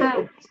 you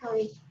go.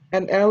 Sorry.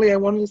 And Allie, I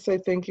wanted to say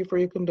thank you for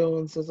your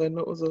condolences. I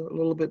know it was a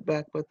little bit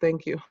back, but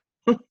thank you.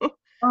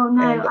 Oh,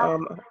 no.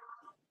 And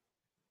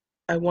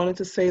I wanted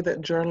to say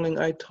that journaling,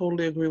 I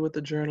totally agree with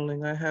the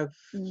journaling. I have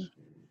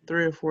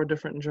 3 or 4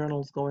 different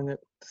journals going at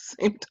the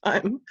same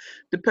time,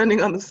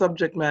 depending on the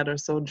subject matter.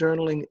 So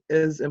journaling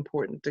is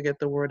important to get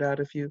the word out,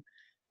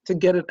 to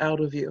get it out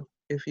of you.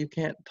 If you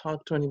can't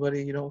talk to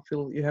anybody, you don't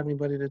feel you have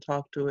anybody to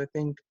talk to, I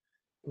think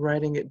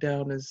writing it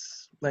down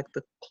is like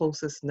the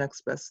closest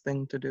next best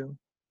thing to do.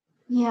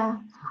 Yeah,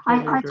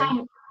 I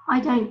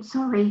don't,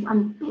 sorry,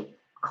 I'm a bit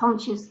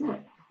conscious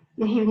that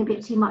you're hearing a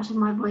bit too much of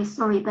my voice,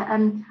 sorry, but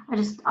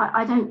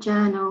I don't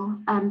journal,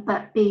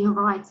 but being a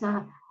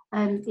writer,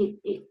 I'm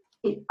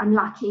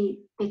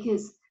lucky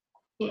because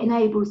it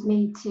enables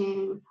me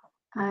to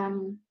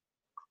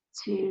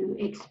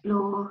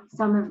explore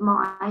some of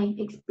my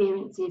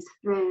experiences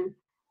through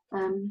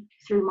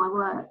my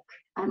work,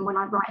 and when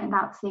I write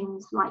about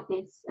things like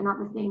this and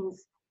other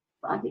things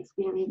that I've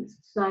experienced.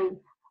 So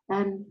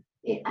and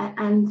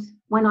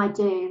when I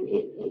do,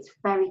 it's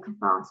very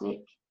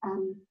cathartic,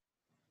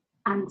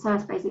 and so I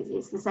suppose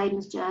it's the same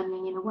as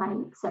journaling in a way,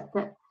 except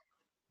that,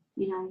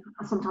 you know,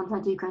 sometimes I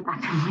do go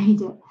back and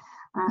read it.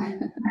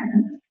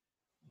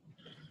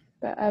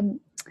 But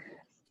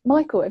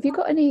Michael, have you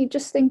got any,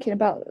 just thinking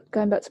about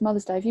going back to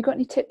Mother's Day, have you got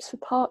any tips for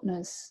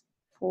partners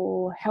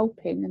for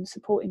helping and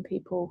supporting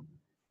people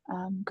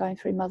going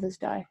through Mother's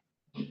Day?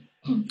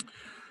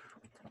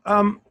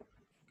 I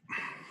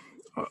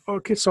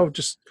guess I'll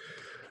just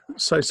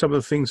say some of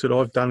the things that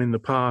I've done in the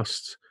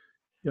past.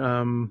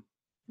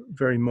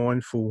 Very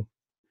mindful,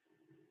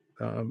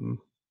 you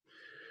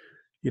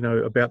know,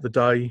 about the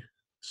day.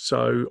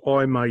 So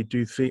I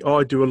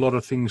do a lot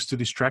of things to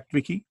distract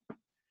Vicky.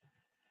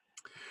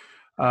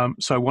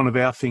 So one of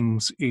our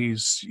things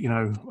is,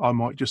 I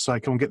might just say,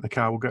 come on, get in the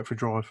car, we'll go for a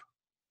drive.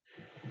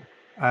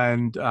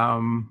 And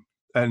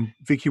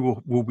Vicky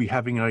will be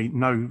having a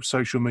no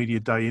social media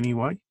day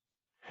anyway,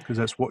 because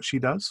that's what she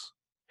does.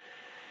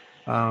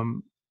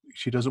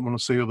 She doesn't want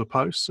to see all the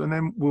posts, and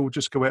then we'll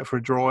just go out for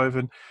a drive,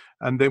 and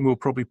then we'll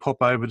probably pop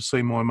over to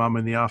see my mum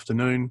in the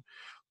afternoon,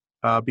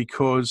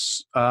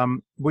 because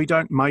we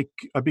don't make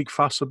a big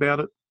fuss about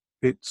it.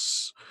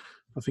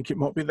 I think it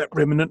might be that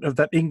remnant of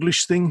that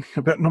English thing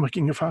about not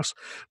making a fuss,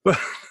 but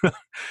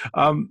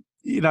having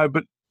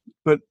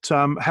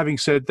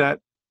said that,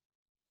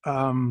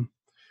 going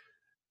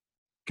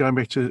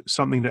back to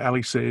something that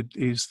Allie said,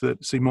 is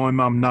that, see, my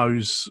mum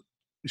knows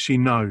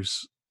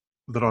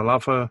that I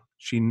love her.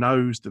 She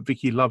knows that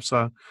Vicky loves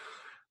her.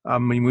 I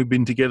mean, we've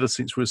been together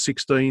since we were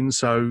 16.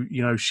 So,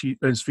 she,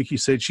 as Vicky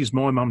said, she's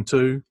my mum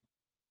too,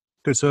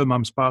 because her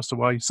mum's passed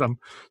away some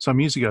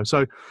years ago.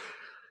 So,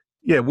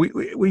 yeah,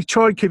 we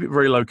try and keep it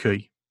very low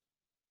key.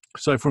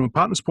 So from a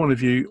partner's point of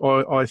view,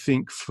 I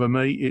think for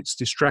me, it's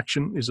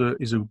distraction is a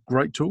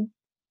great tool.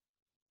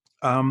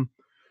 And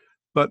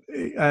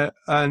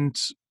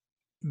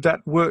that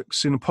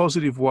works in a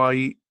positive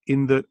way,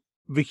 in that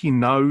Vicky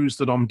knows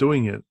that I'm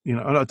doing it. And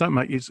I don't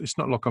it's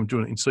not like I'm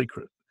doing it in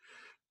secret.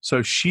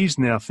 So she's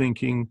now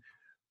thinking,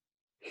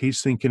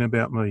 he's thinking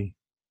about me.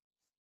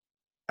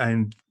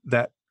 And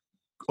that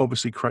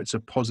obviously creates a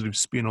positive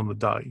spin on the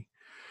day,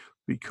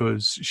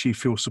 because she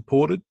feels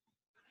supported.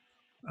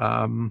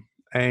 And,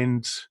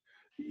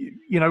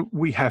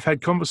 we have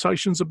had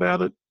conversations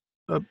about it.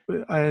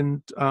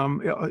 And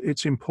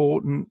it's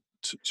important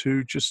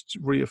to just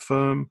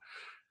reaffirm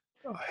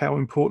how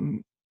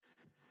important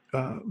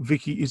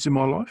Vicky is in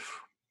my life,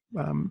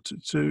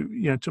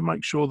 to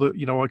make sure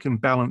that I can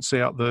balance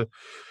out the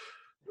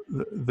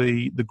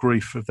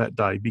grief of that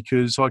day,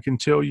 because I can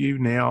tell you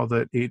now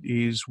that it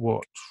is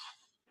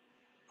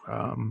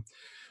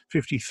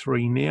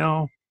 53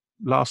 now.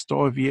 Last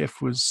IVF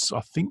was,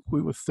 I think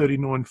we were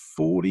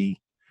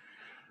 39-40,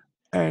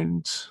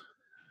 and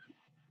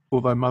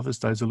although Mother's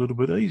Day is a little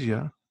bit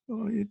easier,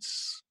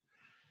 it's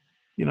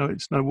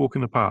no walk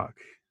in the park.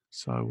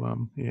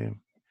 So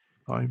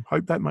I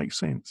hope that makes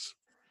sense.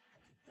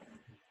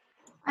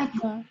 Thank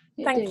you,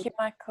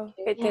 Michael.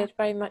 It did,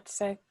 very much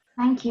so.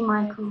 Thank you,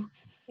 Michael.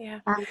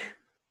 Yeah,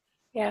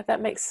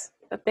 that makes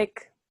a big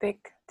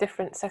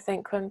difference, I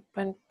think, when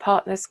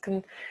partners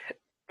can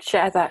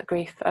share that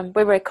grief.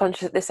 We're very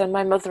conscious of this, and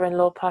my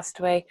mother-in-law passed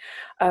away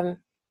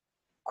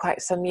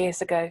quite some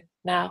years ago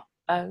now,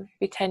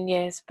 be 10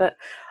 years, but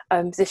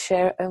this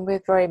year, and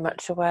we're very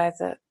much aware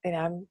that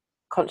I'm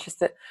conscious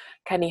that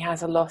Kenny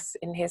has a loss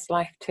in his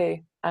life too.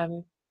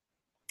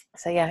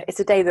 So yeah, it's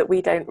a day that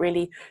we don't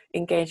really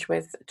engage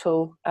with at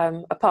all,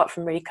 apart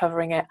from really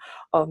covering it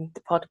on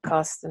the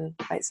podcast, and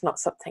it's not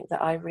something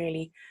that I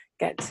really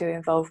get too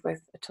involved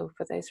with at all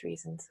for those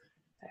reasons.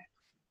 So,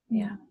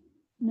 yeah.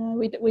 No,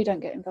 we don't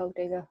get involved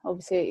either.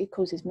 Obviously, it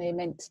causes me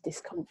immense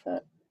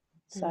discomfort.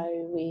 So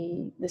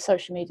the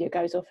social media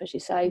goes off, as you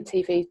say.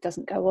 TV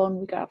doesn't go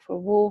on. We go out for a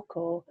walk,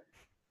 or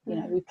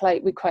we're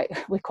quite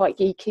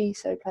geeky,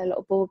 so we play a lot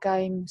of board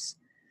games.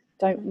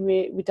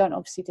 We don't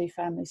obviously do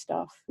family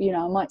stuff.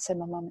 I might send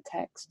my mum a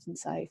text and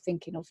say,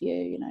 thinking of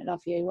you,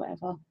 love you,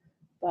 whatever.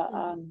 But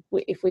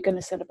if we're going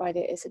to celebrate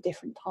it, it's a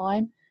different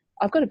time.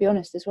 I've got to be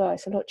honest as well,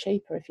 it's a lot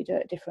cheaper if you do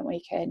it a different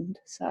weekend.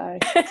 So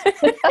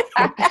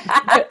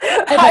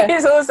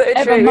it's also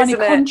true, money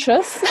isn't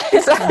conscious.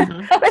 It's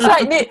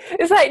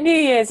like New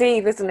Year's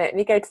Eve, isn't it? And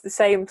you go to the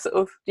same sort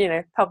of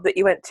pub that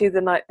you went to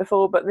the night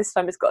before, but this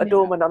time it's got a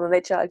doorman on, and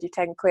they charge you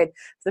 10 quid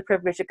for the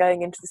privilege of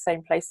going into the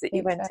same place that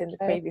you went in the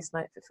previous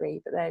night for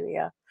free. But there we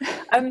are.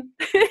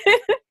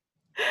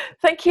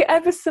 Thank you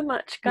ever so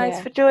much, guys,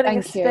 for joining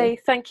us today.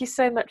 Thank you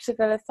so much,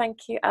 Civilla.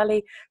 Thank you,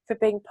 Allie, for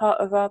being part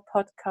of our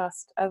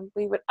podcast.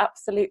 We would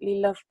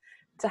absolutely love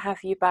to have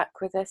you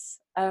back with us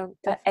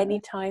at any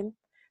time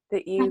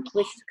that you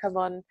wish to come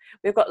on.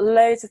 We've got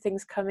loads of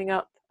things coming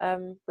up.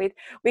 We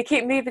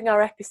keep moving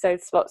our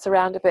episode slots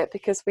around a bit,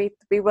 because we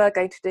were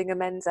going to doing a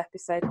men's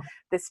episode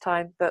this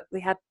time, but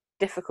we had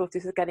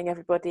difficulties with getting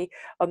everybody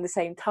on the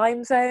same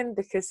time zone,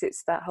 because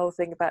it's that whole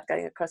thing about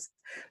going across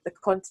the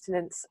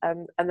continents,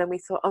 and then we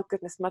thought, oh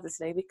goodness, Mother's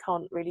Day, we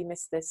can't really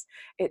miss this,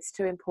 it's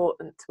too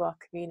important to our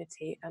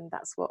community, and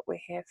that's what we're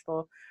here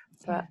for.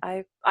 But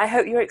I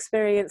hope your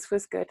experience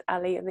was good,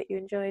 Allie, and that you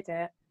enjoyed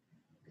it.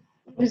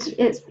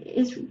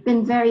 It's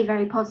been very,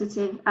 very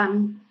positive,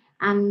 and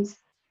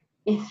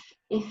if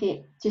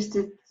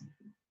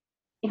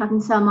I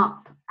can sum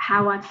up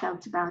how I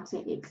felt about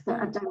it, it's that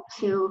I don't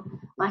feel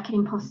like an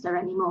imposter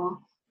anymore.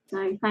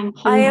 So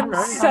thank you. I am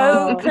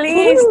so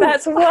pleased.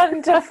 That's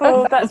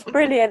wonderful. That's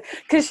brilliant.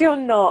 Because you're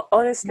not.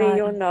 Honestly,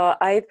 you're not.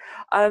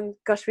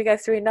 Gosh, we go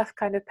through enough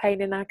kind of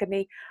pain and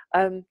agony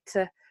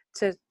to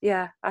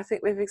I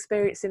think we've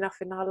experienced enough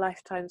in our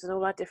lifetimes and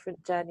all our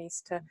different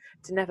journeys to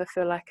never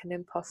feel like an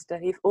imposter.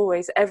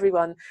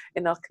 Everyone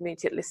in our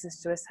community that listens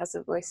to us has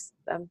a voice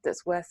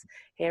that's worth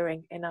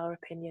hearing, in our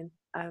opinion.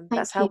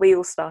 That's how we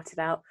all started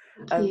out.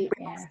 We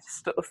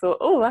just sort of thought,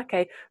 oh,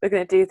 okay, we're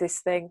going to do this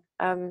thing.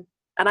 And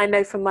I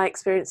know from my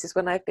experiences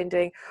when I've been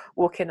doing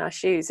Walk in Our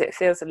Shoes, it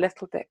feels a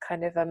little bit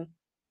kind of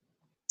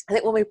I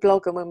think when we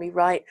blog and when we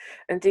write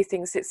and do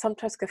things, it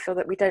sometimes can feel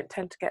that we don't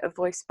tend to get a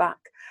voice back.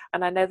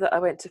 And I know that I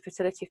went to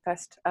Fertility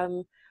Fest.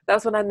 That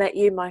was when I met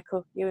you,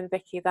 Michael, you and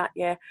Vicky that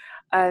year.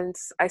 And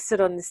I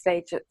stood on the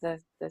stage at the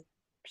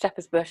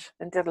Shepherd's Bush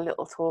and did a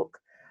little talk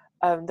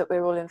that we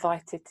were all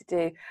invited to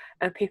do.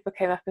 And people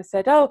came up and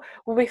said, oh,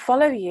 well, we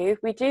follow you,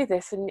 we do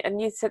this.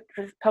 And you said,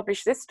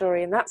 publish this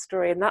story, and that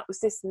was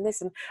this and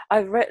this. And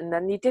I've written,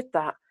 and you did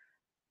that.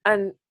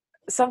 And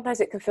sometimes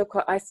it can feel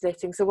quite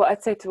isolating. So what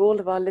I'd say to all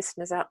of our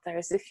listeners out there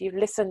is, if you've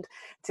listened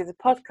to the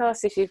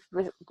podcast, if you've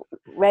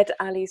read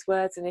Allie's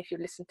words, and if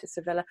you've listened to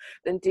Civilla,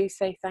 then do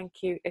say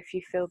thank you if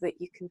you feel that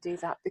you can do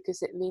that,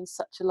 because it means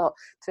such a lot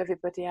to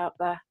everybody out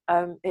there.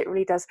 It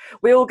really does.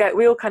 We all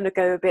kind of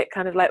go a bit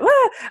kind of like,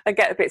 wah! And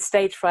get a bit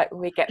stage fright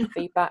when we get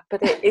feedback,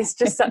 but it is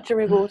just such a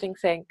rewarding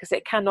thing, because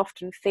it can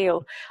often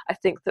feel, I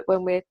think, that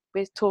when we're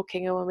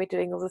talking and when we're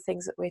doing all the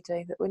things that we're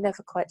doing, that we're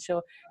never quite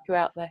sure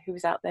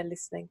who's out there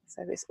listening.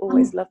 So it's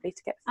always lovely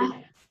to get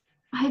feedback.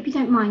 I hope you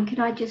don't mind. Could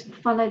I just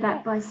follow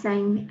that by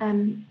saying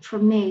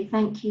from me,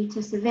 thank you to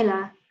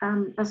Civilla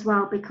as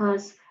well,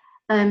 because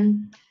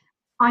I'm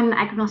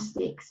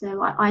agnostic,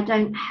 so I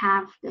don't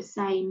have the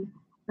same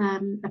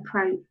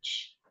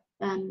approach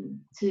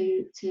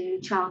to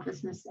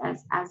childlessness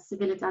as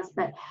Civilla does.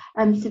 But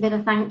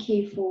Civilla, thank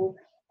you for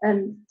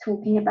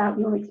talking about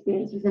your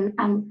experiences,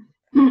 and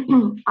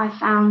I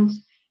found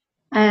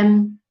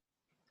when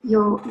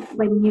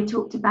you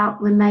talked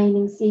about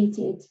remaining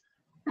seated,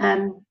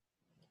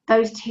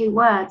 those two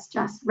words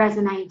just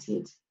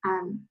resonated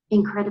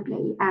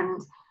incredibly,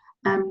 and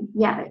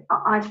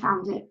I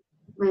found it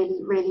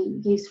really, really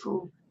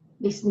useful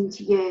listening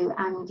to you,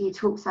 and you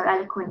talk so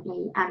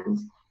eloquently, and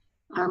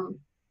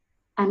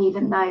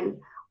even though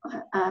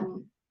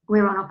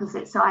we're on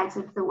opposite sides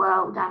of the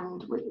world,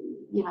 and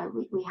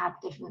we have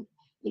different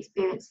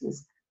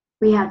experiences,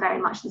 we have very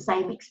much the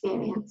same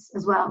experience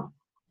as well.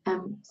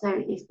 So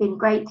it's been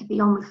great to be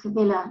on with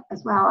Civilla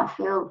as well. I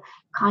feel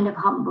kind of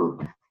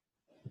humbled.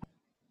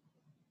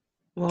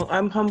 Well,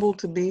 I'm humbled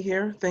to be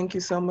here. Thank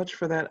you so much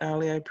for that,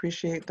 Allie. I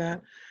appreciate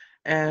that.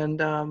 And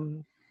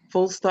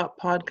Full Stop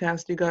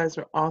Podcast, you guys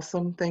are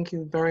awesome. Thank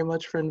you very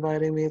much for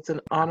inviting me. It's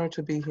an honor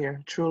to be here.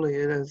 Truly,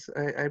 it is.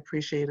 I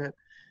appreciate it.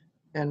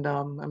 And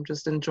I'm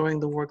just enjoying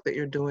the work that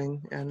you're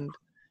doing. And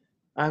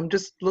I'm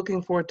just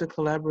looking forward to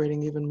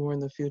collaborating even more in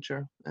the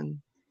future. And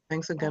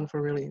thanks again for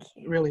really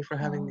for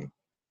having me.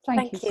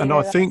 Thank you. And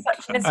I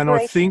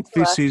think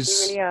this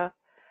is. Really are.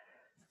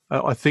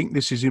 I think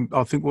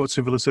what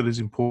Civilla said is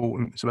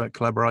important. It's about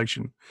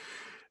collaboration.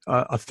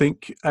 I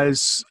think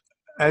as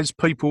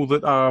people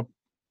that are,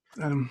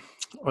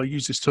 I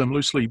use this term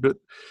loosely, but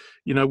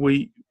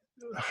we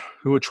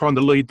who are trying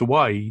to lead the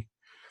way,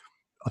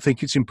 I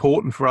think it's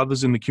important for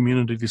others in the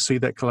community to see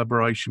that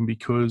collaboration,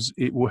 because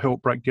it will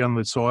help break down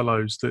the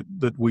silos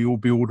that we all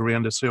build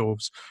around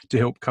ourselves to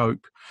help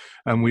cope.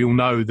 And we all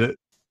know,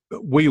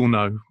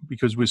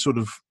 because we're sort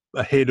of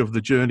ahead of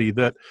the journey,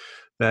 that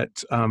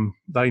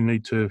we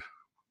need to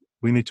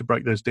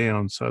break those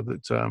down so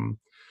that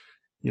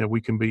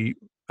we can be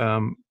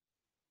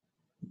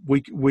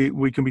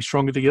we can be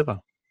stronger together,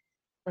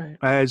 right,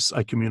 as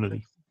a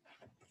community.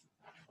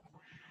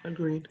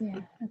 Agreed. Yeah,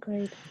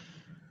 agreed.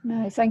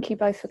 No, thank you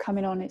both for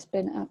coming on. It's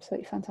been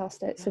absolutely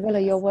fantastic.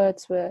 Civilla, your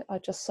words are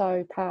just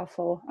so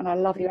powerful, and I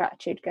love your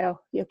attitude,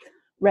 girl. You're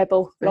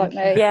rebel like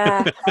me.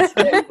 Yeah.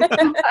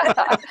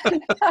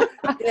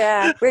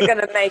 Yeah, we're going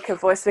to make a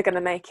voice. We're going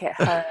to make it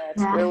heard.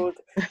 Yeah. We're all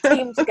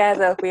team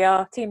together. We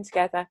are team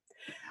together.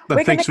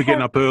 But thanks for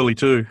getting up early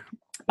too.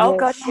 Oh,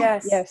 gosh,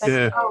 yes.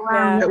 Yeah. Oh,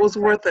 wow. It was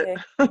worth it.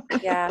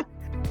 Yeah.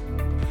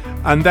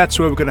 And that's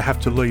where we're going to have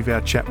to leave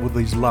our chat with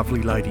these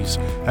lovely ladies.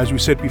 As we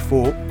said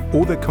before,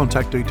 all their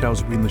contact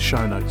details will be in the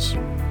show notes.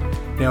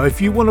 Now,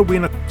 if you want to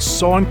win a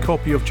signed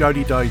copy of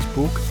Jodie Day's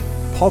book,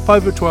 pop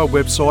over to our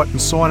website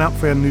and sign up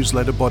for our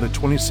newsletter by the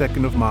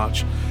 22nd of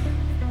March,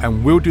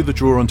 and we'll do the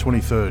draw on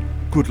 23rd.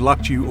 Good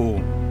luck to you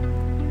all.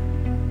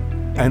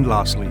 And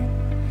lastly,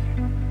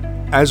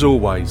 as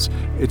always,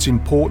 it's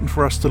important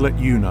for us to let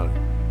you know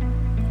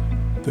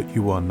that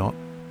you are not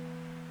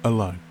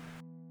alone.